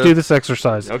list? Let's do this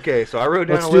exercise. Okay, so I wrote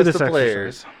down a list of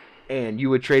players. And you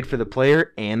would trade for the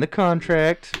player and the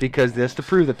contract because that's to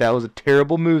prove that was a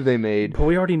terrible move they made. But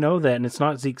we already know that, and it's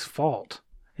not Zeke's fault.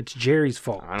 It's Jerry's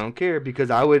fault. I don't care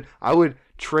because I would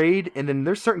trade, and then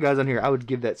there's certain guys on here I would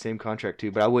give that same contract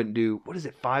to, but I wouldn't do,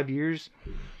 5 years?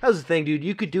 That was the thing, dude.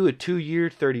 You could do a 2-year,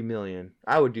 $30 million.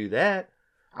 I would do that.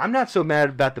 I'm not so mad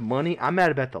about the money. I'm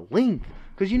mad about the length.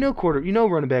 Because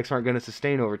running backs aren't going to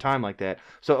sustain over time like that.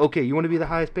 So, okay, you want to be the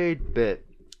highest paid? Bet.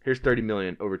 Here's $30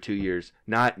 million over 2 years,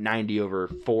 not 90 over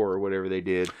 4 or whatever they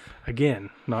did.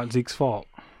 Again, not Zeke's fault.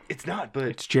 It's not, but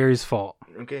it's Jerry's fault.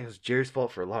 Okay, it's Jerry's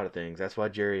fault for a lot of things. That's why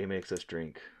Jerry makes us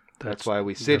drink. That's why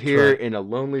we sit here in a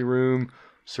lonely room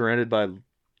surrounded by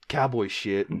Cowboy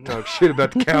shit and talk shit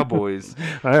about the Cowboys.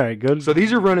 All right, good. So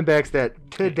these are running backs that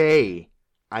today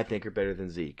I think are better than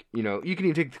Zeke. You can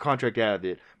even take the contract out of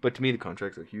it, but to me the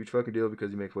contract's a huge fucking deal because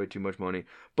he makes way too much money.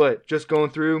 But just going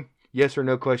through, yes or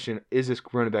no question, is this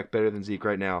running back better than Zeke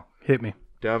right now? Hit me.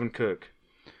 Dalvin Cook.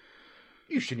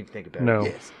 You shouldn't even think about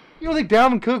it. Yes. You don't think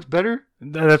Dalvin Cook's better?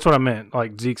 That's what I meant.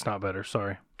 Like, Zeke's not better.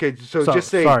 Sorry. Okay, so just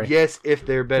say yes if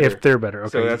they're better. If they're better. Okay.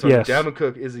 So that's what Dalvin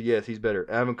Cook is a yes. He's better.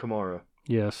 Alvin Kamara.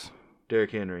 Yes.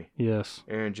 Derrick Henry. Yes.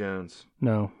 Aaron Jones.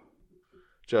 No.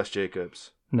 Josh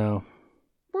Jacobs. No.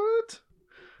 What?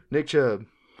 Nick Chubb.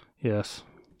 Yes.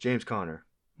 James Conner.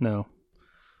 No.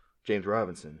 James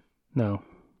Robinson. No.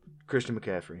 Christian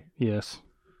McCaffrey. Yes.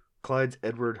 Clyde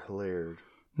Edward-Helaire.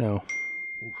 No.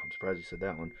 Ooh, I'm surprised you said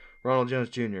that one. Ronald Jones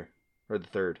Jr. or the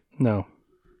third. No.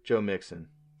 Joe Mixon.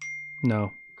 No.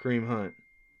 Kareem Hunt.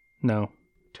 No.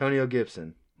 Antonio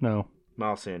Gibson. No.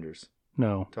 Miles Sanders.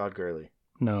 No. Todd Gurley.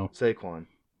 No. Saquon.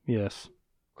 Yes.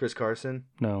 Chris Carson.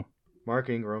 No. Mark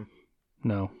Ingram.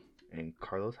 No. And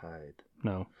Carlos Hyde.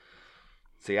 No.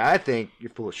 See, I think you're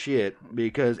full of shit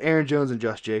because Aaron Jones and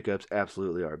Josh Jacobs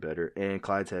absolutely are better, and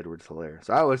Clyde Edwards-Helaire.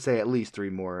 So I would say at least 3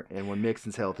 more. And when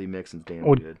Mixon's healthy, Mixon's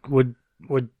damn good.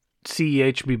 Would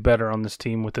CEH be better on this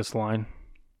team with this line?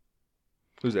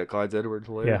 Who's that? Clyde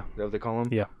Edwards-Helaire? Yeah. Is that what they call him?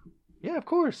 Yeah. Yeah, of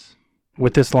course.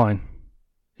 With this line?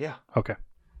 Yeah. Okay.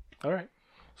 All right.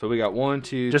 So we got 1,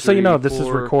 2, Just 3, so you know, this 4, is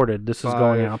recorded. This 5. is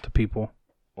going out to people.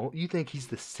 Oh, you think he's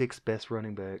the 6th best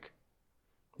running back?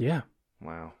 Yeah.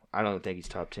 Wow. I don't think he's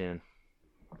top 10.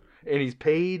 And he's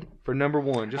paid for number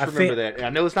 1. Just remember that. And I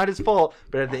know it's not his fault,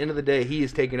 but at the end of the day, he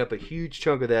is taking up a huge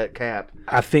chunk of that cap.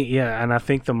 I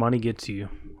think the money gets you.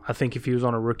 I think if he was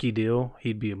on a rookie deal,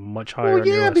 he'd be much higher. Well, on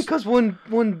your yeah, list. because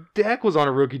when Dak was on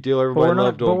a rookie deal, everybody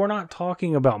loved him. But we're not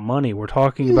talking about money. We're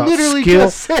talking about literally skill.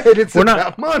 Just said it's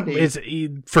about money.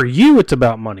 For you, it's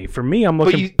about money. For me, I'm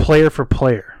looking player for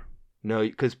player. No,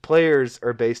 because players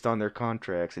are based on their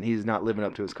contracts, and he's not living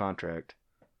up to his contract.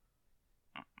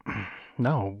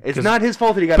 No, it's not his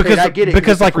fault that he got paid. I get it.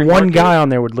 Because like one guy on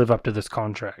there would live up to this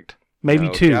contract. Maybe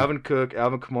two. Dalvin Cook,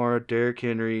 Alvin Kamara, Derrick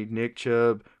Henry, Nick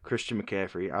Chubb, Christian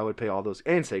McCaffrey. I would pay all those,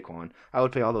 and Saquon. I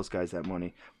would pay all those guys that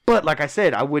money. But like I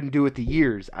said, I wouldn't do it the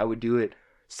years. I would do it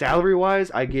salary-wise.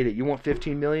 I get it. You want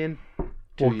 $15 million?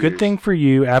 Well, good thing for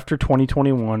you. After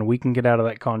 2021, we can get out of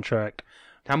that contract.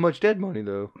 How much dead money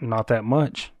though? Not that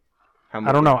much. How much?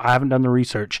 I don't know. I haven't done the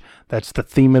research. That's the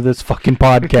theme of this fucking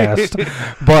podcast.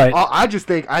 But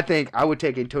I think I would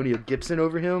take Antonio Gibson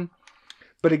over him.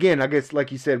 But again, I guess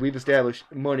like you said, we've established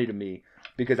money to me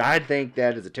because I think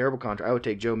that is a terrible contract. I would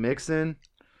take Joe Mixon.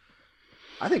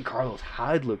 I think Carlos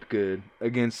Hyde looked good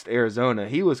against Arizona.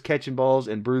 He was catching balls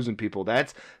and bruising people.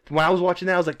 That's when I was watching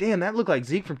that, I was like, damn, that looked like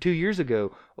Zeke from 2 years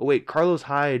ago. Oh wait, Carlos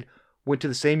Hyde went to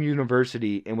the same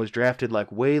university and was drafted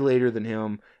like way later than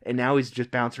him, and now he's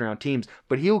just bouncing around teams.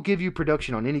 But he'll give you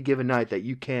production on any given night that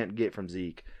you can't get from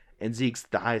Zeke. And Zeke's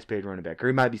the highest paid running back. Or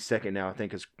he might be second now, I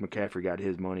think, because McCaffrey got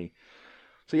his money.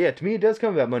 So yeah, to me it does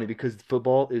come about money because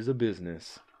football is a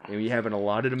business. And you have an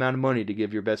allotted amount of money to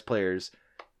give your best players.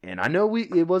 And I know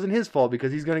it wasn't his fault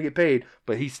because he's going to get paid,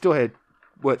 but he still had,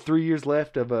 3 years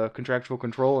left of contractual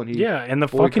control? And and the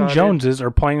fucking Joneses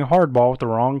are playing hardball with the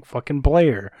wrong fucking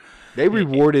player. They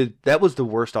rewarded, that was the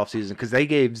worst offseason because they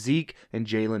gave Zeke and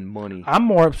Jalen money. I'm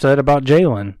more upset about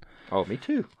Jalen. Oh, me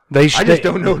too. I just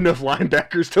don't know enough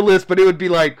linebackers to list, but it would be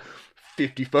like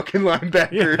 50 fucking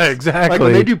linebackers. Yeah, exactly. Like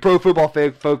when they do Pro Football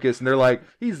Focus and they're like,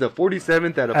 he's the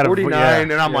 47th out of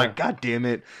 49, and I'm like, God damn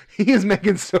it. He is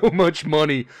making so much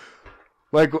money.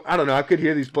 Like, I don't know, I could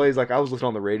hear these plays, like I was listening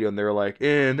on the radio and they were like,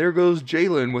 and there goes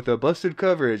Jalen with a busted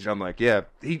coverage. And I'm like, yeah,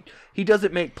 he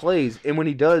doesn't make plays, and when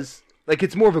he does, like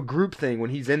it's more of a group thing when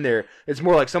he's in there. It's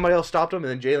more like somebody else stopped him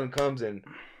and then Jalen comes and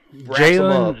wraps him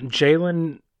up.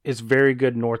 Jalen is very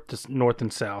good north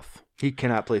and south. He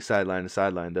cannot play sideline to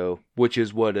sideline, though, which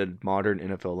is what a modern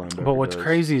NFL linebacker But what's does.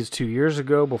 crazy is 2 years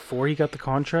ago, before he got the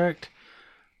contract,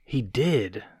 he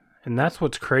did. And that's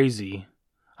what's crazy.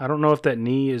 I don't know if that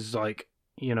knee is, like,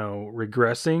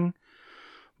 regressing.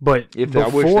 But I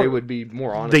wish they would be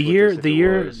more honest the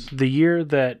year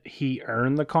that he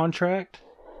earned the contract.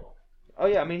 Oh,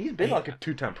 yeah. I mean, he's been like a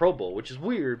 2-time Pro Bowl, which is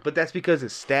weird. But that's because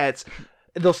his stats,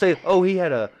 they'll say, oh, he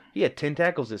had 10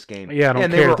 tackles this game. Yeah, I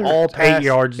don't care. They were all past 8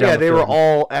 yards down they the were field.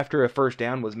 all after a first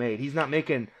down was made. He's not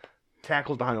making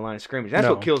tackles behind the line of scrimmage. That's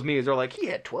what kills me is they're like, he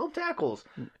had 12 tackles.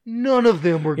 None of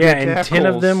them were good tackles. 10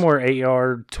 of them were 8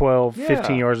 yard, 12,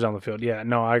 15 yards down the field. Yeah,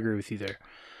 no, I agree with you there.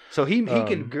 So he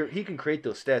can create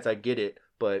those stats. I get it,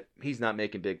 but he's not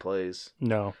making big plays.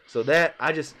 No. So that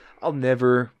I'll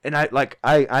never, and I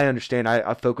understand.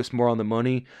 I focus more on the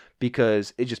money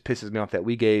because it just pisses me off that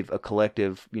we gave a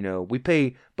collective. We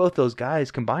pay both those guys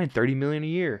combined $30 million a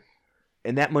year,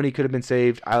 and that money could have been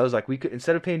saved. I was like, we could,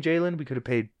 instead of paying Jalen, we could have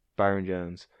paid Byron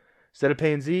Jones. Instead of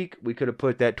paying Zeke, we could have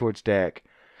put that towards Dak.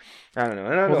 I don't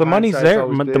know. Well, the money's there.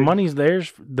 The money's there.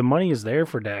 The money is there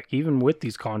for Dak, even with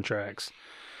these contracts.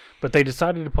 But they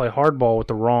decided to play hardball with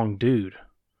the wrong dude.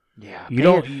 Yeah,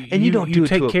 you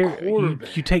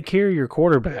take care of your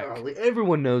quarterback.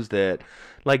 Everyone knows that.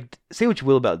 Like, say what you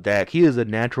will about Dak, he is a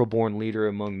natural-born leader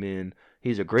among men.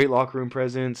 He's a great locker room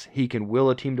presence. He can will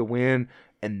a team to win,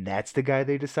 and that's the guy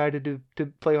they decided to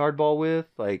play hardball with.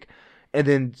 Like, and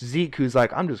then Zeke, who's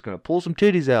like, I'm just gonna pull some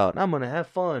titties out and I'm gonna have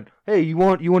fun. Hey, you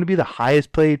want to be the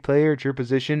highest paid player at your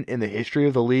position in the history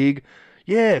of the league?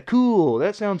 Yeah, cool.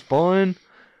 That sounds fun.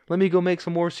 Let me go make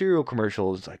some more cereal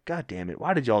commercials. It's like, God damn it.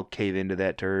 Why did y'all cave into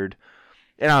that turd?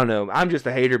 And I don't know. I'm just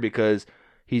a hater because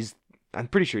I'm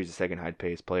pretty sure he's the second highest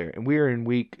paid player. And we are in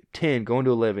week 10 going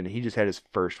to 11. And he just had his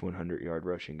first 100-yard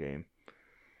rushing game.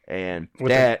 And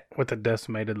with a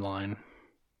decimated line.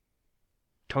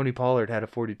 Tony Pollard had a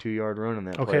 42-yard run on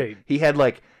that play. He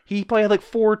probably had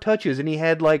 4 touches and he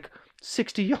had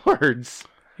 60 yards.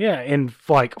 Yeah, and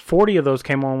 40 of those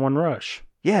came on one rush.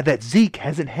 Yeah, that Zeke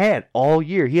hasn't had all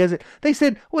year. He hasn't. They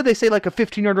said, a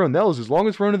 15-yard run. That was his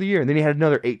longest run of the year. And then he had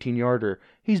another 18-yarder.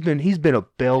 He's been a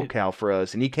bell cow for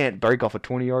us, and he can't break off a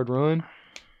 20-yard run.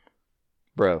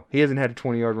 Bro, he hasn't had a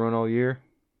 20-yard run all year.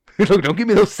 Look, don't give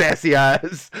me those sassy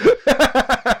eyes.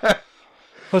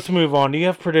 Let's move on. Do you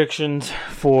have predictions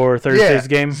for Thursday's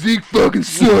game? Zeke fucking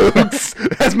sucks.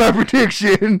 That's my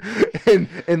prediction.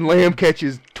 And Lamb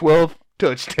catches 12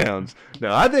 touchdowns.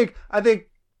 No, I think. I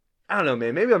don't know,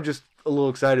 man. Maybe I'm just a little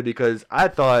excited because I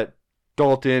thought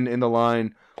Dalton and the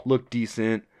line looked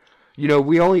decent. You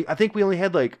know, I think we only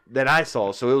had like that I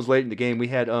saw, so it was late in the game. We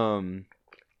had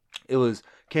it was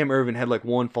Cam Irvin had like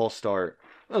one false start.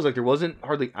 I was like, there wasn't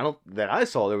hardly that I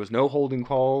saw. There was no holding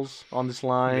calls on this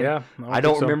line. Yeah, I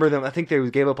don't remember them. I think they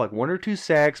gave up like 1 or 2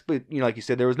 sacks, but you know, like you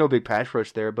said, there was no big pass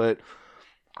rush there. But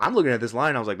I'm looking at this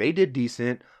line. I was like, they did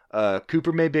decent.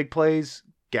 Cooper made big plays.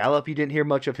 Gallup, you didn't hear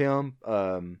much of him.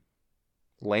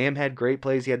 Lamb had great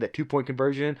plays. He had that 2-point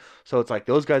conversion. So it's like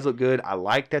those guys look good. I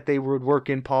like that they would work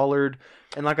in Pollard.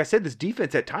 And like I said, this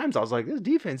defense at times, I was like, this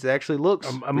defense actually looks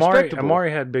respectable.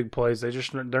 Amari had big plays. They're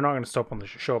not going to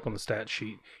show up on the stat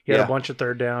sheet. He had a bunch of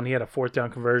third down. He had a 4th down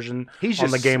conversion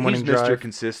on the game-winning drive. He's Mr.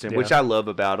 Consistent, which I love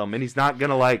about him. And he's not going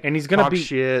to talk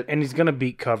shit. And he's going to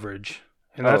beat coverage.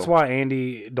 And that's why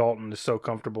Andy Dalton is so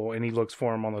comfortable, and he looks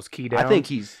for him on those key downs. I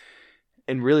think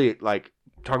and really, like,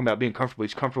 talking about being comfortable,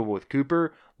 he's comfortable with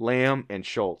Cooper, Lamb, and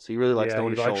Schultz. He really likes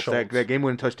throwing to Schultz. That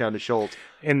game-winning touchdown to Schultz.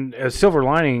 And a silver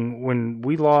lining, when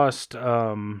we lost,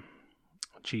 the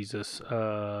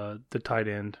tight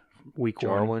end, week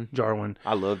 1. Jarwin.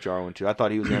 I love Jarwin, too. I thought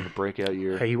he was going to have a breakout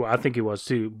year. I think he was,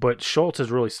 too. But Schultz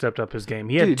has really stepped up his game.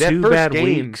 He had 2 bad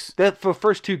weeks. For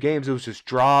first 2 games, it was just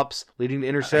drops leading to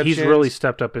interceptions. He's really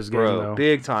stepped up his game, though.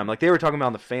 Big time. Like, they were talking about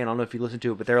on the fan. I don't know if you listened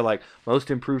to it, but they were like,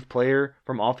 most improved player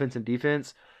from offense and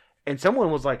defense. And someone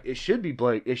was like, it should be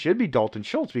Dalton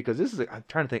Schultz because this is, I'm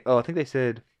trying to think. Oh, I think they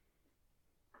said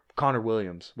Connor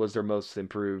Williams was their most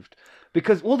improved.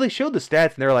 Because, they showed the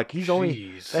stats and they're like, he's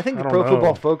only, I think the Pro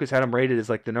Football Focus had him rated as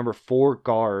like the number 4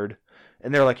 guard.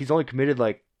 And they're like, he's only committed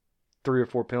like 3 or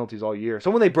 4 penalties all year.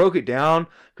 So when they broke it down,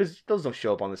 because those don't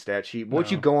show up on the stat sheet, what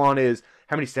you go on is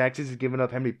how many sacks has he given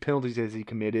up, how many penalties has he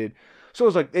committed. So it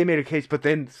was like, they made a case, but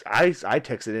then I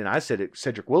texted in, I said it,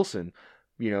 Cedric Wilson.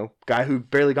 You know, guy who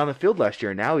barely got on the field last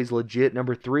year. And now he's legit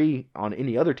number 3 on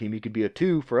any other team. He could be a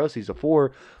 2. For us, he's a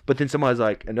 4. But then somebody's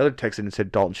like, another texted and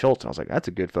said Dalton Schultz. And I was like, that's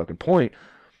a good fucking point.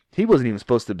 He wasn't even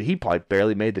supposed to be. He probably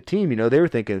barely made the team. You know, they were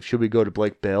thinking, should we go to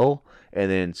Blake Bell? And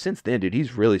then since then, dude,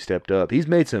 he's really stepped up. He's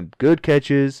made some good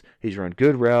catches. He's run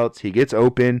good routes. He gets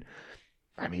open.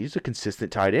 I mean, he's a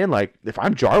consistent tight end. Like, if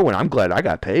I'm Jarwin, I'm glad I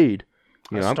got paid.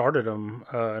 I started him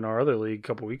in our other league a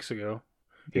couple weeks ago.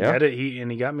 He got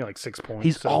me like 6 points.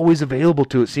 He's always available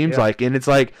to, it seems like. And it's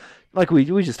like we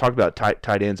just talked about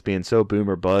tight ends being so boom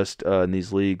or bust in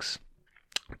these leagues.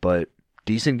 But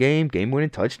decent game-winning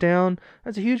touchdown,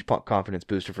 that's a huge confidence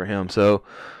booster for him. So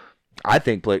I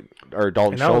think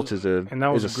Dalton Schultz is a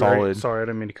solid. Sorry, I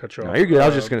didn't mean to cut you off. No, you're good. I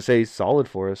was just going to say he's solid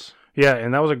for us. Yeah,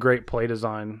 and that was a great play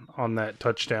design on that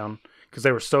touchdown because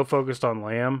they were so focused on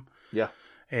Lamb. Yeah.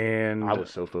 And I was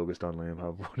so focused on Lamb. I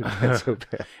wanted that so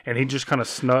bad. And he just kind of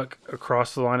snuck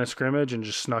across the line of scrimmage and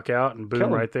just snuck out and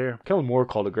boom, right there. Kellen Moore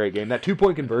called a great game. That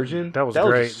 2-point conversion, that was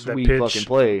great. Was a sweet fucking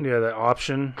play. Yeah, that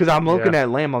option. Because I'm looking at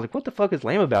Lamb, I was like, what the fuck is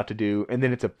Lamb about to do? And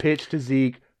then it's a pitch to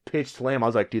Zeke, pitch to Lamb. I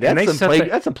was like, dude,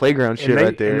 that's some playground shit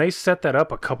right there. And they set that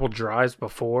up a couple drives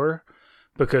before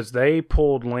because they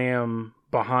pulled Lamb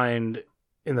behind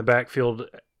in the backfield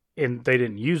and they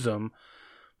didn't use them,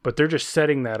 but they're just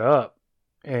setting that up.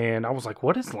 And I was like,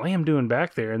 what is Lamb doing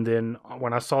back there? And then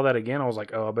when I saw that again, I was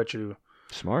like, oh, I bet you.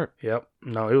 Smart. Yep.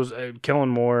 No, it was Kellen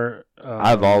Moore.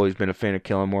 I've always been a fan of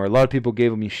Kellen Moore. A lot of people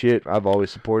gave him shit. I've always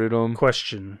supported him.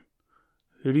 Question.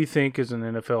 Who do you think is an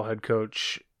NFL head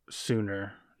coach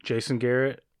sooner? Jason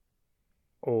Garrett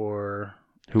or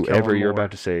whoever you're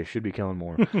about to say? Should be Kellen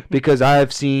Moore. Because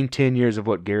I've seen 10 years of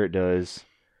what Garrett does.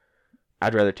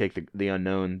 I'd rather take the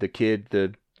unknown. The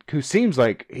kid, who seems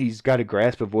like he's got a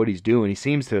grasp of what he's doing. He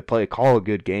seems to call a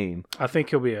good game. I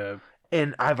think he'll be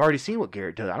And I've already seen what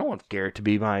Garrett does. I don't want Garrett to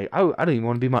be I don't even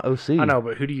want to be my OC. I know,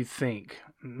 but who do you think?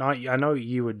 I know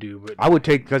you would do, but I would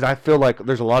take, because I feel like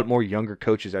there's a lot more younger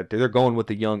coaches out there. They're going with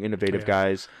the young, innovative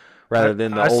guys rather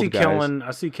than the old guys.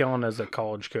 I see Kellen as a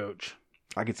college coach.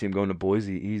 I could see him going to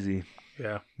Boise easy.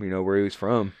 Yeah. You know, where he was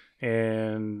from.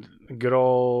 And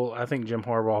I think Jim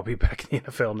Harbaugh will be back in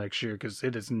the NFL next year because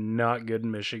it is not good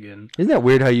in Michigan. Isn't that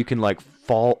weird how you can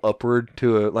fall upward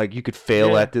to you could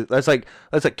fail at this? That's like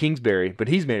Kingsbury, but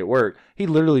he's made it work. He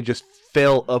literally just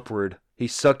fell upward. He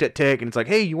sucked at Tech, and it's like,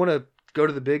 hey, you want to go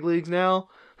to the big leagues now?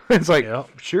 It's like,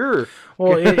 sure.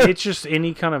 Well, it's just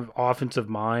any kind of offensive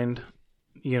mind,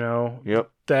 you know.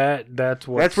 Yep. That's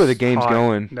where the game's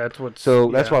going. That's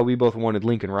why we both wanted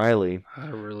Lincoln Riley. I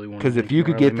really wanted because if you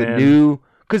could get the new,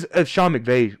 because Sean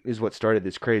McVay is what started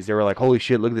this craze. They were like, holy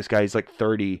shit, look at this guy. He's like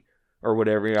 30 or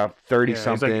whatever, 30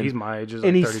 something. He's my age,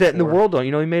 and he's setting the world on.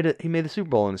 You know, he made the Super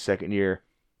Bowl in his second year.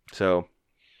 So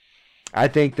I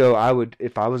think though, I would,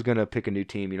 if I was gonna pick a new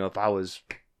team, you know, if I was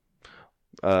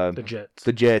The Jets.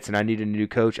 The Jets, and I needed a new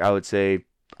coach, I would say,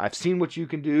 I've seen what you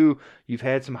can do. You've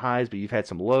had some highs, but you've had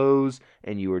some lows,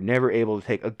 and you were never able to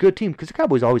take a good team because the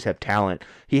Cowboys always have talent.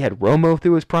 He had Romo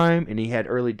through his prime, and he had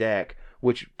early Dak,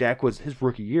 which Dak was his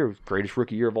rookie year, greatest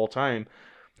rookie year of all time.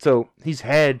 So he's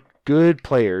had good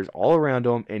players all around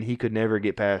him, and he could never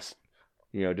get past,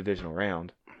 divisional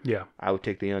round. Yeah. I would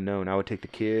take the unknown. I would take the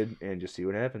kid and just see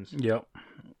what happens. Yep.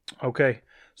 Okay.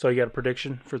 So you got a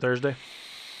prediction for Thursday?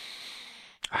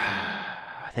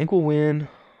 I think we'll win.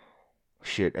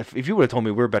 Shit, if you would have told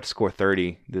me we were about to score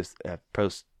 30 this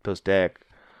post Dak,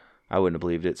 I wouldn't have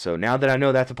believed it. So now that I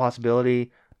know that's a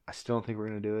possibility, I still don't think we're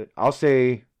going to do it. I'll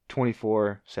say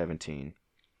 24-17.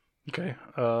 Okay.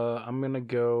 I'm going to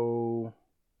go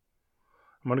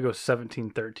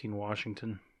 17-13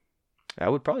 Washington.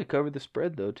 That would probably cover the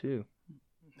spread though too.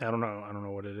 I don't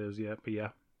know what it is yet, but yeah.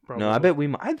 Probably. No, I bet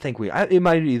it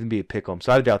might even be a pick 'em.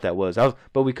 So I doubt that was.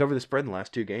 But we covered the spread in the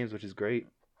last 2 games, which is great.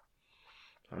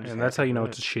 And that's how you know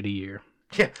it's a shitty year.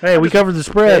 Yeah. Hey, we covered the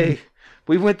spread. Hey,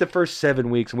 we went the first 7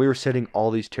 weeks, and we were setting all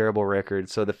these terrible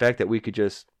records. So the fact that we could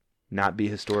just not be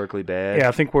historically bad. Yeah,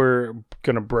 I think we're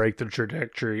going to break the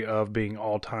trajectory of being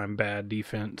all-time bad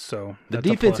defense. So the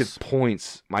defensive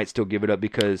points might still give it up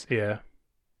because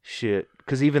shit.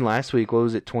 Because even last week, what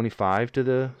was it, 25 to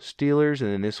the Steelers, and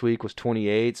then this week was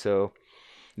 28. So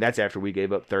that's after we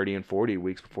gave up 30 and 40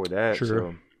 weeks before that. True.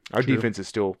 So our defense is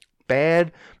still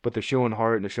bad, but they're showing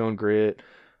heart and they're showing grit.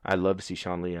 I'd love to see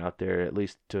Sean Lee out there, at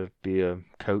least to be a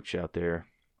coach out there.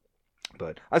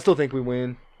 But I still think we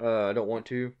win. I don't want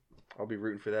to. I'll be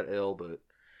rooting for that L, but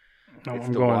it's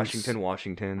the Washington.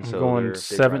 I'm going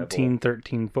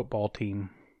 17-13 football team.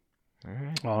 All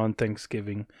right. On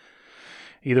Thanksgiving.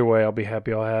 Either way, I'll be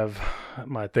happy. I'll have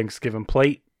my Thanksgiving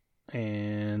plate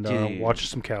and watch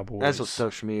some Cowboys. That's what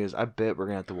sucks for me is I bet we're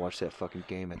going to have to watch that fucking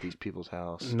game at these people's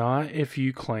house. Not if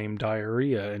you claim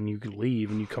diarrhea and you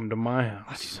leave and you come to my house.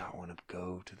 I do not want to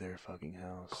go to their fucking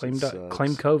house. Claim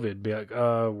COVID. Be like,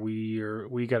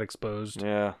 we got exposed.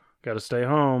 Yeah. Got to stay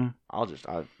home. I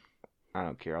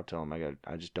don't care. I'll tell them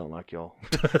I just don't like y'all.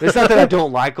 It's not that I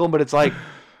don't like them, but it's like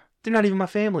they're not even my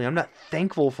family. I'm not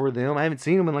thankful for them. I haven't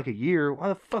seen them in like a year. Why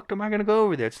the fuck am I going to go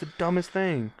over there? It's the dumbest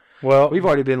thing. Well, we've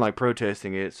already been like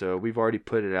protesting it, so we've already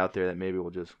put it out there that maybe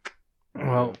we'll just.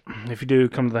 Well, if you do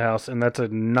come to the house, and that's a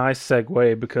nice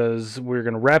segue because we're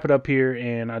gonna wrap it up here,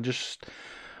 and I just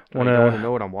want to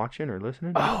know what I'm watching or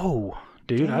listening to? Oh,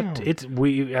 dude,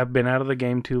 we have been out of the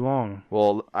game too long.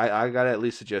 Well, I gotta at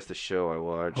least suggest a show I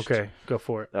watched. Okay, go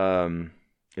for it.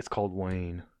 It's called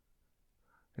Wayne.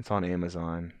 It's on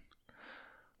Amazon.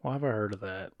 Why have I heard of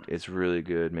that? It's really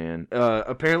good, man.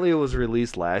 Apparently, it was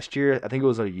released last year. I think it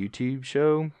was a YouTube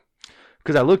show.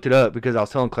 Because I looked it up because I was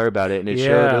telling Claire about it, and it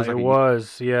showed. It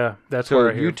was. That's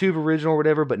where I hear. YouTube original or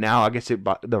whatever, but now I guess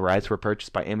the rights were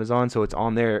purchased by Amazon, so it's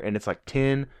on there, and it's like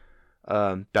 10,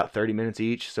 about 30 minutes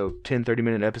each, so 10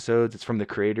 30-minute episodes. It's from the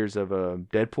creators of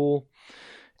Deadpool.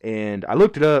 And I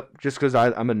looked it up just because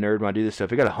I'm a nerd when I do this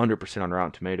stuff. It got 100% on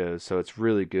Rotten Tomatoes, so it's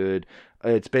really good.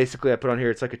 It's basically, I put on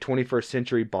here, it's like a 21st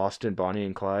century Boston Bonnie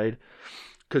and Clyde.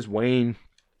 Because Wayne,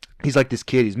 he's like this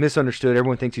kid. He's misunderstood.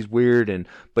 Everyone thinks he's weird,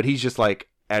 but he's just like,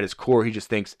 at his core, he just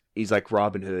thinks he's like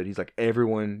Robin Hood. He's like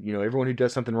everyone who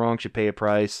does something wrong should pay a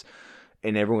price,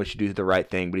 and everyone should do the right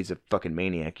thing. But he's a fucking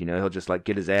maniac. He'll just like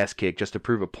get his ass kicked just to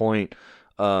prove a point.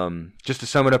 Just to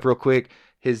sum it up real quick,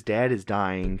 his dad is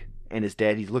dying. And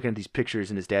he's looking at these pictures,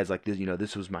 and his dad's like,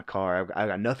 this was my car. I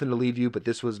got nothing to leave you, but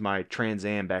this was my Trans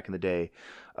Am back in the day.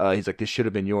 He's like, this should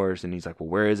have been yours. And he's like, well,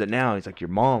 where is it now? He's like, your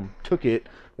mom took it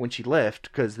when she left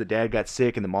because the dad got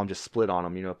sick, and the mom just split on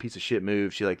him. A piece of shit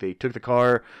move. They took the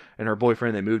car and her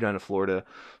boyfriend. They moved down to Florida.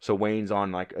 So Wayne's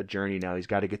on like a journey now. He's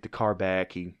got to get the car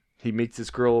back. He meets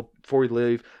this girl before he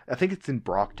leaves. I think it's in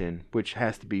Brockton, which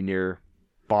has to be near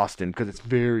Boston because it's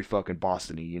very fucking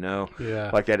Boston-y, Yeah.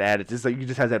 Like that attitude. It's like you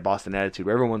just have that Boston attitude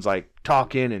where everyone's like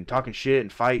talking shit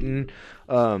and fighting.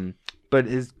 But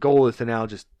his goal is to now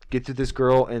just get to this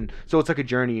girl, and so it's like a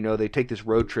journey. They take this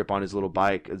road trip on his little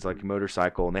bike. It's like a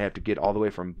motorcycle, and they have to get all the way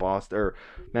from Boston or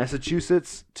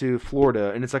Massachusetts to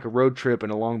Florida, and it's like a road trip.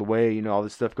 And along the way, all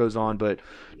this stuff goes on. But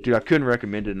dude, I couldn't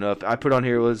recommend it enough. I put on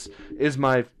here is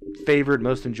my favorite,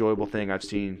 most enjoyable thing I've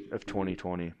seen of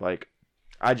 2020. Like,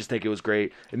 I just think it was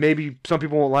great. And maybe some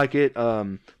people won't like it,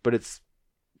 but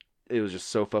it was just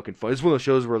so fucking fun. It's one of those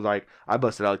shows where like I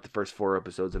busted out like the first 4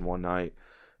 episodes in one night,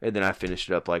 and then I finished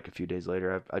it up like a few days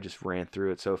later. I just ran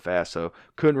through it so fast, so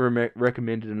couldn't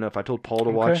recommend it enough. I told Paul to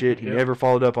watch it. He never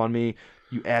followed up on me.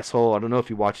 You asshole. I don't know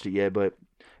if you watched it yet, but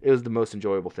it was the most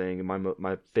enjoyable thing and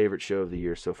my favorite show of the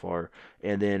year so far.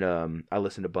 And then I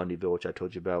listened to Bundyville, which I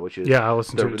told you about, which is I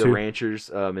listened to it the too. ranchers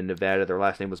in Nevada. Their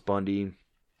last name was Bundy.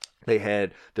 They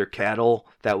had their cattle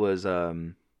that was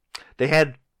they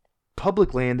had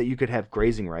public land that you could have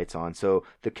grazing rights on, so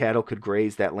the cattle could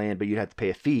graze that land, but you'd have to pay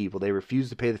a fee. Well, they refused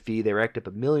to pay the fee. They racked up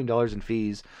 $1 million in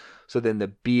fees. So then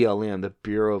the BLM, the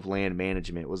Bureau of Land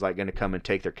Management, was like going to come and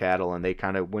take their cattle, and they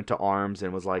kind of went to arms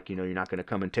and was like, you're not going to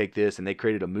come and take this. And they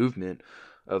created a movement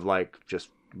of like just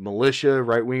militia,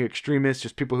 right-wing extremists,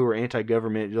 just people who were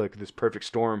anti-government, like this perfect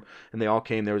storm. And they all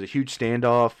came. There was a huge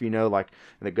standoff, and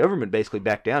the government basically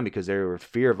backed down because they were in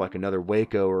fear of like another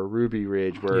Waco or Ruby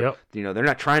Ridge, where they're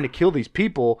not trying to kill these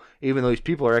people, even though these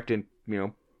people are acting,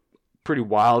 pretty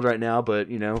wild right now. But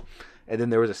and then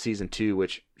there was a season 2,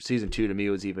 which season 2 to me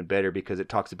was even better because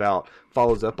it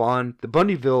follows up on the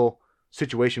Bundyville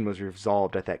situation was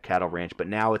resolved at that cattle ranch, but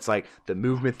now it's like the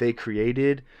movement they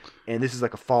created, and this is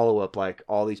like a follow-up, like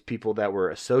all these people that were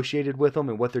associated with them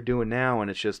and what they're doing now,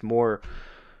 and it's just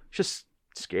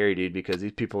scary, dude, because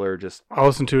these people are just... I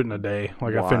listened to it in a day.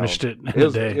 Like, wild. I finished it in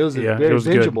a day. It was very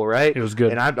bingeable, right? It was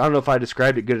good. And I don't know if I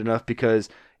described it good enough because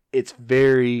it's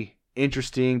very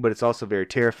interesting, but it's also very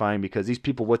terrifying because these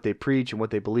people, what they preach and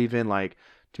what they believe in, like,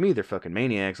 to me, they're fucking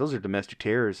maniacs. Those are domestic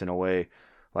terrorists in a way.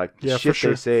 Like, shit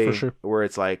they say, where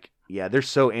it's like, they're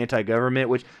so anti-government,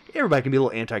 which everybody can be a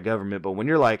little anti-government, but when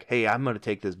you're like, hey, I'm going to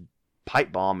take this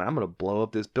pipe bomb and I'm going to blow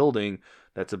up this building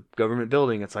that's a government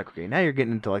building, it's like, okay, now you're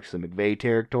getting into like some McVeigh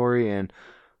territory, and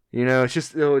it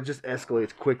just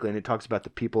escalates quickly, and it talks about the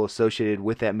people associated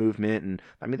with that movement, and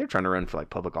I mean, they're trying to run for like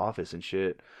public office and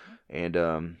shit,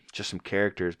 and just some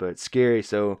characters, but it's scary.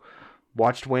 So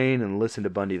watched Wayne and listened to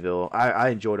Bundyville. I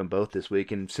enjoyed them both this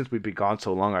week, and since we've been gone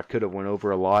so long, I could have went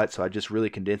over a lot, so I just really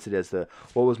condensed it as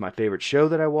what was my favorite show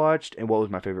that I watched and what was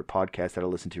my favorite podcast that I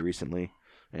listened to recently,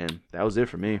 and that was it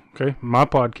for me. Okay, my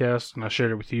podcast, and I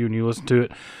shared it with you, and you listened to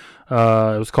it.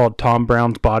 It was called Tom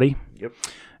Brown's Body. Yep.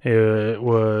 It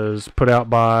was put out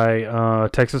by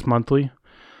Texas Monthly.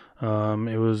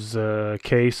 It was a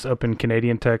case up in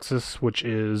Canadian Texas, which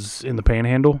is in the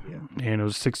Panhandle, and it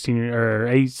was 17,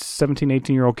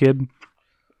 18-year-old kid,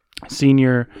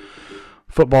 senior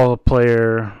football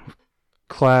player,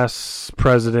 class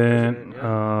president,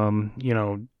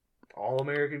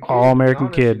 all-American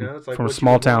kid like from a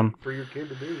small town. For your kid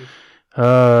to do.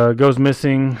 Goes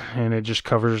missing, and it just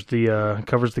covers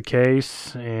the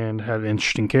case, and had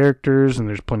interesting characters, and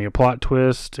there's plenty of plot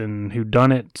twists and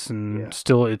whodunits, and it's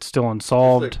still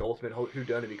unsolved. It's like the ultimate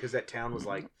whodunit, because that town was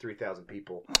like 3,000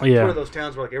 people. Yeah, it's one of those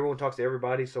towns where like everyone talks to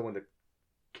everybody. So when the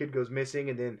kid goes missing,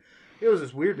 and then it was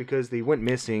just weird because they went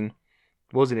missing.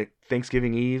 Wasn't it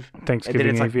Thanksgiving Eve? And then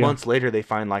it's like months later they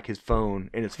find like his phone,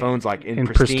 and his phone's like in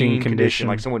pristine condition.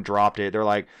 Like someone dropped it. They're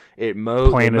like, it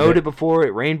mowed it before,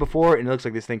 it rained before, and it looks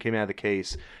like this thing came out of the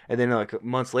case. And then like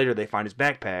months later they find his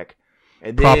backpack.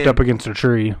 And then, propped up against a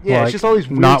tree. Yeah, it's just all these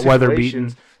weird not weather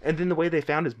beaten. And then the way they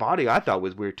found his body I thought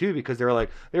was weird too, because they were like,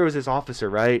 there was this officer,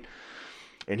 right?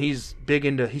 And he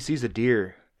sees a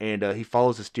deer. And he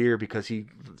follows this deer because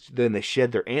then they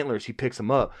shed their antlers. He picks them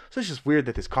up. So it's just weird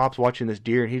that this cop's watching this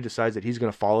deer, and he decides that he's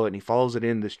going to follow it. And he follows it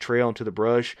in this trail into the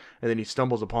brush, and then he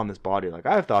stumbles upon this body. Like,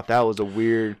 I thought that was a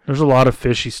weird. There's a lot of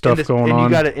fishy stuff going on. And you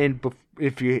got to end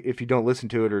if you don't listen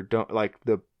to it or don't, like,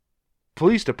 the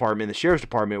police department, the sheriff's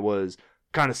department was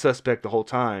kind of suspect the whole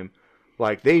time.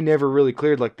 Like, they never really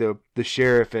cleared, like, the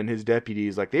sheriff and his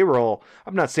deputies. Like, they were all...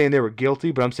 I'm not saying they were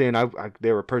guilty, but I'm saying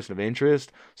they were a person of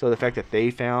interest. So the fact that they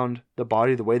found the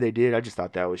body the way they did, I just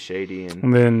thought that was shady.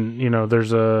 And then,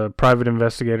 there's a private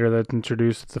investigator that's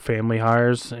introduced that the family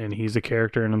hires, and he's a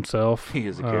character in himself. He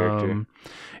is a character.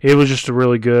 It was just a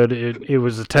really good... It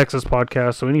was a Texas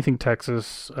podcast, so anything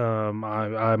Texas,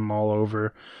 I'm all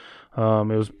over.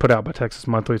 It was put out by Texas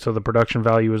Monthly, so the production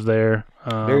value was there.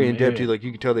 Very in-depth. Like,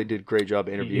 you can tell they did a great job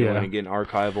interviewing and getting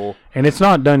archival. And it's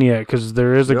not done yet, because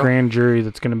there is a grand jury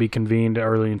that's going to be convened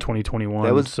early in 2021.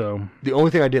 That was the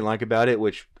only thing I didn't like about it,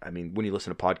 which, I mean, when you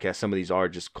listen to podcasts, some of these are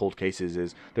just cold cases,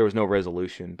 is there was no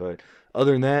resolution. But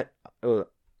other than that,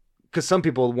 because some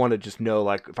people want to just know,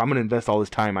 like, if I'm going to invest all this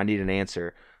time, I need an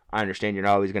answer. I understand you're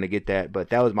not always going to get that, but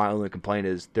that was my only complaint,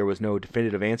 is there was no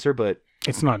definitive answer, but...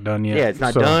 It's not done yet. Yeah, it's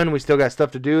not done. We still got stuff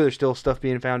to do. There's still stuff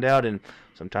being found out, and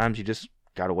sometimes you just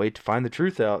got to wait to find the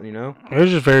truth out, It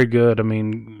was just very good. I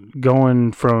mean,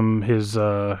 going from his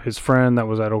friend that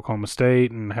was at Oklahoma State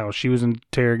and how she was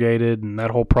interrogated and that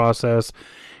whole process,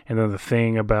 and then the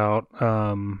thing about,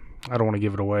 I don't want to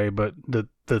give it away, but the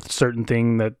certain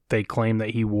thing that they claim that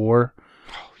he wore...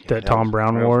 that Tom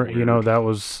Brown wore. You know, that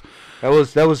was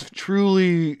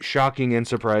truly shocking and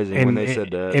surprising when they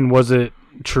said that. And was it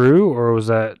true, or was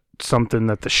that something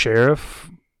that the sheriff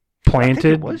planted? I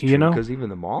think it was true, because even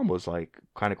the mom was like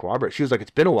kind of cooperative. She was like,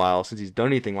 "It's been a while since he's done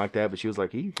anything like that," but she was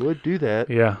like, "He would do that."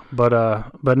 Yeah, but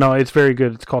no, it's very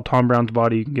good. It's called Tom Brown's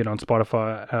Body. You can get it on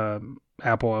Spotify,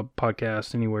 Apple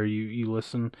Podcast, anywhere you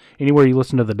listen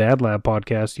to the Dad Lab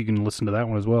podcast, you can listen to that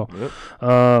one as well. Yep.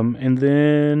 And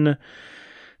then,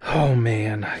 oh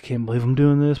man, I can't believe I'm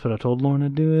doing this, but I told Lauren to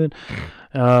do it.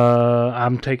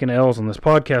 I'm taking L's on this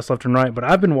podcast left and right, but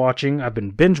I've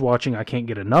been binge watching. I can't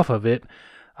get enough of it.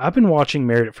 I've been watching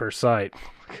Married at First Sight.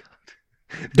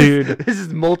 Dude, this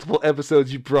is multiple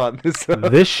episodes you brought this up.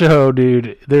 This show,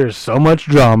 dude, there's so much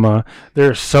drama.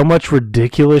 There's so much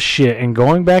ridiculous shit. And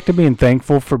going back to being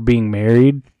thankful for being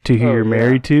married to who you're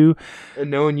married to.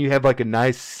 And knowing you have like a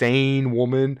nice, sane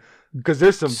woman. Because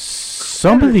there's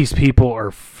some of these people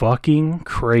are fucking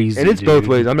crazy. And it's both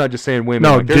ways. I'm not just saying women.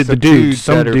 No, like, dude,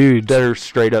 some dudes that are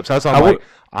straight up. So that's why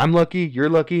I'm lucky, you're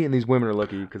lucky, and these women are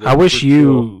lucky. I wish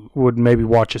you would maybe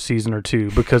watch a season or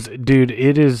two because, dude,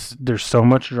 there's so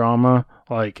much drama.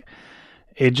 Like,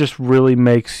 it just really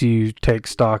makes you take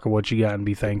stock of what you got and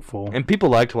be thankful. And people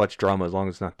like to watch drama as long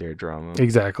as it's not their drama.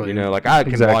 Exactly. You know, like I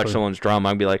can watch someone's drama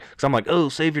and be like, because I'm like, oh,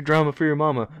 save your drama for your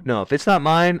mama. No, if it's not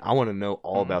mine, I want to know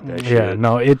all about that shit. Yeah,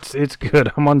 no, it's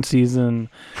good. I'm on season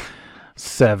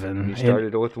 7. You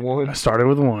started with 1? I started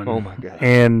with 1. Oh, my God.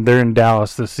 And they're in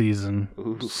Dallas this season.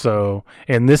 Ooh. So,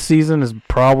 and this season has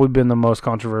probably been the most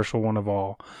controversial one of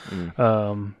all.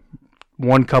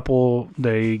 One couple,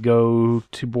 they go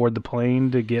to board the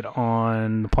plane to get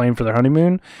on the plane for their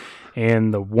honeymoon,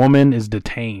 and the woman is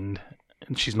detained,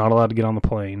 and she's not allowed to get on the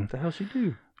plane. What the hell she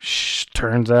do?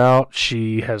 Turns out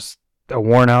she has a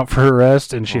warrant out for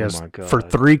arrest, and she has for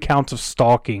 3 counts of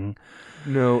stalking.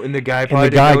 No, and the guy probably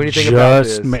didn't know anything about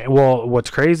this. Well, what's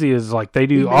crazy is like they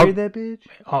do. He married that bitch?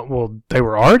 Well, they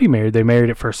were already married. They married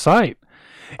at first sight.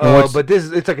 But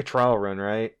it's like a trial run,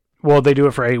 right? Well, they do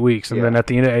it for 8 weeks, and then at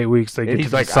the end of 8 weeks, they get to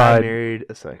decide. I married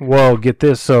a second. Well, get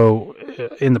this. So,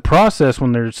 in the process,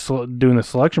 when they're doing the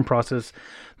selection process,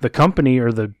 the company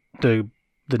or the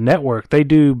network, they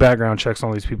do background checks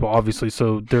on these people, obviously,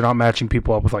 so they're not matching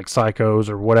people up with like psychos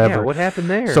or whatever. Yeah, what happened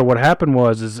there? So what happened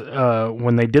was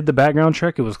when they did the background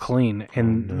check, it was clean,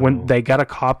 and when they got a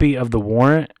copy of the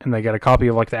warrant and they got a copy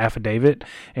of like the affidavit,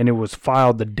 and it was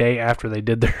filed the day after they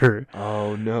did their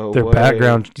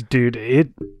background,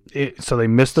 dude. So they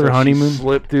missed their honeymoon. She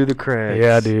slipped through the cracks.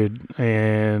 Yeah, dude,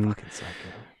 and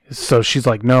so she's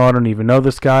like, no, I don't even know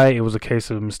this guy. It was a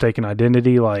case of mistaken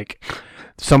identity, like.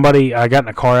 I got in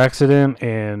a car accident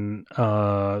and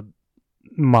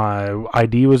my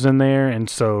ID was in there, and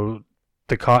so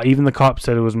even the cop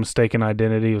said it was mistaken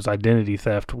identity. It was identity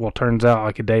theft. Well, turns out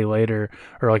like a day later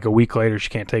or like a week later, she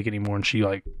can't take it anymore, and she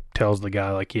like tells the guy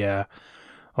like, yeah,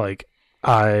 like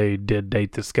I did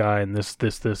date this guy and this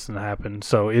and happened.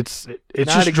 So it's not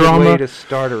just a drama. Good way to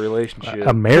start a relationship,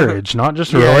 a marriage, not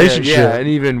just a relationship. Yeah, an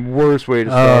even worse way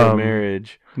to start a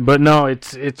marriage. But no, it's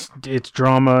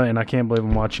drama, and I can't believe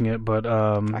I'm watching it. But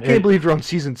I can't believe you're on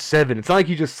season 7. It's not like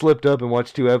you just slipped up and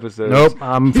watched 2 episodes. Nope,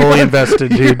 I'm fully invested,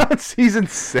 dude. You're on season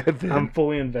 7. I'm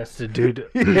fully invested, dude.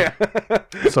 Yeah.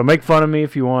 So make fun of me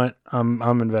if you want.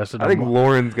 I'm invested. I think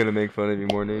Lauren's gonna make fun of you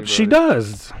more than anybody. She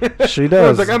does. She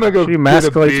does. Like, I'm gonna go. She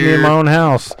emasculates me in my own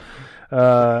house.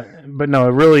 But no,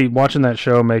 really watching that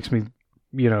show makes me.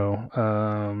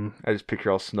 I just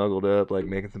picture all snuggled up, like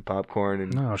making some popcorn.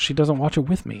 And no, she doesn't watch it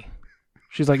with me.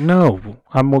 She's like, no,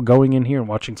 I'm going in here and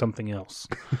watching something else.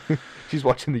 She's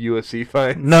watching the UFC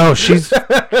fight. No,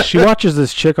 she watches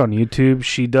this chick on YouTube.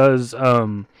 She does,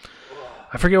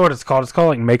 I forget what it's called. It's called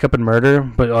like Makeup and Murder,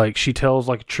 but like she tells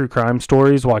like true crime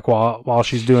stories like while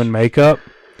she's doing makeup.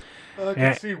 I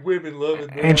can see women loving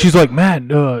that. And she's like, Matt,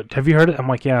 have you heard it? I'm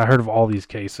like, yeah, I heard of all these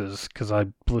cases because I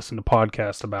listened to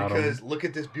podcasts about them. Because look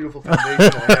at this beautiful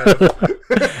foundation I have.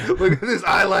 Look at this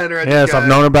eyeliner. Yes, I've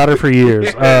known about her for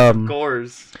years. Of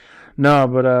course. No,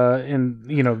 but and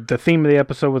the theme of the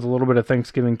episode was a little bit of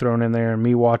Thanksgiving thrown in there, and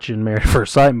me watching Married at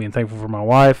First Sight, being thankful for my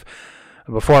wife.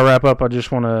 Before I wrap up, I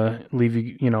just want to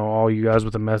leave all you guys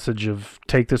with a message of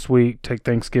take this week, take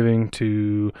Thanksgiving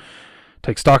to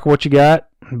take stock of what you got.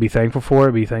 Be thankful for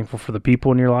it. Be thankful for the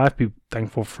people in your life. Be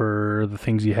thankful for the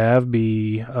things you have.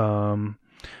 Be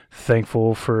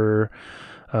thankful for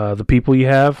the people you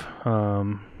have.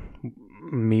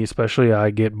 Me especially,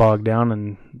 I get bogged down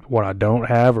in what I don't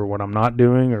have or what I'm not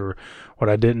doing or what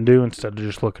I didn't do instead of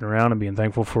just looking around and being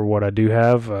thankful for what I do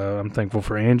have. I'm thankful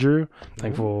for Andrew.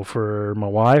 Thankful for my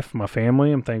wife, my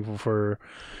family. I'm thankful for,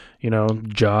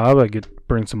 job. I get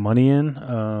bring some money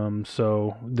in.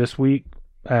 So this week,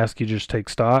 I ask you just take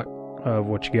stock of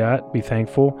what you got. Be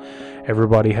thankful.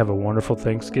 Everybody have a wonderful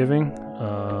Thanksgiving.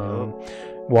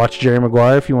 Watch Jerry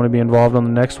Maguire if you want to be involved on the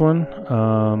next one.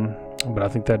 But I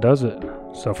think that does it.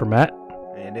 So for Matt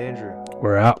and Andrew,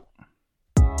 we're out.